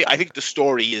that. And I think the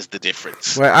story is the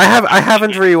difference. Well, I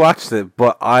haven't rewatched it,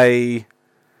 but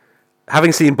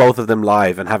having seen both of them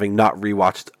live and having not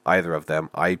rewatched either of them,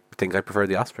 I think I prefer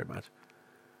the Ospreay match.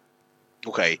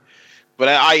 Okay. But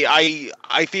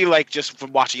I feel like just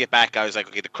from watching it back, I was like,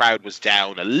 okay, the crowd was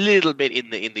down a little bit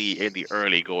in the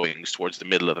early goings towards the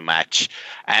middle of the match,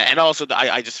 and also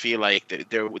I just feel like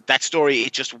that story,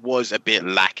 it just was a bit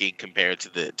lacking compared to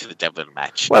the Devlin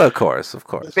match. Well, of course.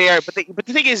 But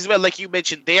the thing is, well, like you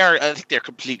mentioned, I think they're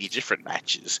completely different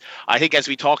matches. I think, as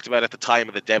we talked about at the time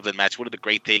of the Devlin match, one of the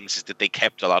great things is that they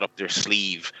kept a lot up their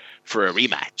sleeve for a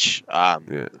rematch.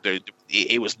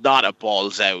 It was not a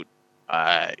balls out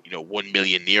 1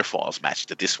 million near falls match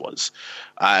that this was.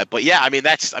 But yeah, here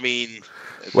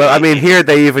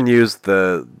they even used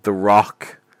the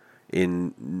Rock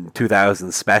in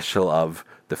 2000 special of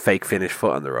the fake finish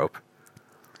foot on the rope.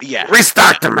 Yeah.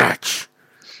 Restart the match.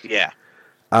 Yeah.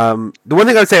 The one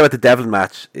thing I would say about the Devlin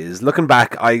match is, looking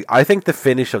back, I think the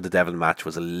finish of the Devlin match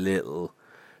was a little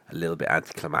bit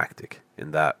anticlimactic,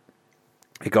 in that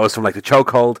it goes from like the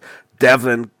chokehold,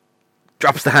 Devlin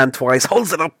drops the hand twice,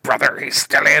 holds it up, brother, he's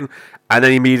still in, and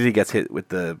then he immediately gets hit with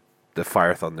the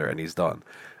Fire Thunder and he's done.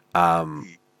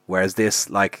 Whereas this,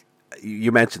 like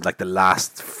you mentioned, like the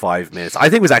last 5 minutes, I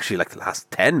think it was actually like the last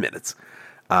 10 minutes,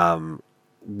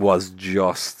 was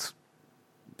just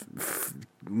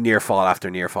near fall after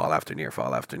near fall after near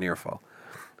fall after near fall.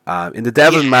 In the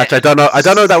Devlin match, I don't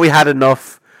know that we had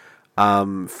enough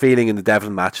feeling in the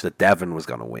Devlin match that Devlin was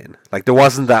going to win. Like, there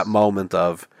wasn't that moment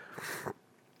of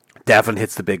Devlin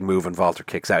hits the big move and Walter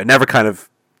kicks out. It never kind of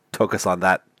took us on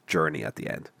that journey at the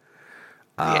end,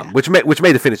 which made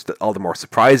the finish all the more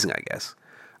surprising, I guess.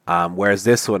 Whereas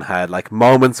this one had like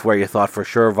moments where you thought for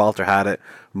sure Walter had it,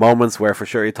 moments where for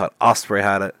sure you thought Ospreay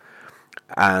had it,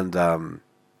 and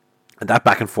that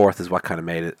back and forth is what kind of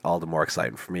made it all the more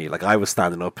exciting for me. Like, I was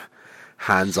standing up,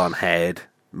 hands on head,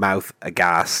 mouth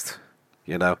aghast,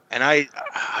 And I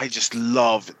just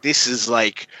love this.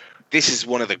 This is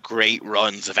one of the great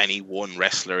runs of any one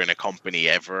wrestler in a company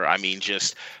ever. I mean,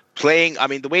 just playing. I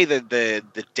mean, the way that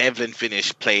the Devlin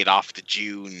finish played off the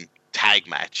June tag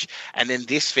match, and then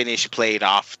this finish played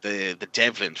off the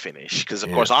Devlin finish, because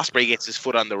of course Ospreay gets his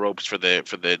foot on the ropes for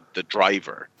the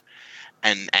driver,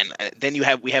 and then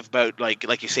we have about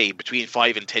like you say, between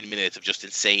 5 and 10 minutes of just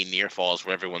insane near falls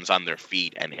where everyone's on their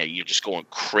feet and you're just going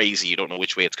crazy. You don't know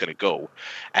which way it's going to go,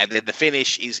 and then the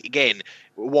finish is, again,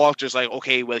 Walter's like,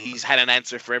 okay, well, he's had an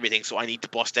answer for everything, so I need to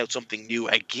bust out something new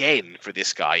again for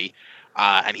this guy.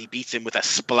 And he beats him with a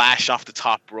splash off the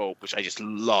top rope, which I just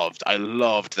loved. I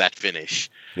loved that finish.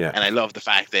 Yeah. And I love the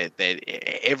fact that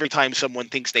every time someone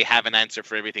thinks they have an answer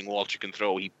for everything Walter can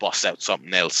throw, he busts out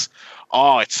something else.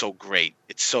 Oh, it's so great.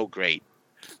 It's so great.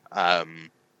 So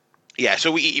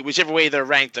whichever way they're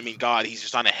ranked, I mean, God, he's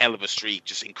just on a hell of a streak.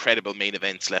 Just incredible main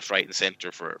events left, right, and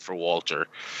center for Walter.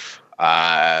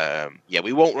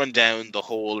 We won't run down the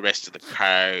whole rest of the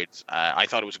cards. I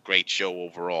thought it was a great show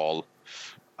overall.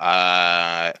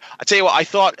 I tell you what, I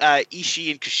thought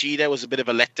Ishii and Kushida was a bit of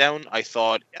a letdown. I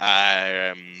thought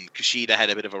Kushida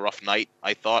had a bit of a rough night.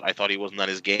 I thought he wasn't on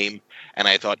his game, and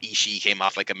I thought Ishii came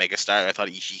off like a mega star. I thought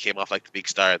Ishii came off like the big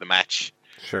star of the match.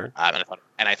 Sure. And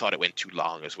I thought it went too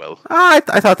long as well. I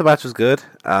thought the match was good.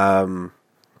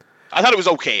 I thought it was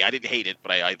okay. I didn't hate it,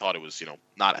 but I thought it was,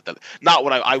 not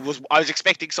what I was. I was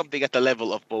expecting something at the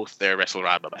level of both their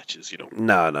WrestleRama matches.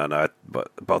 No.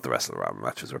 But both the WrestleRama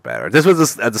matches were better. This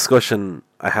was a discussion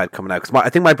I had coming out because I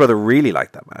think my brother really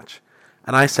liked that match,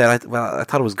 and I said, I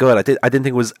thought it was good. I didn't think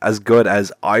it was as good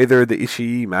as either the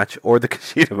Ishii match or the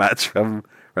Kushida match from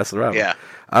WrestleRama. Yeah.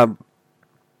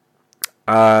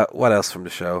 What else from the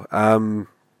show?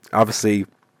 Obviously,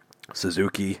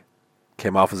 Suzuki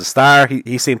came off as a star.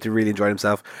 He seemed to really enjoy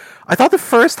himself. I thought the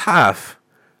first half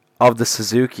of the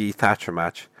Suzuki Thatcher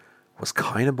match was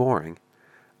kind of boring,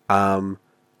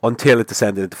 until it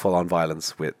descended into full-on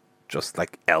violence with just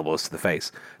like elbows to the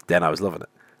face. Then I was loving it.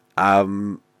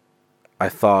 I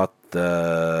thought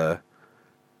the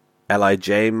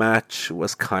LIJ match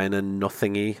was kind of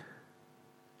nothingy.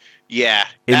 Yeah,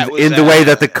 in the way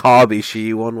that the Cobb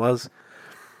Ishii one was.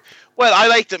 Well, I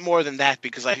liked it more than that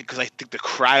because I think the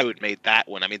crowd made that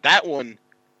one. I mean, that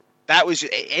was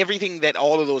everything that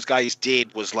all of those guys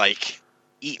did was like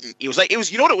eaten. It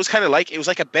was you know what it was kind of like? It was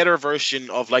like a better version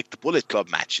of like the Bullet Club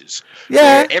matches.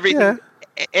 Yeah,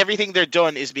 everything they're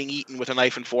done is being eaten with a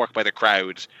knife and fork by the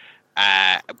crowd.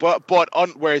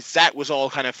 Whereas that was all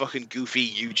kind of fucking goofy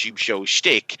YouTube show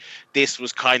shtick, this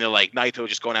was kind of like Naito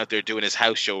just going out there doing his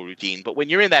house show routine. But when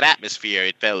you're in that atmosphere,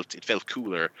 it felt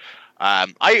cooler.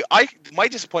 My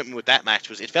disappointment with that match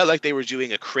was it felt like they were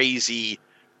doing a crazy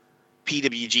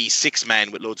PWG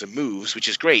 6-man with loads of moves, which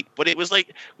is great. But it was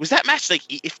that match like,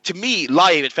 if to me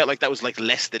live, it felt like that was like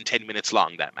less than 10 minutes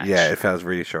long. That match. Yeah, it felt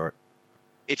really short.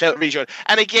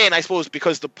 And again, I suppose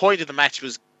because the point of the match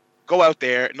was go out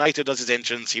there, Naito does his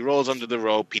entrance, he rolls under the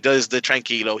rope, he does the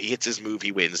tranquilo, he hits his move,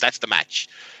 he wins. That's the match.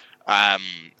 And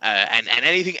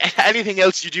anything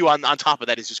else you do on top of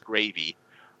that is just gravy.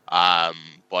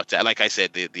 But like I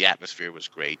said, the atmosphere was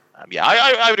great.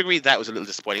 I would agree that was a little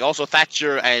disappointing. Also,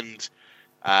 Thatcher and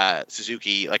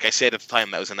Suzuki, like I said at the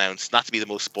time that was announced, not to be the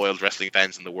most spoiled wrestling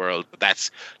fans in the world, but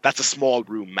that's a small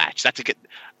room match.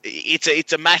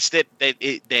 It's a match that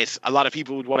a lot of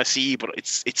people would want to see, but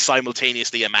it's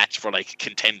simultaneously a match for like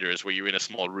contenders where you're in a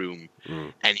small room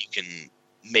and you can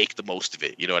make the most of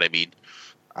it. You know what I mean?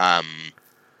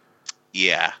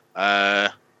 Yeah.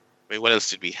 What else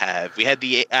did we have? We had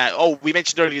we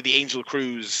mentioned earlier the Angel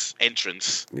Cruz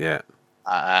entrance. Yeah.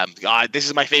 This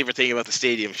is my favorite thing about the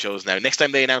stadium shows now. Next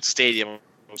time they announce a stadium, I'm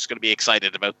just going to be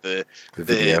excited about the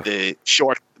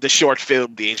short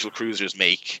film the Angel Cruisers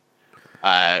make,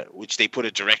 which they put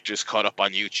a director's cut up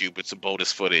on YouTube with some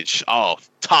bonus footage. Oh,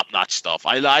 top-notch stuff.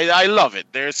 I love it.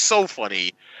 They're so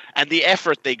funny. And the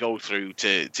effort they go through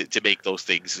to make those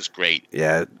things is great.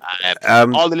 Yeah.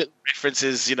 All the little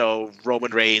references,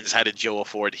 Roman Reigns, how did Joe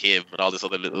afford him, and all these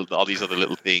other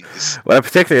little things. What I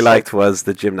particularly liked was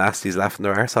the gymnasties laughing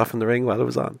their arse off in the ring while it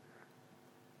was on.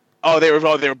 Oh, they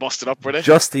were busted up, were they?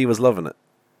 Justy was loving it.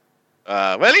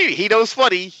 Well, he knows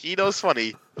funny. He knows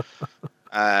funny.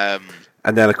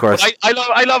 And then, of course, I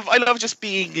love just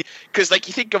being, because like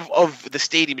you think of the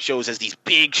stadium shows as these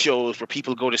big shows where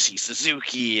people go to see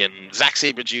Suzuki and Zack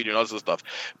Sabre Jr. and all this stuff,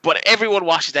 but everyone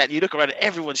watches that and you look around and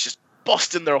everyone's just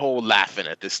busting their hole laughing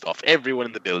at this stuff. Everyone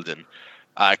in the building,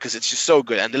 because it's just so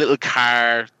good. And the little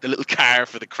car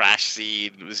for the crash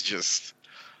scene was just,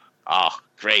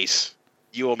 great.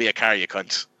 You owe me a car, you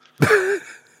cunt.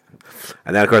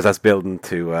 And then, of course, that's building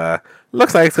to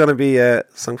looks like it's going to be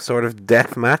some sort of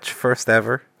death match, first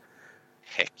ever.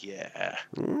 Heck yeah!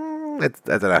 I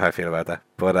don't know how I feel about that,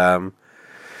 but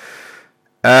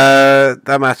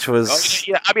that match was.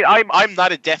 Yeah, I mean, I'm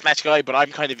not a death match guy, but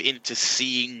I'm kind of into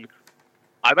seeing.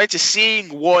 I'm into seeing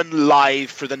one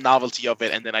live for the novelty of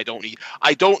it, and then I don't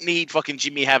need fucking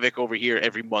Jimmy Havoc over here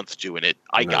every month doing it.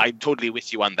 I'm totally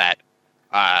with you on that.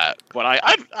 But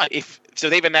so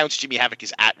they've announced Jimmy Havoc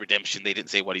is at Redemption. They didn't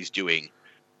say what he's doing.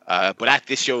 But at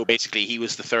this show, basically, he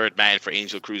was the third man for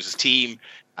Angel Cruz's team.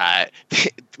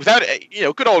 Without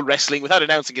good old wrestling, without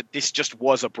announcing it, this just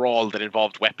was a brawl that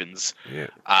involved weapons. Yeah.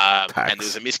 And there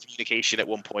was a miscommunication at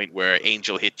one point where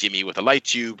Angel hit Jimmy with a light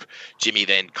tube. Jimmy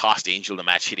then cost Angel the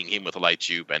match, hitting him with a light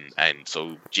tube, and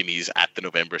so Jimmy's at the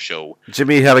November show.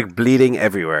 Jimmy Havoc bleeding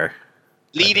everywhere.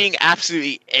 Bleeding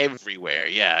absolutely everywhere.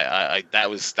 Yeah, that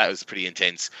was pretty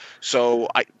intense. So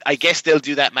I guess they'll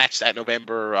do that match that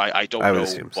November. I don't know,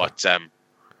 but so.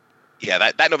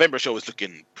 Yeah, that November show was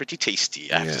looking pretty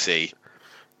tasty, I have to say.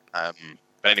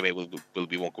 But anyway, we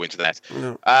won't go into that.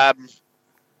 No.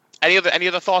 Any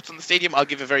other thoughts on the stadium? I'll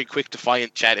give a very quick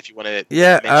Defiant chat if you want to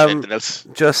Yeah, mention anything else.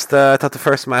 just thought the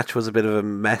first match was a bit of a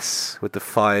mess with the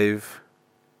five-way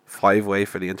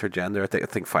for the intergender. I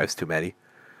think five's too many.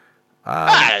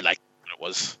 I like what it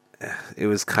was. It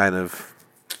was kind of.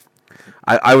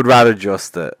 I would rather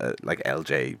just like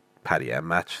LJ Paddy M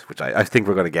match, which I think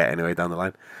we're going to get anyway down the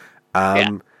line.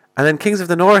 And then Kings of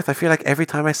the North. I feel like every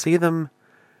time I see them,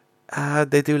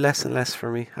 they do less and less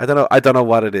for me. I don't know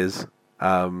what it is.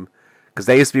 Because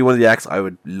they used to be one of the acts I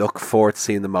would look forward to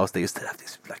seeing the most. They used to have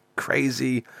these like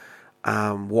crazy,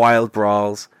 wild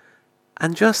brawls,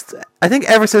 and just I think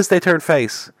ever since they turned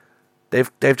face,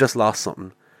 they've just lost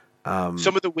something.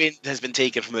 Some of the wind has been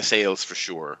taken from the sails for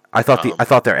sure. I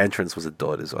thought their entrance was a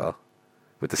dud as well.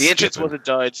 With the entrance was a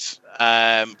dud.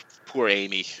 Poor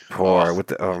Amy. With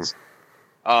the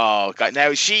Oh god!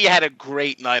 Now she had a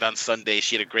great night on Sunday.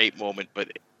 She had a great moment,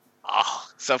 but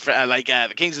so for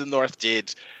the Kings of the North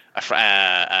did. It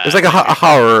was like a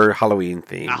horror Halloween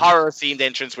theme. A horror themed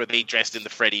entrance where they dressed in the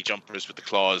Freddy jumpers with the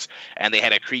claws, and they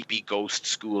had a creepy ghost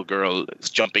schoolgirl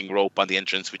jumping rope on the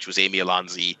entrance, which was Amy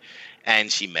Alonzi,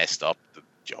 and she messed up the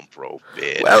jump rope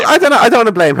bit. Well, I don't know. I don't want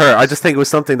to blame her. I just think it was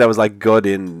something that was like good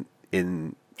in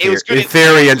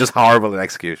theory and just horrible in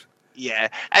execution. Yeah,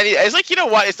 and it's like, you know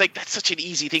what? It's like that's such an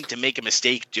easy thing to make a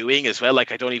mistake doing as well.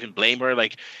 Like I don't even blame her.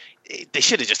 Like they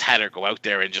should have just had her go out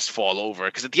there and just fall over,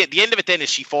 because at the end of it then is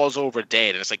she falls over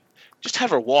dead, and it's like just have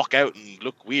her walk out and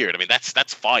look weird. I mean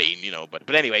that's fine, you know.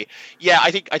 But anyway, yeah, I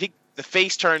think the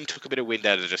face turn took a bit of wind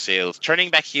out of their sails.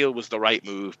 Turning back heel was the right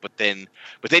move, but then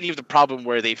you have the problem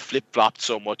where they flip flopped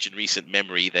so much in recent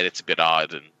memory that it's a bit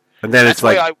odd. And then it's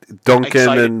like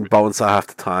Duncan and Bonesaw half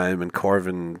the time, and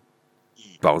Corvin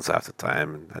Bones half the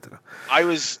time, and I don't know.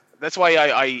 That's why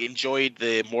I enjoyed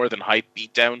the More Than Hype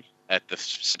beatdown at the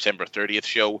September 30th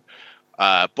show.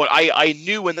 But I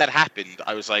knew when that happened,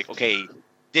 I was like, okay,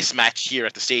 this match here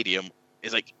at the stadium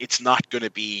is like, it's not going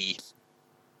to be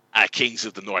a Kings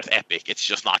of the North epic. It's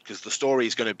just not, because the story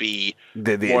is going to be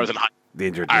More Than Hype. The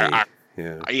injured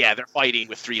yeah, they're fighting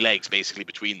with three legs basically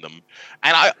between them.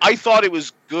 And I thought it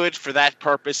was good for that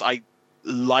purpose. I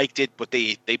liked it, but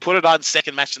they put it on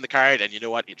second match in the card, and you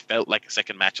know what? It felt like a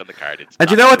second match on the card.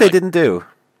 And you know what they didn't do,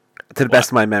 to the best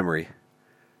of my memory?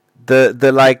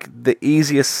 The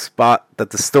easiest spot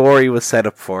that the story was set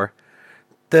up for,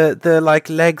 the like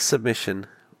leg submission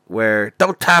where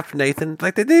don't tap Nathan,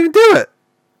 like they didn't even do it.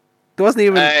 There wasn't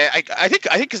even. I think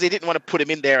because they didn't want to put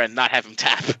him in there and not have him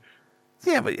tap.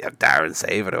 Yeah, but Darren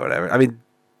save it or whatever. I mean.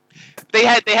 They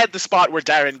had the spot where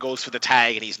Darren goes for the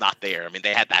tag and he's not there. I mean,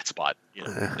 they had that spot. You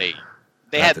know, they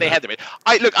had the bit.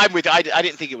 I'm with you. I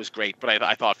didn't think it was great, but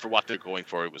I thought for what they're going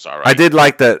for, it was all right. I did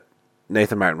like that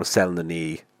Nathan Martin was selling the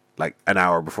knee like an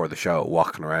hour before the show,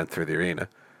 walking around through the arena.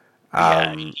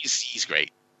 He's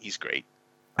great. He's great.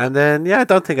 And then I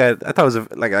don't think I thought it was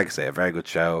like I say, a very good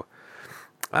show.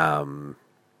 Don't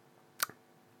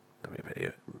be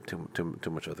too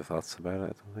much other thoughts about it. I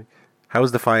don't think. How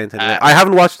was Defiant anyway? I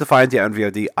haven't watched Defiant yet on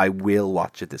VOD. I will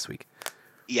watch it this week.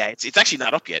 Yeah, it's actually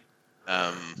not up yet.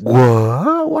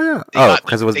 What? Why not?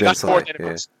 Because it was being selected.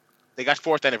 Yeah. They got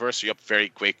 4th anniversary up very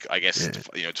quick, I guess.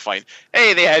 Yeah. Defiant.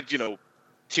 Hey, they had 2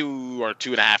 or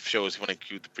 2.5 shows. If you want to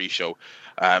include the pre-show,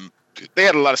 they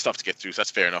had a lot of stuff to get through, so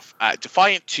that's fair enough.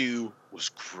 Defiant 2 was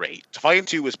great. Defiant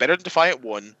 2 was better than Defiant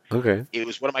 1. Okay. It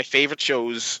was one of my favorite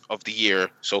shows of the year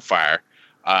so far.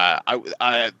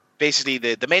 Basically,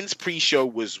 the men's pre-show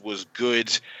was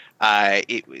good. Both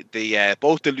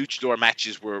the luchador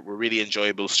matches were really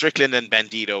enjoyable. Strickland and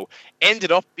Bandito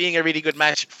ended up being a really good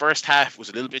match. First half was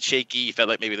a little bit shaky. You felt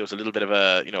like maybe there was a little bit of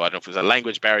a, I don't know if it was a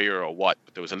language barrier or what,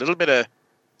 but there was a little bit of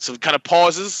some kind of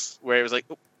pauses where it was like,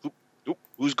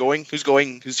 who's going, whose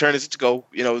turn is it to go?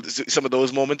 Some of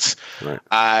those moments. Right.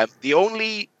 The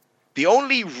only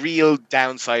real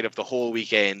downside of the whole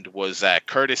weekend was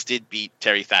Curtis did beat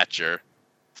Terry Thatcher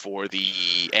for the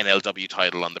NLW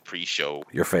title on the pre-show.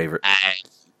 Your favorite. And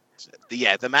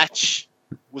the match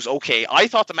was okay. I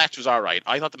thought the match was all right.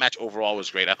 I thought the match overall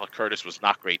was great. I thought Curtis was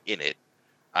not great in it.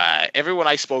 Everyone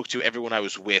I spoke to, everyone I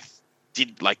was with,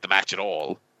 didn't like the match at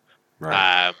all.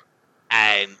 Right.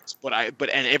 And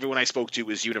everyone I spoke to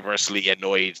was universally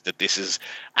annoyed that this is,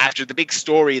 after the big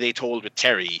story they told with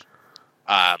Terry,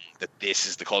 that this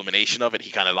is the culmination of it.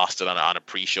 He kind of lost it on a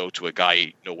pre-show to a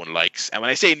guy no one likes. And when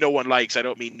I say no one likes, I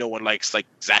don't mean no one likes like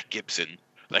Zach Gibson,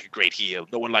 like a great heel.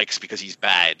 No one likes because he's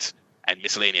bad and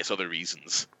miscellaneous other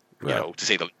reasons, to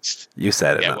say the least. You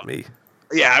said it, not me.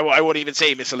 Yeah, I won't even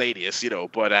say miscellaneous,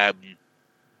 but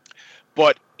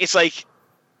it's like,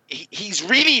 he's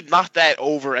really not that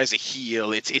over as a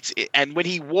heel. And when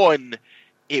he won,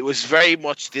 it was very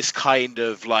much this kind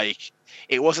of like,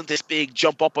 it wasn't this big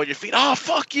jump up on your feet. Oh,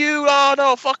 fuck you. Oh,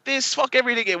 no, fuck this. Fuck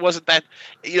everything. It wasn't that,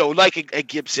 like a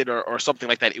Gibson or something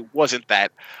like that. It wasn't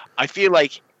that. I feel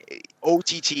like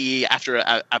OTT, after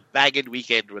a banging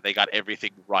weekend where they got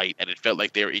everything right and it felt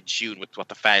like they were in tune with what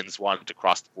the fans wanted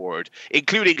across the board,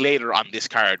 including later on this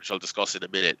card, which I'll discuss in a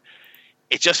minute,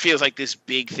 it just feels like this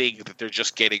big thing that they're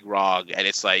just getting wrong. And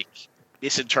it's like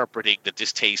misinterpreting the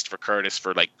distaste for Curtis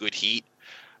for like good heat.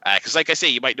 Because, like I say,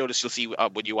 you might notice, you'll see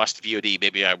when you watch the VOD,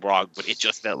 maybe I'm wrong, but it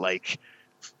just felt like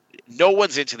no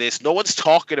one's into this. No one's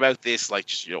talking about this, like,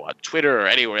 just, on Twitter or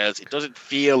anywhere else. It doesn't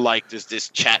feel like there's this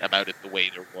chat about it the way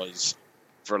there was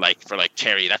for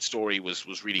Terry. That story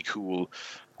was really cool.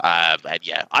 And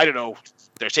yeah, I don't know.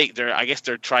 I guess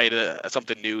they're trying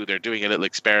something new. They're doing a little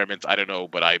experiment. I don't know,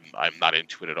 but I'm not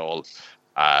into it at all.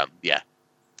 Yeah.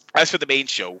 As for the main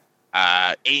show,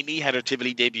 Amy had her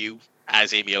Tivoli debut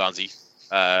as Amy Alonzi.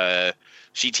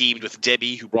 She teamed with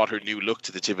Debbie, who brought her new look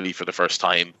to the Tivoli for the first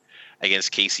time,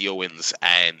 against Casey Owens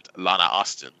and Lana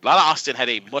Austin. Lana Austin had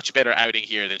a much better outing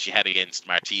here than she had against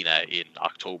Martina in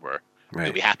October. Right.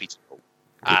 You'll be happy to know.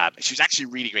 She was actually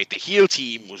really great. The heel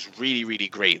team was really, really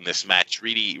great in this match.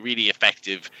 Really, really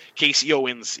effective. Casey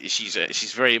Owens,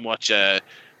 she's very much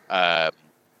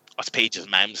what's Paige's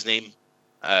mom's name?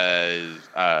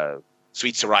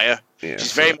 Sweet Soraya. Yeah,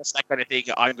 she's very much that kind of thing.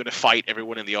 I'm going to fight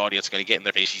everyone in the audience, going to get in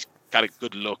their face. She's got a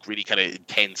good look, really kind of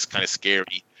intense, kind of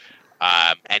scary.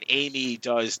 And Amy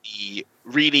does the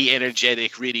really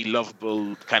energetic, really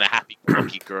lovable, kind of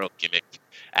happy-go-lucky girl gimmick.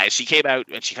 She came out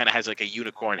and she kind of has like a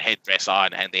unicorn headdress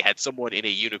on, and they had someone in a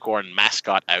unicorn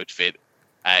mascot outfit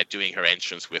doing her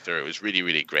entrance with her. It was really,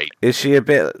 really great. Is she a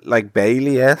bit like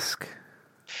Bayley-esque?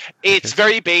 It's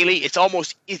very Bayley. It's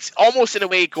almost in a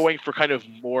way going for kind of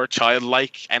more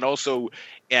childlike, and also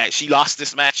she lost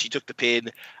this match. She took the pin.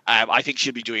 I think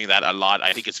she'll be doing that a lot.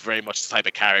 I think it's very much the type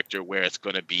of character where it's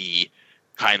going to be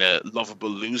kind of lovable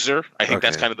loser. I think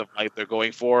that's kind of the vibe they're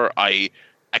going for.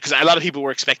 Because a lot of people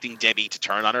were expecting Debbie to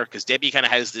turn on her, because Debbie kind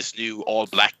of has this new all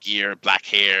black gear, black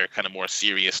hair, kind of more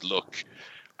serious look,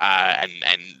 and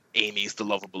Amy's the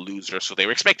lovable loser. So they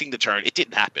were expecting the turn. It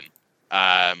didn't happen.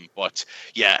 But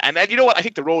yeah, and you know what? I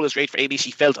think the role is great for Amy.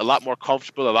 She felt a lot more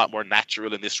comfortable, a lot more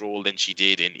natural in this role than she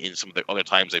did in some of the other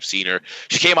times I've seen her.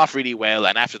 She came off really well,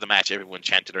 and after the match, everyone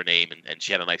chanted her name, and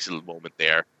she had a nice little moment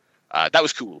there. That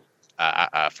was cool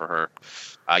for her.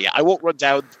 Yeah, I won't run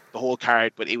down the whole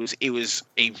card, but it was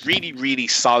a really, really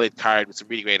solid card with some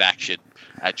really great action.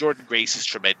 Jordan Grace is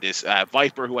tremendous.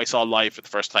 Viper, who I saw live for the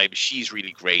first time, she's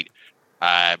really great.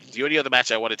 The only other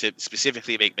match I wanted to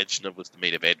specifically make mention of was the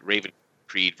main event, Raven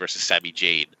Creed versus Sami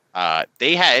Zayn.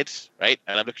 They had, right,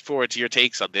 and I'm looking forward to your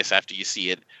takes on this after you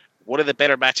see it, one of the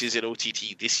better matches in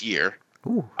OTT this year.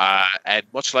 And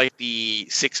much like the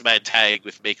 6-man tag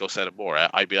with Meiko Satomura,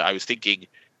 I was thinking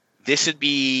this would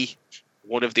be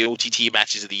one of the OTT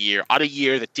matches of the year on a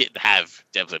year that didn't have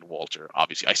Devlin Walter.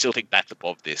 Obviously, I still think that's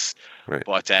above this. Right.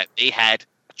 But they had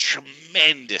a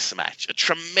tremendous match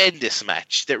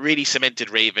that really cemented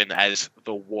Raven as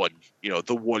the one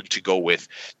to go with.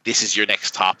 This is your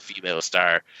next top female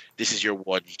star. This is your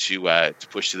one to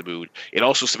push to the moon. It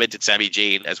also cemented Sami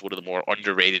Zayn as one of the more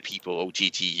underrated people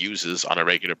OTT uses on a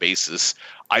regular basis.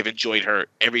 I've enjoyed her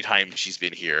every time she's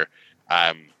been here.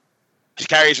 She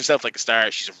carries herself like a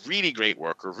star. She's a really great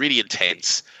worker, really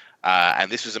intense. And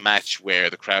this was a match where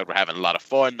the crowd were having a lot of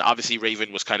fun. Obviously,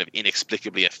 Raven was kind of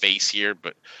inexplicably a face here,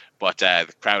 but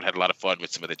the crowd had a lot of fun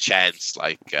with some of the chants,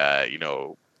 like,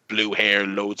 blue hair,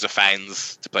 loads of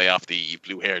fans, to play off the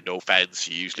blue hair, no fans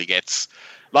she usually gets.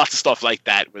 Lots of stuff like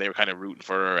that where they were kind of rooting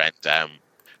for her. And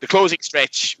the closing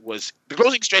stretch was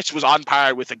on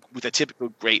par with a typical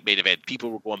great main event.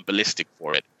 People were going ballistic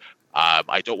for it.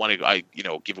 I don't want to,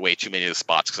 give away too many of the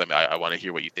spots because I want to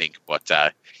hear what you think. But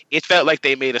it felt like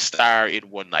they made a star in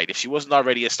one night. If she wasn't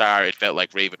already a star, it felt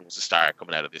like Raven was a star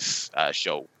coming out of this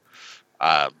show.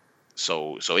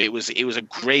 So it was a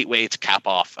great way to cap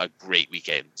off a great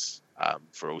weekend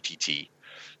for OTT.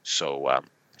 So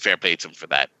fair play to them for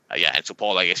that. Yeah, and so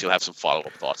Paul, I guess you'll have some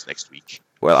follow-up thoughts next week.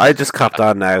 Well, I just copped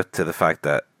on now to the fact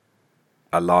that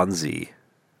Allons-y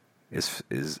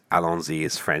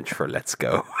is French for "let's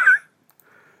go."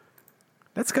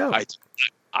 Let's go.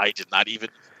 I did not even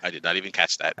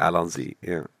catch that. Allons-y,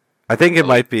 yeah. I think it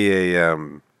might be a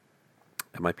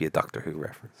Doctor Who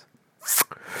reference.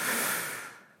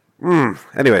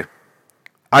 Anyway,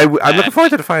 I'm looking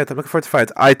forward to the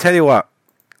fight. I tell you what,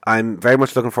 I'm very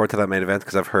much looking forward to that main event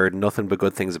because I've heard nothing but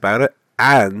good things about it,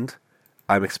 and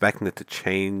I'm expecting it to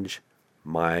change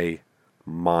my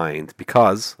mind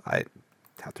because I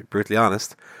have to be brutally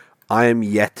honest, I am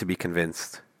yet to be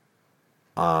convinced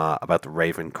about the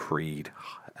Raven Creed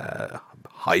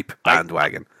hype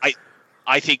bandwagon.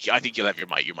 I think you'll have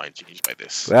your mind changed by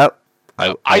this. Well,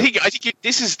 I think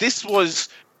this was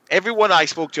everyone I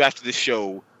spoke to after the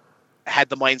show had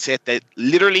the mindset that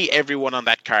literally everyone on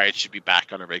that card should be back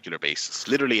on a regular basis.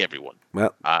 Literally everyone.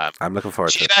 Well, I'm looking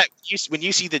forward to it. When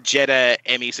you see the Jeddah,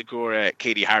 Emi Sakura,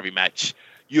 Katie Harvey match,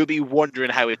 you'll be wondering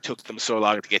how it took them so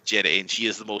long to get Jeddah in. She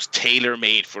is the most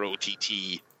tailor-made for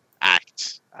OTT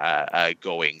act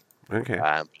going. Okay.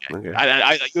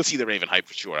 Okay. You'll see the Raven hype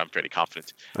for sure. I'm pretty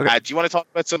confident. Okay. Do you want to talk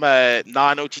about some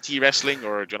non-OTT wrestling,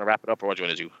 or do you want to wrap it up, or what do you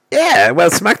want to do? Yeah,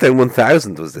 well, SmackDown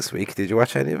 1000 was this week. Did you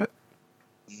watch any of it?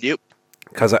 Nope.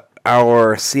 Because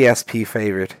our CSP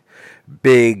favorite,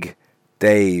 Big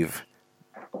Dave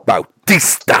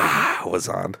Bautista, was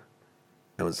on.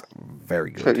 It was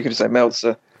very good. So you could say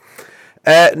Meltzer.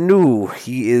 No,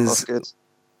 he is. Good.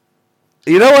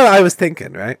 You know what I was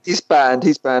thinking, right? He's banned.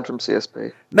 He's banned from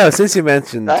CSP. No, since you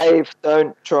mentioned Dave,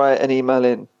 don't try and email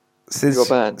in. You're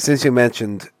banned. Since you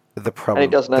mentioned the problem, and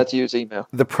he doesn't know how to use email.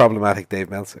 The problematic Dave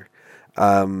Meltzer.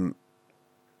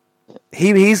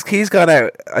 He's gone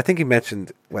out. I think he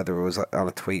mentioned, whether it was on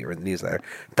a tweet or in the newsletter,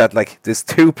 that like there's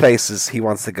two places he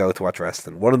wants to go to watch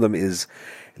wrestling. One of them is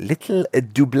Little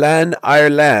Dublin,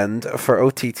 Ireland for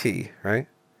OTT, right?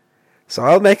 So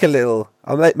I'll make a little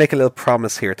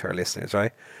promise here to our listeners,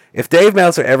 right? If Dave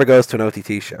Meltzer ever goes to an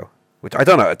OTT show, which I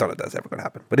don't know if that's ever going to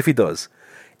happen, but if he does,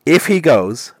 if he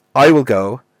goes, I will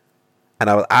go, and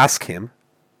I will ask him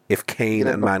if Kane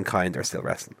and Mankind are still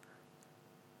wrestling.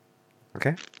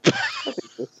 Okay?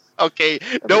 Okay,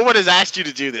 no one has asked you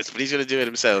to do this, but he's going to do it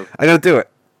himself. I'm going to do it.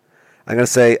 I'm going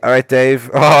to say, all right, Dave.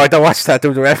 Oh, I don't watch that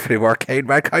WWF anymore. Kane,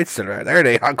 Mankind still around. There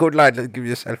they are. Good lad. Let's give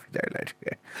you a selfie there, lad.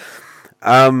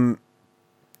 Okay.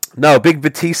 No, Big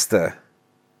Batista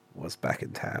was back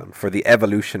in town for the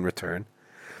Evolution return.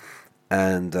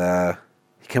 And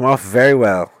he came off very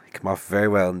well. He came off very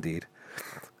well indeed.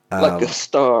 Like a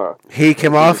star. He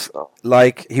came off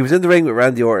like he was in the ring with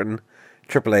Randy Orton,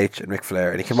 Triple H, and Ric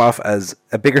Flair, and he came off as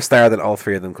a bigger star than all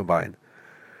three of them combined.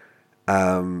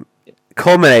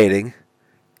 Culminating,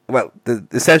 well,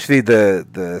 essentially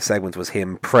the segment was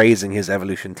him praising his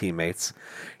Evolution teammates.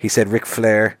 He said Ric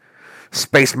Flair,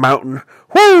 Space Mountain,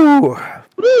 woo!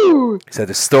 Woo! He said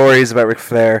the stories about Ric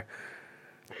Flair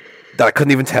that I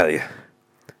couldn't even tell you.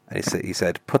 And he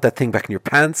said, put that thing back in your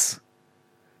pants.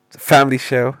 It's a family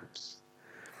show.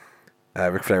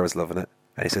 Ric Flair was loving it.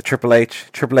 And he said, Triple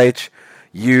H,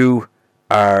 you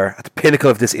are at the pinnacle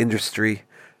of this industry.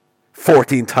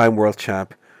 14-time world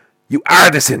champ. You are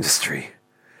this industry.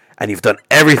 And you've done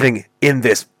everything in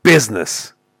this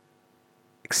business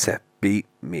except beat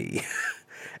me.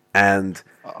 And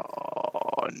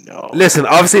oh no! Listen,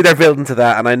 obviously they're building to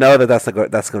that, and I know that's going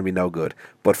to be no good.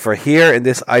 But for here in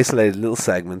this isolated little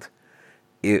segment,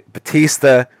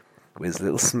 Batista with his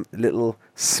little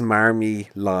smarmy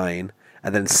line,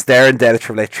 and then staring dead at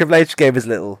Triple H. Triple H gave his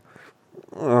little,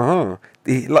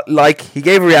 he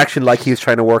gave a reaction like he was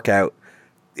trying to work out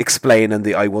explaining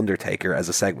the I Wondertaker as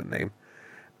a segment name.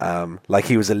 Like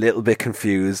he was a little bit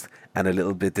confused and a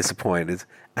little bit disappointed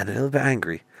and a little bit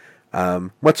angry.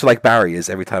 Much like Barry is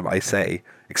every time I say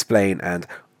explain and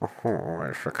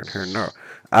I fucking hear no.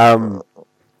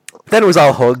 Then it was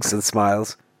all hugs and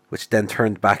smiles, which then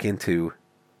turned back into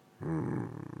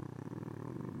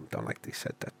don't like they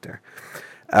said that there.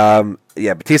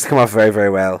 Batista came off very, very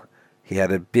well. He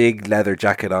had a big leather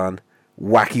jacket on,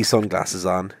 wacky sunglasses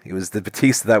on. He was the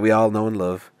Batista that we all know and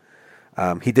love.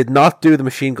 He did not do the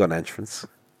machine gun entrance,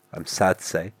 I'm sad to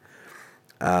say.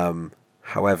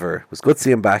 However, it was good to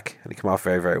see him back, and he came off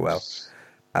very, very well.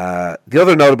 The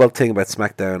other notable thing about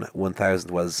SmackDown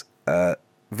 1000 was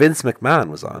Vince McMahon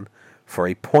was on for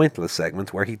a pointless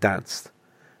segment where he danced.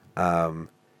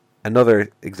 Another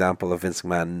example of Vince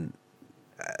McMahon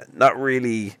not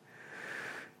really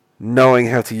knowing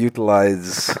how to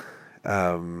utilize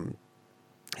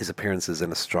his appearances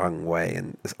in a strong way,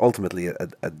 and it's ultimately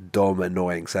a dumb,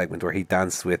 annoying segment where he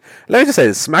danced with. Let me just say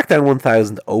this: SmackDown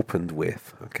 1000 opened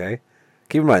with, okay?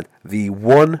 Keep in mind, the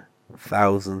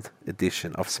 1000th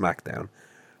edition of SmackDown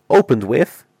opened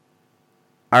with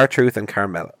R-Truth and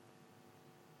Carmella.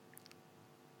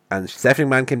 And Stephanie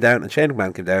McMahon came down, and Shane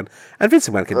McMahon came down, and Vince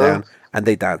McMahon came down, and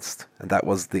they danced. And that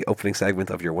was the opening segment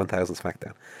of your 1000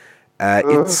 SmackDown.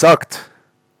 It sucked.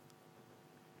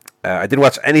 I didn't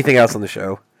watch anything else on the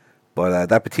show, but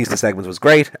that Batista segment was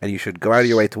great, and you should go out of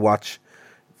your way to watch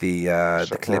the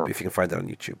clip if you can find it on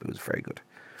YouTube. It was very good.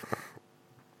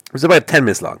 It was about 10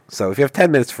 minutes long. So if you have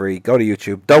 10 minutes free, go to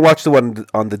YouTube. Don't watch the one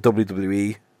on the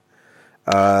WWE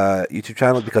YouTube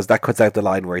channel, because that cuts out the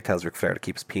line where he tells Ric Flair to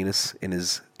keep his penis in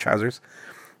his trousers.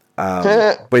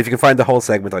 But if you can find the whole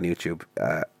segment on YouTube,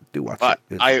 do watch it.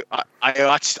 I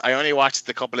only watched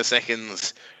the couple of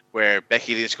seconds where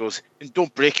Becky Lynch goes,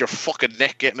 "Don't break your fucking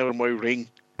neck getting out of my ring."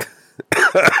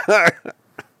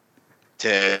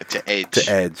 to Edge.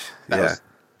 To Edge, That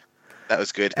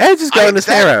was good. Edge is growing his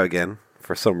hair out again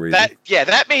for some reason.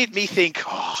 That made me think,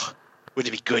 would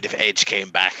it be good if Edge came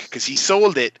back? Because he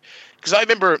sold it. Because I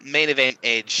remember main event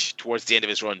Edge towards the end of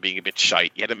his run being a bit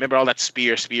shite. Yeah, remember all that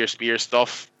spear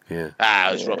stuff? Yeah.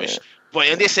 It was rubbish. But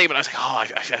in this segment, I was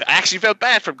like, I actually felt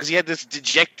bad for him because he had this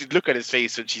dejected look on his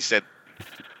face when she said,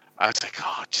 I was like,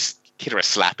 just hit her a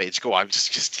slap, Edge. Go on,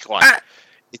 just go on.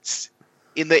 It's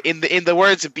in the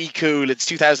words of Be Cool. It's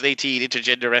 2018.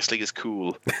 Intergender wrestling is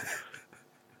cool.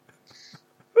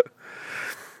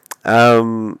 I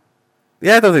don't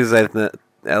think there's anything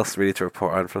else really to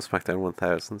report on from SmackDown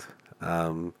 1000.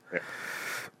 And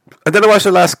then I watched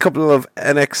the last couple of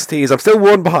NXTs. I'm still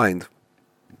one behind,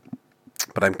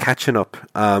 but I'm catching up.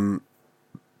 I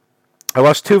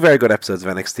watched 2 very good episodes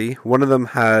of NXT. One of them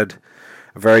had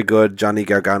a very good Johnny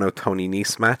Gargano-Tony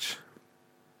Nese match,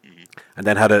 and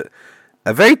then had a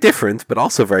very different but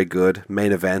also very good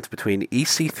main event between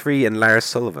EC3 and Lars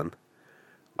Sullivan.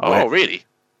 Really?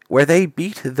 Where they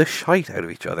beat the shite out of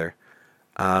each other.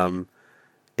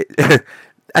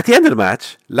 At the end of the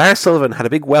match, Lars Sullivan had a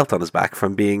big welt on his back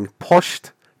from being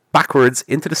pushed backwards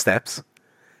into the steps,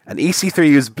 and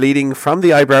EC3 was bleeding from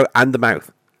the eyebrow and the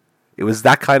mouth. It was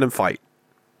that kind of fight.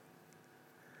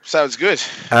 Sounds good.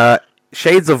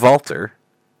 Shades of Walter,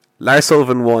 Lars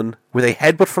Sullivan won with a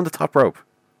headbutt from the top rope.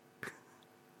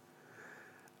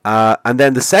 And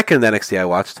then the second NXT I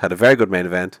watched had a very good main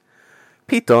event.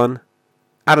 Pete Dunne,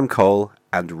 Adam Cole,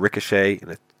 and Ricochet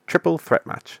in a triple threat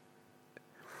match.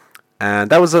 And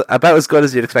that was about as good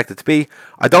as you'd expect it to be.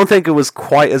 I don't think it was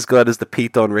quite as good as the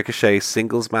Pete Dunne Ricochet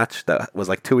singles match that was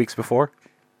like 2 weeks before,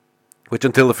 which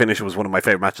until the finish was one of my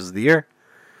favorite matches of the year.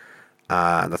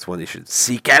 And that's one you should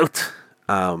seek out.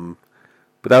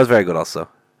 But that was very good also.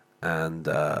 And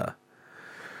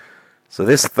so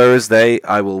this Thursday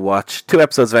I will watch 2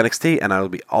 episodes of NXT and I will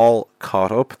be all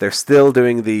caught up. They're still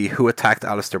doing the Who Attacked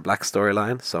Aleister Black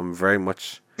storyline, so I'm very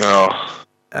much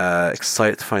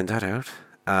excited to find that out.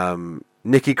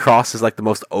 Nikki Cross is like the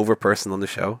most over person on the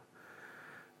show,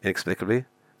 inexplicably,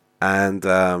 and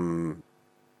there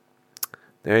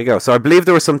you go. So I believe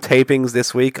there were some tapings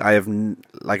this week. I have,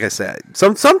 like I said,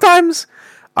 sometimes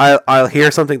I'll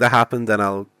hear something that happened, and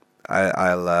I'll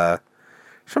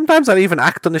sometimes I'll even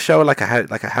act on the show like I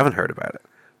haven't heard about it.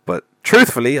 But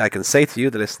truthfully, I can say to you,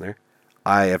 the listener,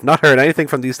 I have not heard anything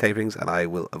from these tapings, and I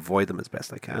will avoid them as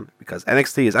best I can, because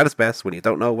NXT is at its best when you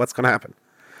don't know what's going to happen,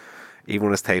 even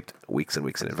when it's taped weeks and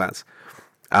weeks in advance.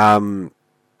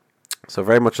 So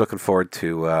very much looking forward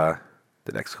to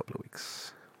the next couple of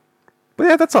weeks. But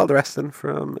yeah, that's all the rest then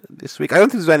from this week. I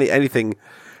don't think there's anything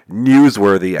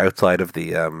newsworthy outside of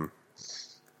the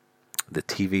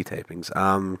TV tapings.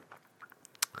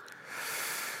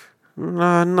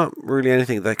 Not really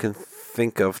anything that I can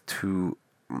think of to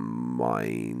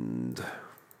mind.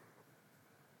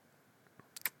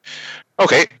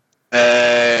 Okay.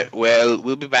 Well,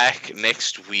 we'll be back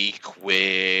next week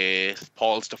with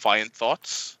Paul's Defiant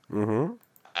Thoughts. Mm-hmm.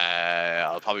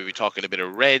 I'll probably be talking a bit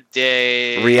of Red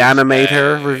Day.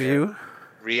 Reanimator review.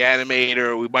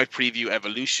 Reanimator. We might preview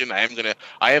Evolution. I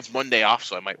have Monday off,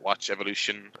 so I might watch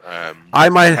Evolution. I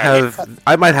might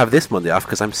have this Monday off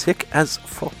because I'm sick as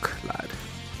fuck, lad.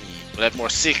 We'll have more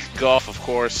sick golf, of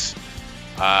course.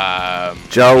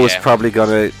 Joe is probably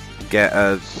gonna get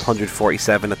a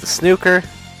 147 at the snooker.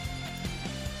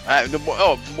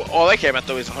 All I care about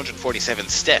though is 147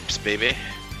 steps, baby.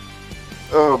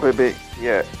 Oh, baby,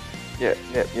 yeah.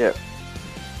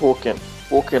 Walking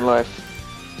life.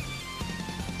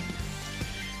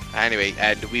 Anyway,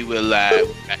 and we will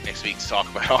back next week to talk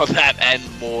about all that and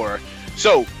more.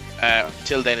 So,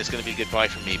 till then, it's going to be goodbye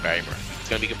from me, Barry Murphy. It's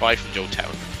going to be goodbye from Joe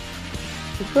Town.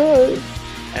 Goodbye.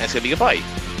 And it's going to be goodbye,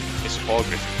 Mr. Paul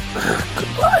Griffin.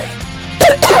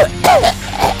 Goodbye.